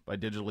season by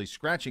digitally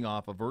scratching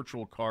off a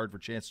virtual card for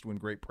chances to win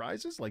great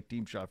prizes like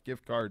Team Shop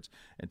gift cards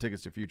and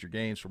tickets to future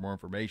games. For more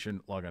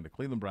information, log on to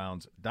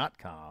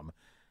ClevelandBrowns.com.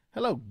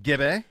 Hello,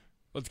 Gibby.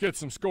 Let's get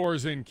some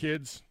scores in,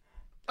 kids.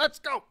 Let's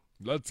go.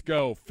 Let's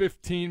go.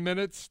 15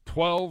 minutes,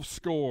 12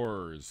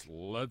 scores.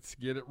 Let's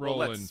get it rolling.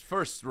 Well, let's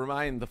first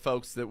remind the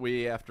folks that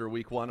we, after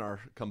week 1,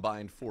 are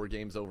combined 4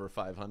 games over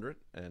 500.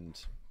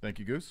 And thank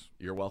you, Goose.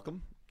 You're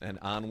welcome. And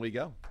on we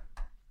go.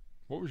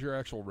 What was your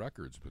actual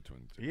records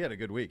between the two? He had a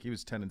good week. He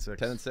was 10-6.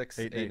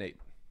 10-6, 8-8.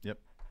 Yep.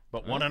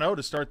 But 1-0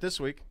 to start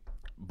this week.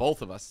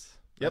 Both of us.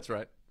 Yep. That's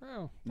right.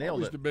 Well,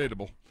 nailed it.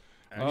 Debatable.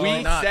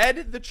 We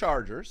said the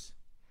Chargers.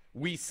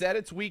 We said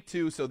it's week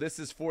 2, so this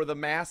is for the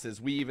masses.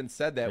 We even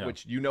said that,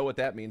 which you know what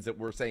that means, that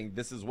we're saying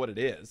this is what it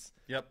is.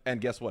 Yep. And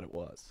guess what it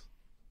was?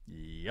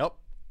 Yep.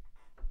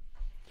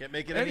 Can't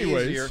make it any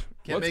Anyways, easier.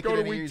 Can't let's make go it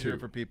to any week easier 2.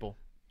 for people.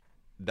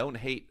 Don't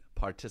hate,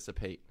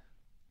 participate.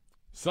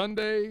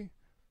 Sunday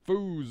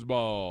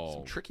foosball.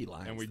 Some tricky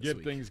lines. And we this get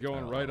week. things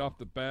going right off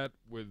the bat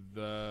with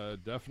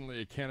definitely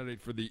a candidate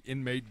for the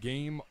inmate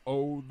game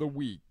of the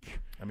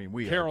week. I mean,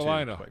 we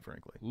Carolina, are too, quite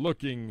frankly.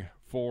 Looking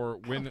for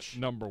win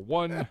number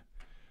 1.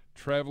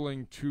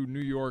 Traveling to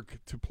New York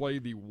to play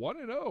the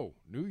 1-0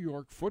 New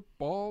York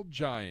Football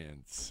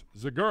Giants.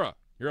 Zagura,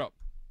 you're up.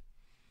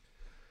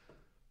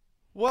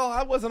 Well,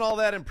 I wasn't all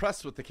that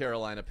impressed with the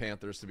Carolina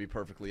Panthers, to be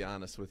perfectly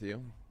honest with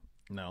you.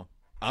 No.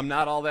 I'm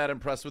not all that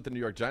impressed with the New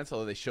York Giants,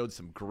 although they showed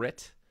some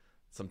grit,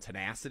 some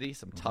tenacity,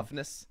 some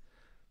toughness.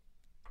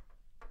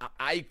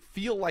 I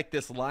feel like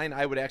this line,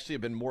 I would actually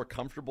have been more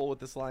comfortable with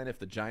this line if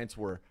the Giants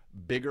were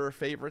bigger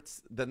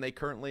favorites than they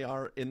currently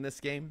are in this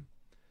game.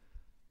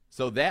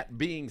 So that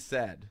being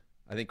said,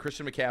 I think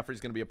Christian McCaffrey is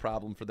going to be a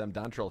problem for them.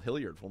 Dontrell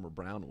Hilliard, former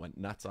Brown, went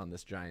nuts on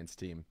this Giants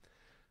team.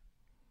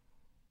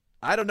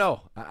 I don't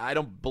know. I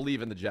don't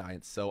believe in the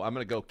Giants, so I'm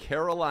going to go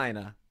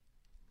Carolina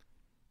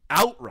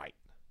outright,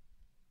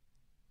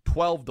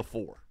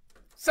 12-4.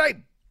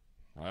 Same.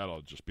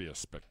 That'll just be a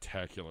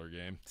spectacular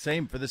game.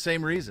 Same for the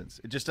same reasons.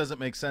 It just doesn't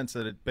make sense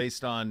that it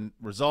based on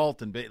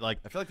result and I feel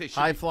like they should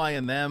high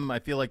flying them. I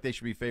feel like they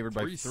should be favored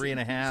by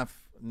 3.5.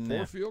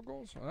 4 field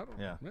goals? I don't.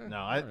 Yeah. No,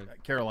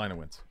 right. Carolina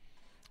wins.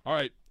 All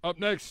right. Up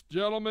next,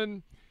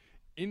 gentlemen,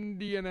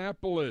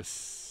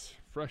 Indianapolis,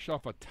 fresh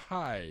off a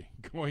tie,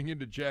 going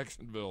into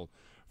Jacksonville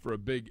for a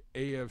big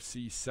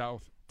AFC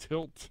South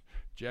tilt.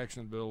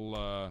 Jacksonville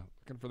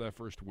looking for that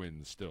first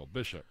win still.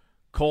 Bishop.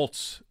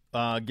 Colts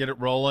get it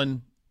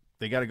rolling.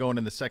 They got to go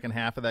in the second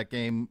half of that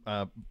game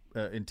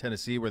in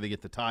Tennessee where they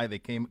get the tie. They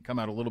come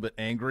out a little bit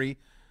angry,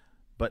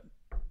 but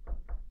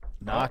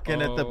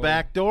knocking at the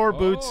back door,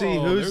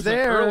 Bootsy. Who's there's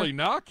there? An early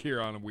knock here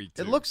on a week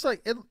 2. It looks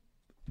like it.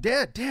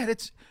 Dad,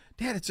 it's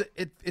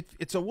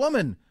a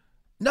woman.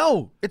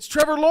 No, it's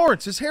Trevor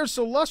Lawrence. His hair's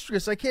so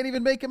lustrous, I can't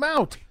even make him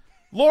out.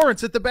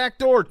 Lawrence at the back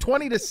door,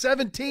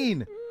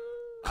 20-17.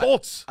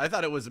 Colts. I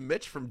thought it was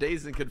Mitch from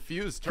Dazed and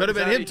Confused. Could have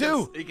been him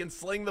too. He can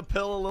sling the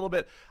pill a little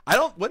bit.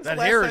 When's that the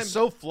last hair time, is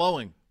so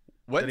flowing.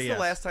 When's the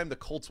last time the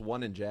Colts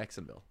won in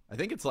Jacksonville? I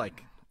think it's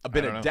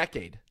been a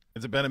decade.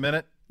 Has it been a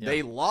minute? Yeah.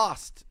 They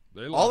lost.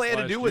 They all lost they had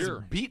to last do was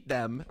year. beat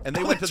them, and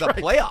they went to the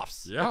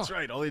playoffs. Yeah. That's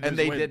right. All and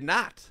they did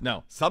not.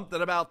 No.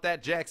 Something about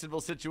that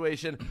Jacksonville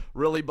situation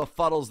really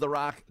befuddles the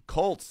Rock.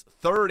 Colts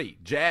 30,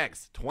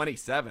 Jags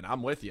 27.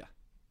 I'm with you.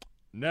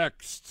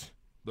 Next,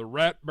 the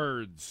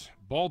Ratbirds.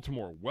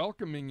 Baltimore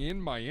welcoming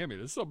in Miami.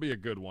 This will be a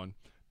good one.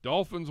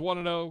 Dolphins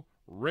 1-0.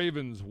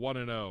 Ravens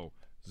 1-0.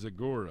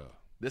 Zagura.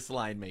 This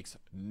line makes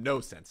no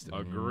sense to me.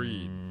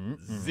 Agreed.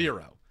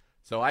 Zero.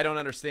 So I don't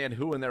understand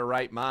who in their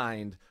right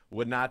mind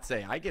would not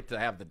say, I get to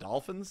have the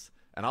Dolphins,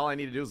 and all I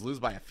need to do is lose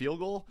by a field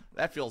goal?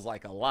 That feels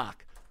like a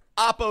lock.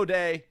 Oppo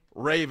Day,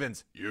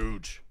 Ravens,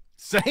 huge.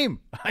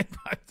 Same.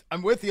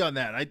 I'm with you on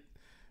that.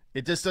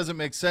 It just doesn't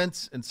make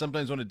sense, and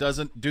sometimes when it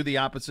doesn't, do the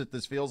opposite.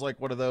 This feels like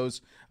one of those.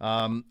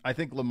 I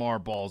think Lamar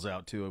balls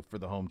out, too, for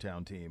the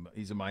hometown team.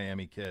 He's a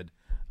Miami kid.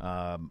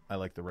 I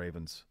like the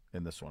Ravens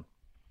in this one.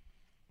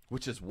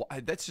 Which is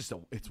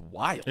it's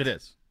wild. It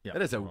is. Yeah.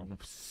 That is a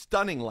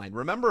stunning line.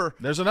 Remember,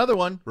 there's another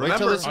one. Wait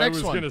till this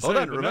next one. Hold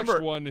on. The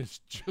next one is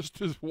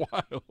just as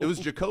wild. It was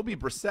Jacoby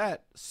Brissett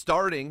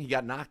starting. He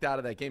got knocked out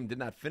of that game, did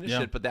not finish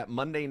it. But that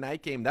Monday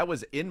night game, that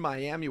was in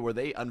Miami where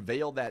they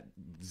unveiled that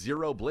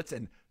zero blitz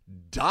and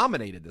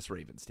dominated this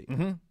Ravens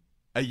team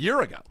a year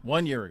ago.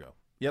 1 year ago.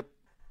 Yep.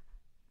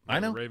 I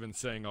know. The Ravens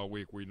saying all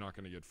week we're not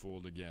going to get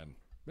fooled again.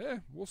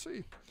 We'll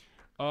see.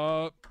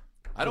 By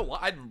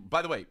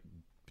the way,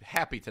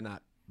 happy to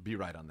not be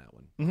right on that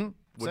one.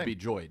 Would be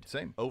joyed.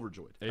 Same.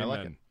 Overjoyed. Amen. I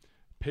like it.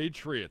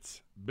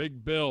 Patriots.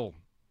 Big Bill.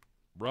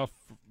 Rough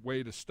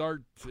way to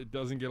start. It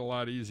doesn't get a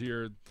lot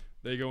easier.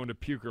 They go into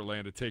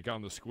Pukerland to take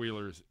on the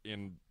Squealers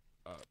in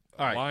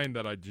a line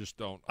that I just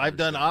don't I've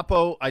done understand.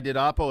 Oppo. I did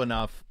Oppo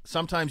enough.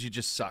 Sometimes you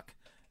just suck.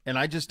 And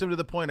I just am to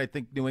the point I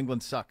think New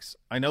England sucks.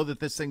 I know that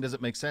this thing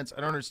doesn't make sense.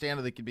 I don't understand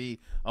how they could be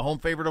a home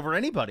favorite over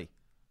anybody,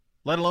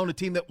 let alone a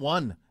team that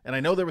won. And I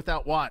know they're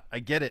without Watt. I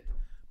get it.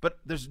 But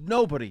there's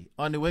nobody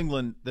on New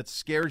England that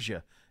scares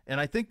you. And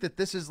I think that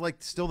this is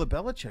like still the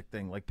Belichick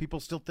thing. Like people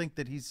still think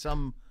that he's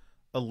some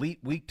elite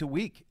week to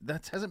week.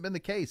 That hasn't been the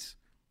case.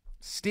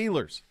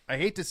 Steelers. I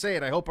hate to say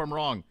it. I hope I'm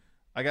wrong.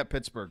 I got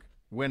Pittsburgh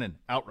winning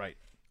outright.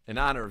 In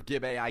honor of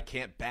Gibbe, I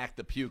can't back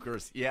the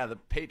Pukers. Yeah, the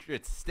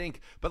Patriots stink.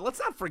 But let's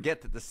not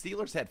forget that the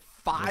Steelers had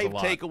 5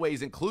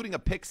 takeaways, including a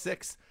pick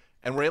 6,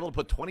 and were able to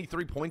put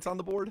 23 points on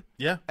the board.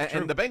 Yeah,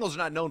 and the Bengals are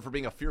not known for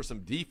being a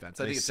fearsome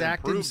defense. I think it's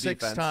sacked improved him 6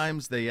 defense.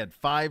 times. They had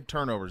 5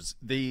 turnovers.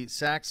 The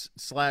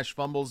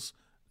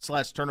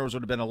sacks/fumbles/turnovers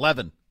would have been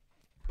 11.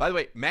 By the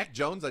way, Mac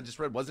Jones, I just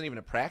read, wasn't even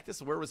at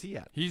practice. Where was he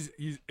at? He's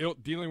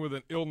dealing with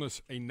an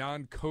illness, a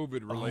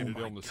non-COVID related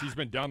illness. God. He's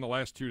been down the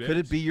last 2 days. Could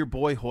it be your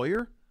boy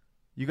Hoyer?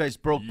 You guys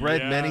broke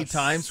bread many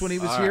times when he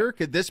was here.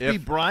 Could this be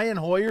Brian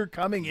Hoyer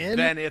coming in?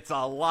 Then it's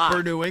a lot.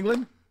 For New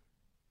England?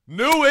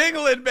 New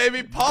England,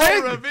 baby.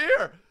 Paul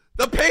Revere.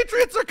 The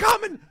Patriots are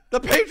coming. The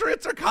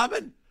Patriots are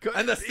coming.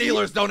 And the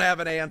Steelers don't have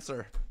an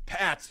answer.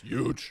 Pat's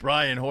huge.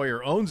 Brian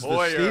Hoyer owns the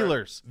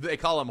Steelers. They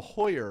call him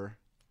Hoyer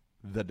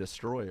the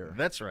Destroyer.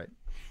 That's right.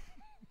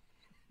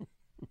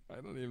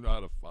 I don't even know how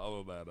to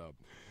follow that up.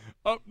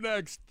 Up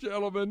next,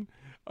 gentlemen,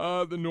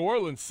 the New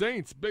Orleans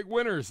Saints, big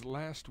winners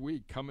last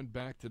week, coming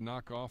back to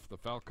knock off the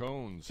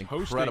Falcons.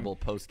 Incredible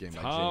postgame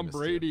by Tom Jameis,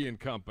 Brady and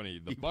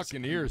company. The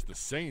Buccaneers, the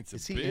Saints.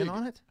 Is he in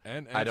on it?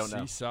 NFC I don't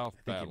know. South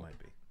I think battle. he might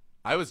be.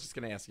 I was just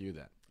going to ask you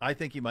that. I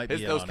think he might be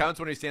in Those on counts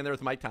when you stand there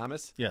with Mike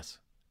Thomas? Yes.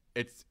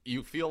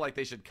 You feel like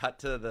they should cut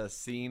to the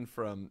scene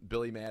from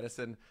Billy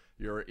Madison.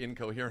 You're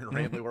incoherent,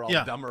 rambling. We're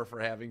all dumber for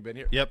having been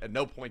here. Yep. At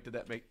no point did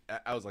that make.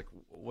 I was like,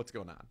 "What's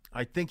going on?"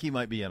 I think he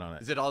might be in on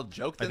it. Is it all a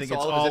joke? Then? I think So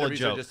it's all of his all a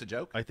interviews are joke. just a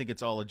joke. I think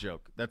it's all a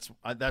joke. That's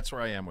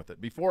where I am with it.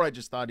 Before I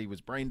just thought he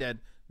was brain dead.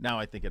 Now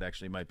I think it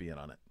actually might be in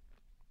on it.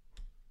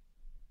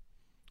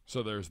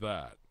 So there's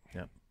that.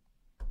 Yeah.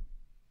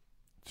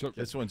 So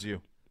This one's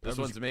you. This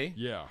one's me.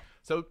 yeah.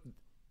 So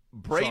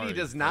Brady Sorry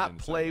does if I not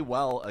didn't say play that.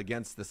 well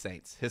against the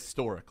Saints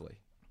historically.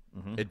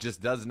 It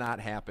just does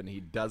not happen. He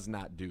does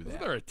not do Isn't that.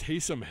 there a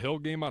Taysom Hill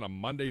game on a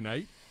Monday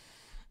night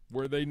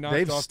where they knocked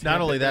They've off not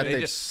Tampa only that, Bay?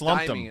 they've just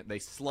slumped stymie him. it. They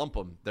slump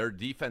them. Their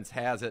defense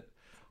has it,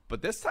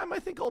 but this time I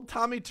think old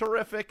Tommy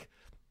Terrific.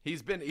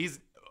 He's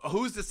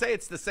who's to say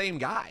it's the same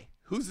guy?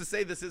 Who's to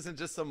say this isn't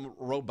just some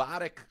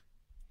robotic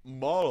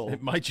model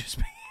It might just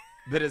be.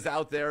 that is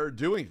out there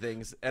doing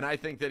things? And I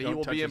think that he Don't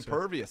will touch be his head.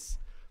 impervious.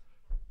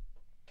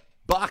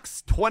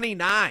 Bucks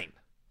 29,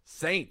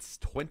 Saints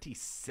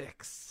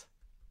 26.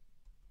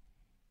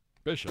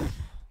 Bishop.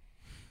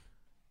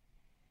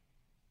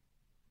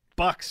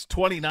 Bucks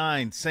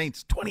 29,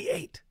 Saints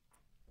 28.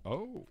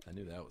 Oh, I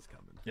knew that was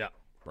coming. Yeah.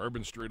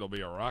 Bourbon Street will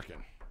be a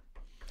rockin'.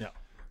 Yeah.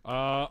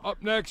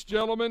 Up next,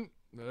 gentlemen,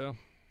 this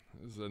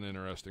is an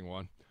interesting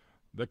one.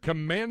 The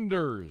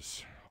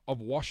Commanders of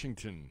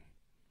Washington,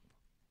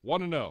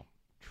 1-0,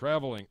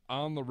 traveling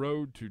on the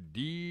road to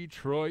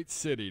Detroit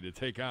City to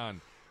take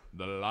on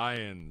the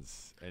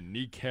Lions and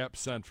Kneecap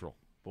Central.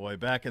 Boy,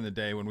 back in the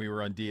day when we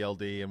were on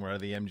DLD and we're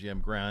at the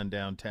MGM Grand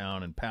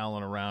downtown and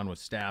palling around with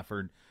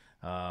Stafford,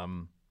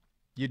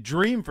 you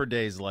dream for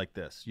days like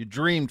this. You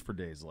dreamed for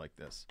days like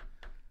this.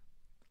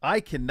 I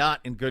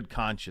cannot, in good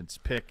conscience,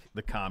 pick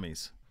the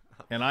Commies,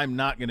 and I'm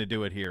not going to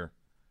do it here.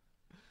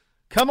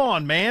 Come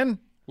on, man.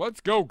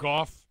 Let's go,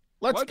 Goff.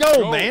 Let's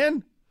go,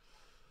 man.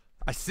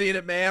 I seen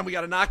it, man. We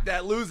got to knock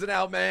that losing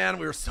out, man.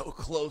 We were so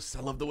close.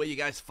 I love the way you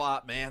guys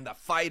fought, man. The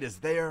fight is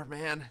there,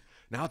 man.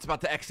 Now it's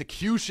about the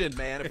execution,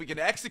 man. If we can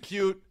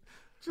execute,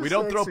 we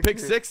don't throw pick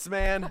six,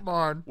 man. Come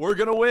on. We're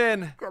going to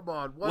win. Come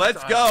on.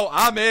 Let's go.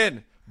 I'm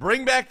in.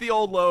 Bring back the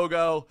old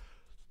logo.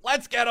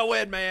 Let's get a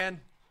win,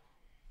 man.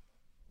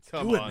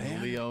 Come Do it, on,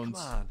 man. Leons. Come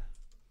on.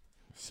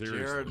 Seriously.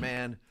 Jared,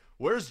 man.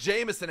 Where's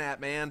Jameson at,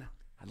 man?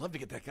 I'd love to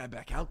get that guy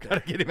back out there.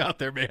 Gotta get him out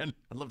there, man.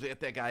 I'd love to get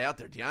that guy out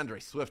there.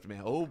 DeAndre Swift,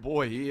 man. Oh,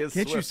 boy, he is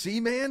Can't you Swift. see,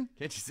 man?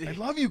 Can't you see? I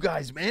love you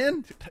guys,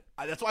 man.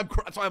 That's why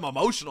I'm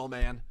emotional,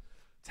 man.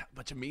 That's how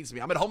much it means to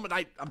me. I'm at home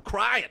tonight. I'm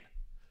crying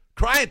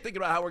thinking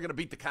about how we're going to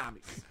beat the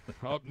commies.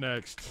 Up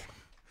next,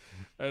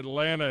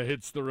 Atlanta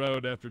hits the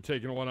road after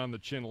taking one on the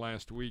chin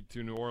last week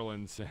to New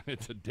Orleans, and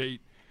it's a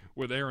date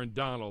with Aaron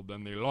Donald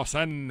and the Los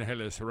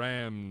Angeles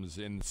Rams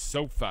in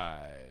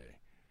SoFi.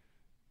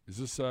 Is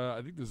this?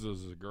 I think this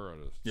is Zagura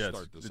to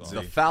start this off.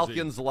 The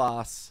Falcons'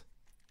 loss,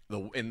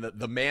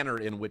 the manner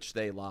in which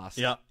they lost,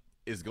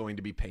 is going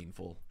to be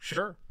painful.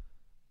 Sure.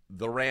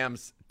 The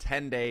Rams,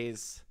 10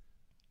 days,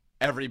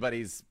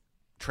 everybody's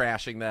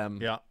trashing them.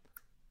 Yeah.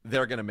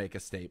 They're going to make a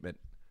statement.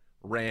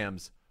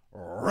 Rams,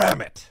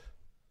 ram it.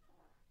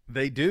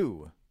 They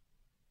do.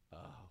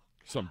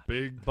 Some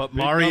big, But big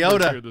Mariota,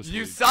 numbers here this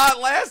You week. saw it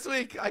last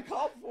week. I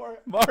called for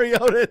it.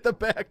 Mariota at the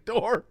back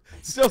door,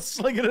 still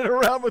slinging it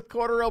around with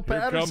Cordarrelle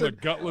Here come Patterson. the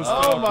gutless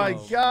Oh, my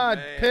Falcons. God.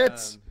 Man.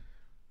 Pitts,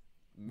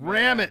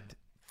 ram Man. it.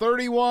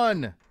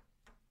 31.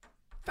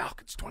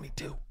 Falcons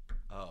 22.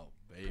 Oh,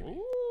 baby.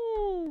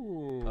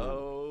 Ooh.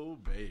 Oh,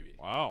 baby.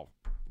 Wow.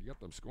 You got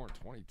them scoring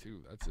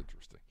 22. That's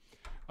interesting.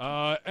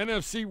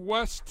 NFC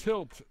West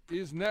tilt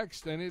is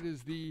next, and it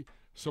is the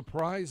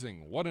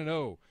surprising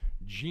 1-0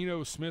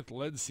 Geno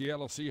Smith-led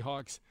Seattle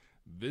Seahawks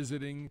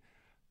visiting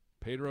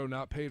Pedro,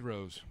 not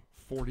Pedro's,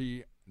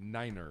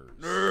 49ers.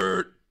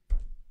 Nerd.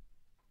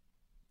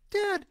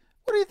 Dad,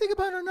 what do you think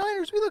about our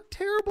Niners? We looked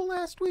terrible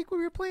last week when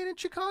we were playing in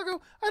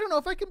Chicago. I don't know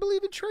if I can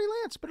believe in Trey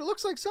Lance, but it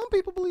looks like some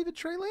people believe in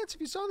Trey Lance.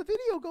 If you saw the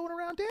video going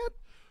around, Dad.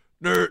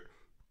 Nerd.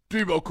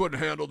 Debo couldn't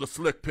handle the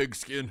slick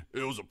pigskin.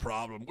 It was a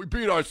problem. We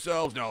beat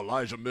ourselves. Now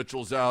Elijah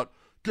Mitchell's out.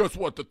 Guess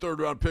what? The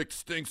third-round pick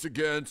stinks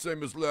again,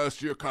 same as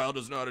last year. Kyle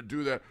doesn't know how to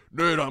do that.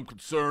 Nate, I'm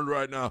concerned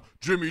right now.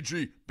 Jimmy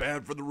G,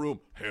 banned from the room.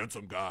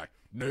 Handsome guy.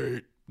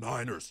 Nate,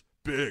 Niners,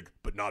 big,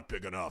 but not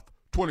big enough.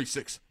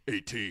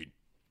 26-18.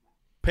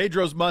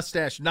 Pedro's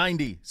mustache,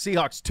 90.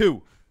 Seahawks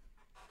 2.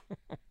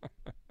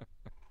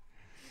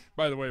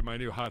 By the way, my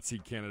new hot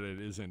seat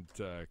candidate isn't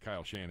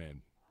Kyle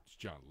Shanahan. It's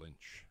John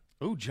Lynch.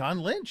 Oh, John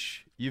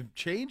Lynch. You've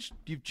changed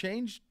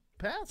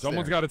paths.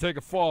 Someone's there. got to take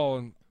a fall,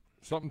 and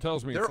something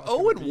tells me They're it's not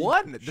gonna be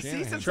 0-1. The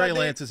Shanahan. season's Trey Sunday-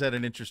 Lance has had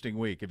an interesting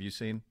week. Have you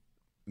seen?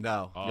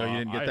 No. No, you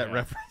didn't get I that have.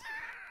 reference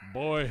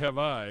Boy, have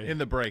I. in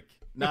the break.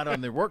 Not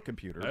on the work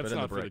computer, That's but in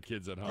not the for the break.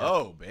 kids at home.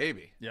 Oh,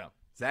 baby. Yeah.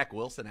 Zach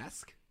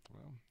Wilson-esque.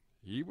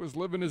 He was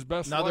living his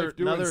best Another life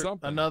doing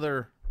something.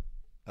 another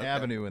Okay.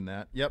 avenue in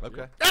that. Yep.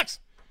 Okay. Next.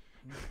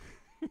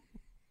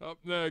 Up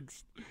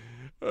next,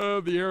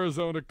 the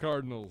Arizona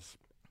Cardinals.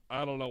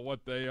 I don't know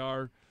what they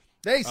are.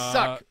 They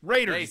suck.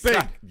 Raiders. They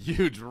Big. suck.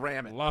 Huge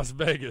ram it. Las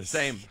Vegas.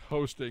 Same.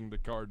 Hosting the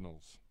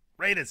Cardinals.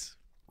 Raiders.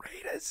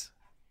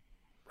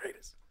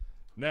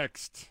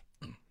 Next,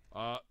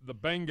 the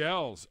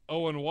Bengals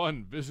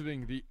 0-1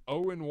 visiting the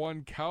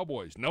 0-1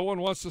 Cowboys. No one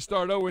wants to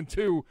start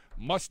 0-2.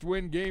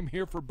 Must-win game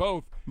here for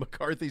both.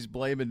 McCarthy's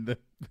blaming the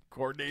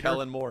coordinator.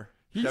 Kellen Moore.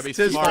 He's Gotta be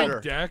his fault. smarter.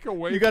 Dak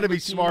away You gotta from be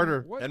the team.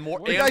 smarter. What- And more-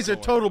 what The and- is guy's a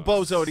going total on?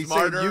 bozo. And he's saying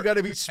Smarter you got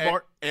to be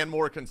smart. and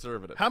more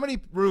conservative. How many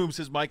rooms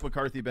has Mike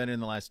McCarthy been in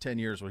the last 10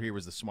 years where he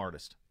was the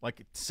smartest?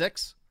 Like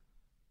 6?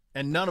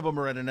 And none of them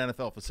are at an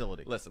NFL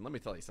facility. Listen, let me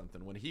tell you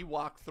something. When he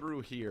walked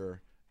through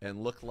here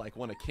and looked like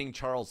one of King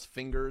Charles'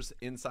 fingers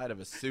inside of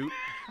a suit,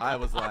 I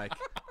was like,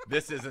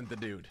 this isn't the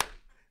dude.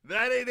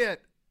 That ain't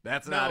it.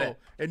 That's not No. it.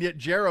 And yet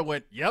Jarrah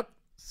went, yep,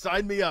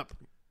 sign me up.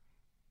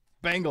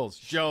 Bengals,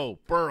 Joe,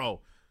 Burrow.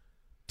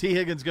 T.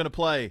 Higgins going to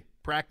play.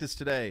 Practice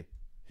today.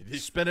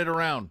 Spin it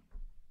around.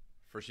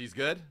 For she's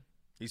good?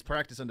 He's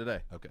practicing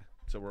today. Okay.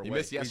 So we're He away.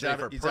 missed He's yesterday out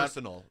of- for he's out-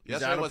 personal. he's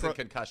Yesterday out of wasn't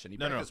pro- concussion. He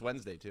No, no. practiced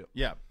Wednesday, too.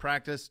 Yeah,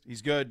 practiced.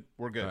 He's good.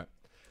 We're good. All right.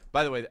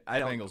 By the way, I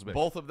Bengals, don't. big.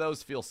 Both of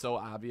those feel so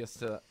obvious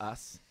to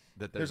us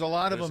that There's a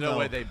lot of there's them, no though.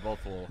 way they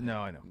both will.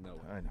 No, I know.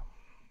 No. I know.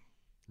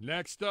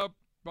 Next up,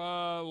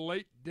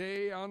 late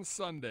day on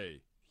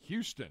Sunday,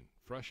 Houston,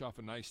 fresh off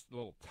a nice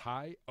little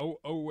tie,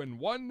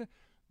 0-1,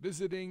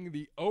 visiting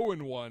the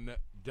 0-1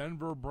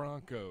 Denver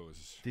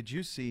Broncos. Did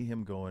you see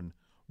him going,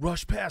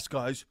 rush pass,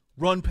 guys,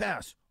 run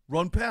pass,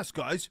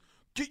 guys,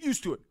 get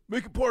used to it,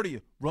 make it part of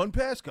you, run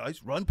pass,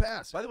 guys, run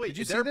pass. By the way, did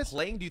you see they're this?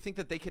 playing. Do you think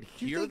that they could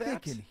Do you hear think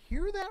that? they can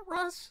hear that,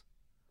 Russ?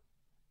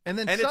 And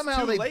then And it's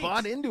somehow too they late.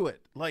 bought into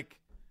it. Like,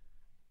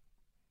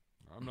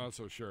 I'm not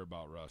so sure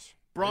about Russ.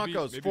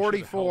 Broncos, maybe should've held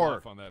 44.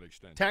 off on that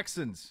extent.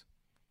 Texans,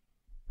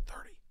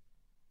 30.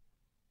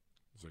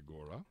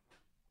 Zagora.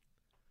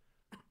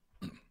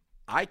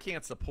 I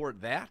can't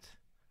support that.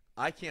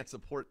 I can't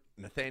support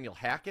Nathaniel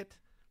Hackett.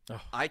 Oh,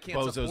 I can't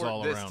bozos support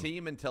all this around.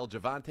 team until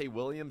Javonte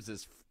Williams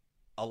is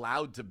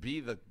allowed to be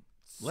the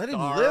Let him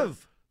star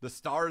live. The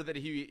star that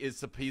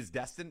he's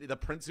destined, the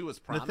prince who was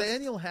promised.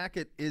 Nathaniel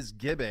Hackett is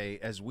Gibbe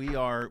as we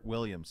are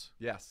Williams.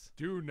 Yes.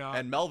 Do not.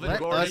 And Melvin let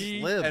Gordon. us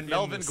live. And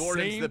Melvin in the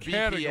Gordon's same the BPA.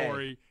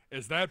 category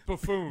as that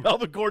buffoon.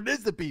 Melvin Gordon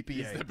is the BPA.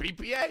 He's the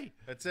BPA.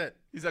 That's it.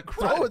 He's a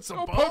Throw crud. it some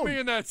Don't bone. put me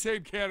in that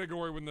same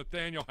category with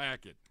Nathaniel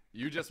Hackett.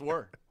 You just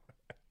were.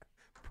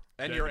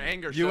 And Dead. your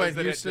anger You shows and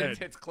that Houston. it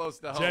hits close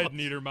to home. Jed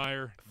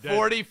Niedermeyer. Dead.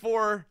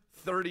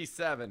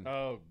 44-37.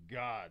 Oh,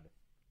 God.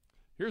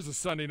 Here's a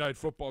Sunday night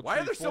football Why are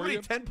treat there so for many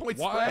you. 10-point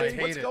Why- spreads? I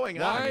What's hate it.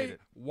 going on?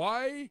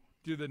 Why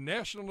do the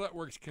national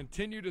networks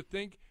continue to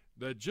think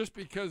that just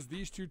because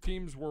these two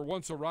teams were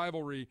once a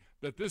rivalry,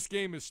 that this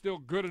game is still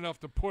good enough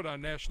to put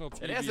on national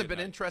TV? It hasn't been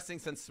at night? interesting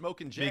since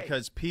Smoke and Jay.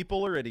 Because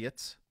people are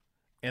idiots,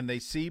 and they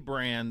see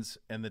brands,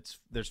 and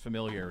there's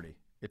familiarity.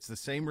 It's the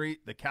same.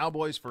 The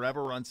Cowboys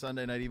forever were on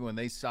Sunday night, even when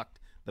they sucked.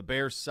 The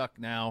Bears suck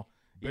now,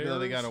 even though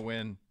they got Bears to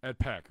win. at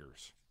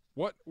Packers.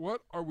 What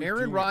are we Aaron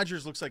doing?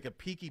 Rodgers looks like a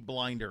Peaky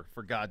Blinder,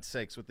 for God's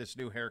sakes, with this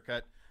new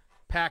haircut.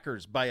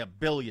 Packers by $1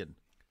 billion.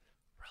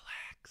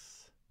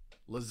 Relax.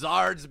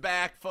 Lazard's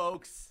back,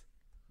 folks.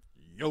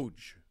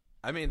 Huge.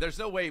 I mean, there's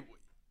no way.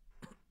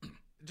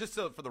 Just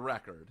so for the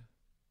record,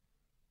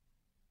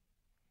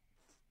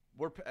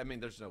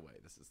 there's no way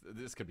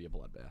this could be a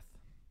bloodbath.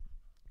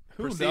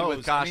 Who Proceed knows?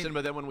 with caution, I mean,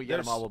 but then when we get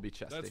them there's- all, we'll be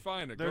chesty. That's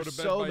fine. Go There's to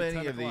bed so by many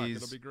 10 of o'clock. these.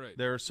 It'll be great.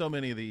 There are so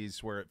many of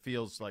these where it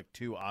feels like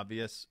too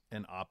obvious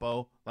and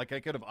oppo. Like I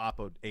could have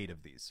oppoed 8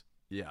 of these.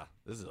 Yeah,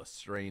 this is a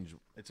strange.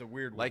 It's a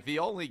weird. Like the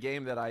only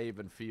game that I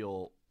even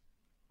feel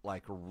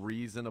like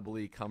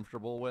reasonably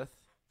comfortable with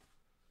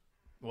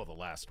well, the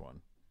last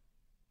one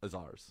is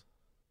ours.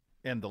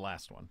 and the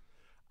last one.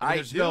 I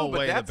There's do, no but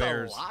way that's the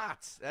Bears. a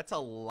lot. That's a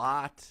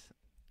lot.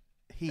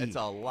 He It's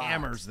a lot.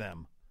 hammers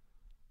them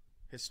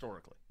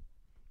historically.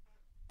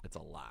 It's a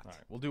lot. All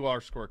right, we'll do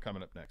our score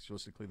coming up next. You'll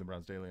listen to Cleveland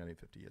Browns Daily on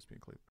 850 ESPN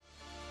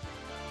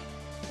Cleveland.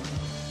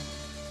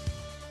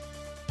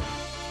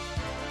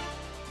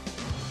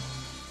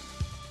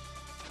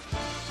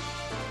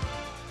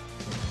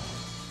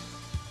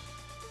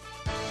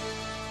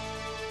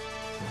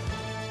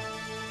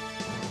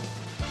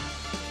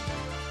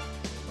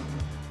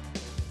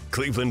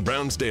 Cleveland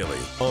Browns Daily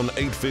on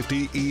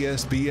 850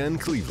 ESPN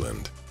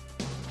Cleveland.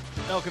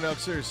 Elk and Elk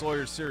Serious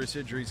Lawyers, serious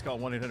injuries. Call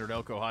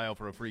 1-800-ELK-OHIO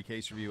for a free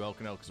case review. Elk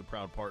and Elk is a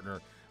proud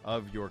partner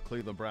of your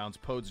Cleveland Browns.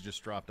 Podes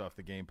just dropped off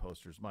the game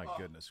posters. My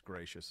goodness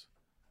gracious.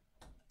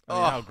 I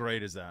mean, how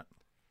great is that?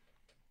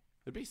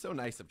 It'd be so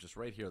nice if just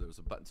right here there was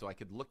a button so I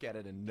could look at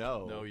it and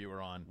know No, you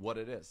were on. what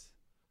it is.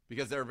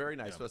 Because they're very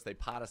nice to us. They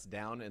pot us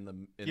down in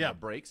the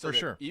break. So for that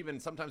sure. Even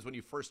sometimes when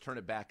you first turn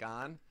it back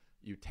on,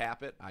 you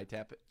tap it, I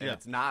tap it, and Yeah.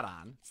 it's not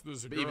on. It's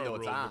the But even Zagura though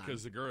it's rule on.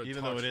 because Zagura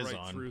Even talks though it is right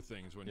on. through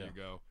things when Yeah. you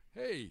go,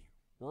 hey,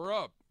 we're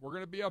up. We're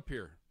going to be up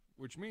here,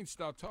 which means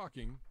stop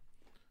talking,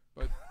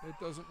 but it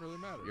doesn't really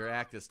matter. Your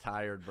act is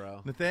tired,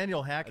 bro.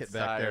 Nathaniel Hackett It's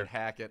back tired. there.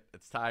 Hackett.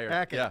 It's tired.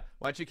 Hackett. Yeah.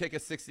 Why don't you kick a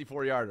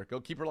 64-yarder?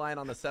 Go keep relying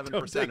on the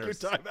 7%ers. Don't take your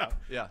timeout.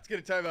 Yeah. Let's get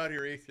a timeout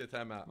here, E. Let's get a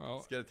timeout. Well,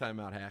 Let's get a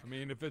timeout, Hack. I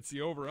mean, if it's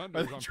the over-under,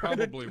 Are they I'm trying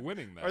to- probably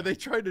winning that. Are they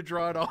trying to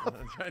draw it off?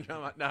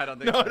 No, I don't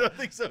think No, so. I don't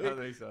think so. I don't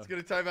think so. Let's get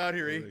a timeout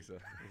here, I E. don't think so.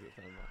 Let's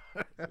get a timeout.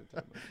 Let's get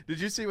a timeout. Did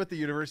you see what the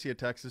University of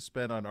Texas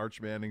spent on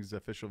Arch Manning's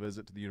official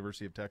visit to the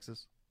University of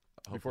Texas?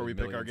 Before we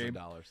Hopefully pick our millions game?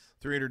 of dollars.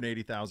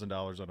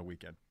 $380,000 on a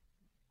weekend.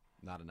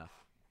 Not enough.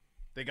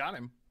 They got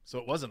him, so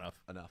it was enough,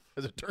 Enough.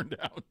 as it turned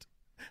out.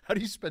 How do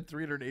you spend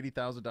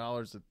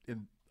 $380,000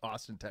 in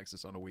Austin,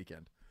 Texas on a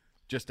weekend?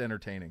 Just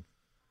entertaining.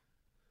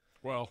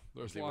 Well,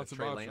 there's See, with lots of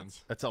Trey options.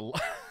 Lance. That's a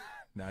lot.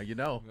 Now you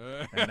know.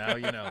 And now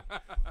you know.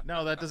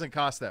 No, that doesn't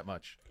cost that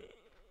much.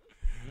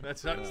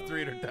 That's not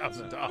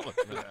 $300,000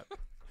 for that.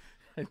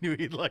 I knew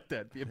he'd like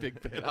that. Be a big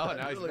fan. Oh, He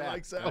now he's really back.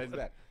 likes that Now he's one.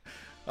 back.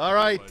 All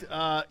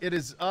right. It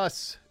is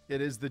us. It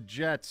is the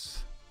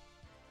Jets.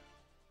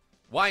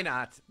 Why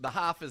not? The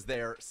Hoff is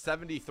there,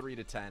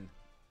 73-10.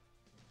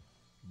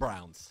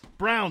 Browns.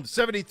 Browns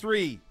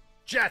 73.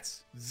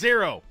 Jets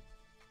 0.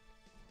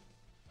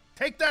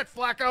 Take that,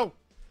 Flacco.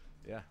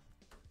 Yeah.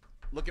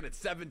 Looking at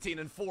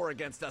 17-4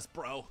 against us,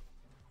 bro.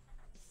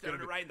 Staring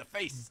it right in the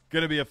face.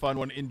 Going to be a fun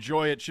one.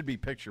 Enjoy it. Should be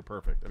picture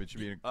perfect. I mean, it should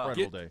be an incredible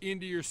Get day.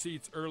 into your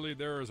seats early.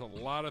 There is a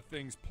lot of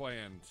things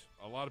planned.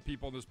 A lot of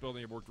people in this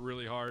building have worked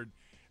really hard,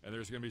 and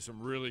there's going to be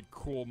some really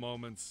cool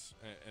moments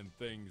and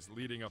things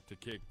leading up to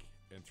kick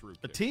and through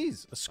A kick.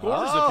 tease. A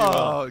scores, if you will.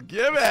 Oh,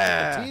 give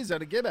A it. tease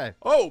out of Gibbe.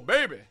 Oh,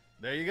 baby.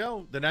 There you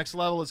go. The next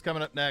level is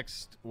coming up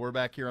next. We're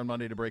back here on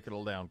Monday to break it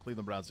all down.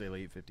 Cleveland Browns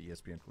Daily, 850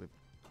 ESPN Cleveland.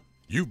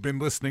 You've been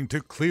listening to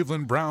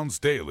Cleveland Browns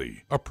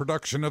Daily, a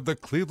production of the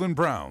Cleveland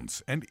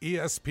Browns and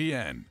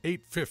ESPN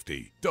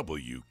 850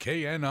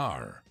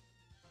 WKNR.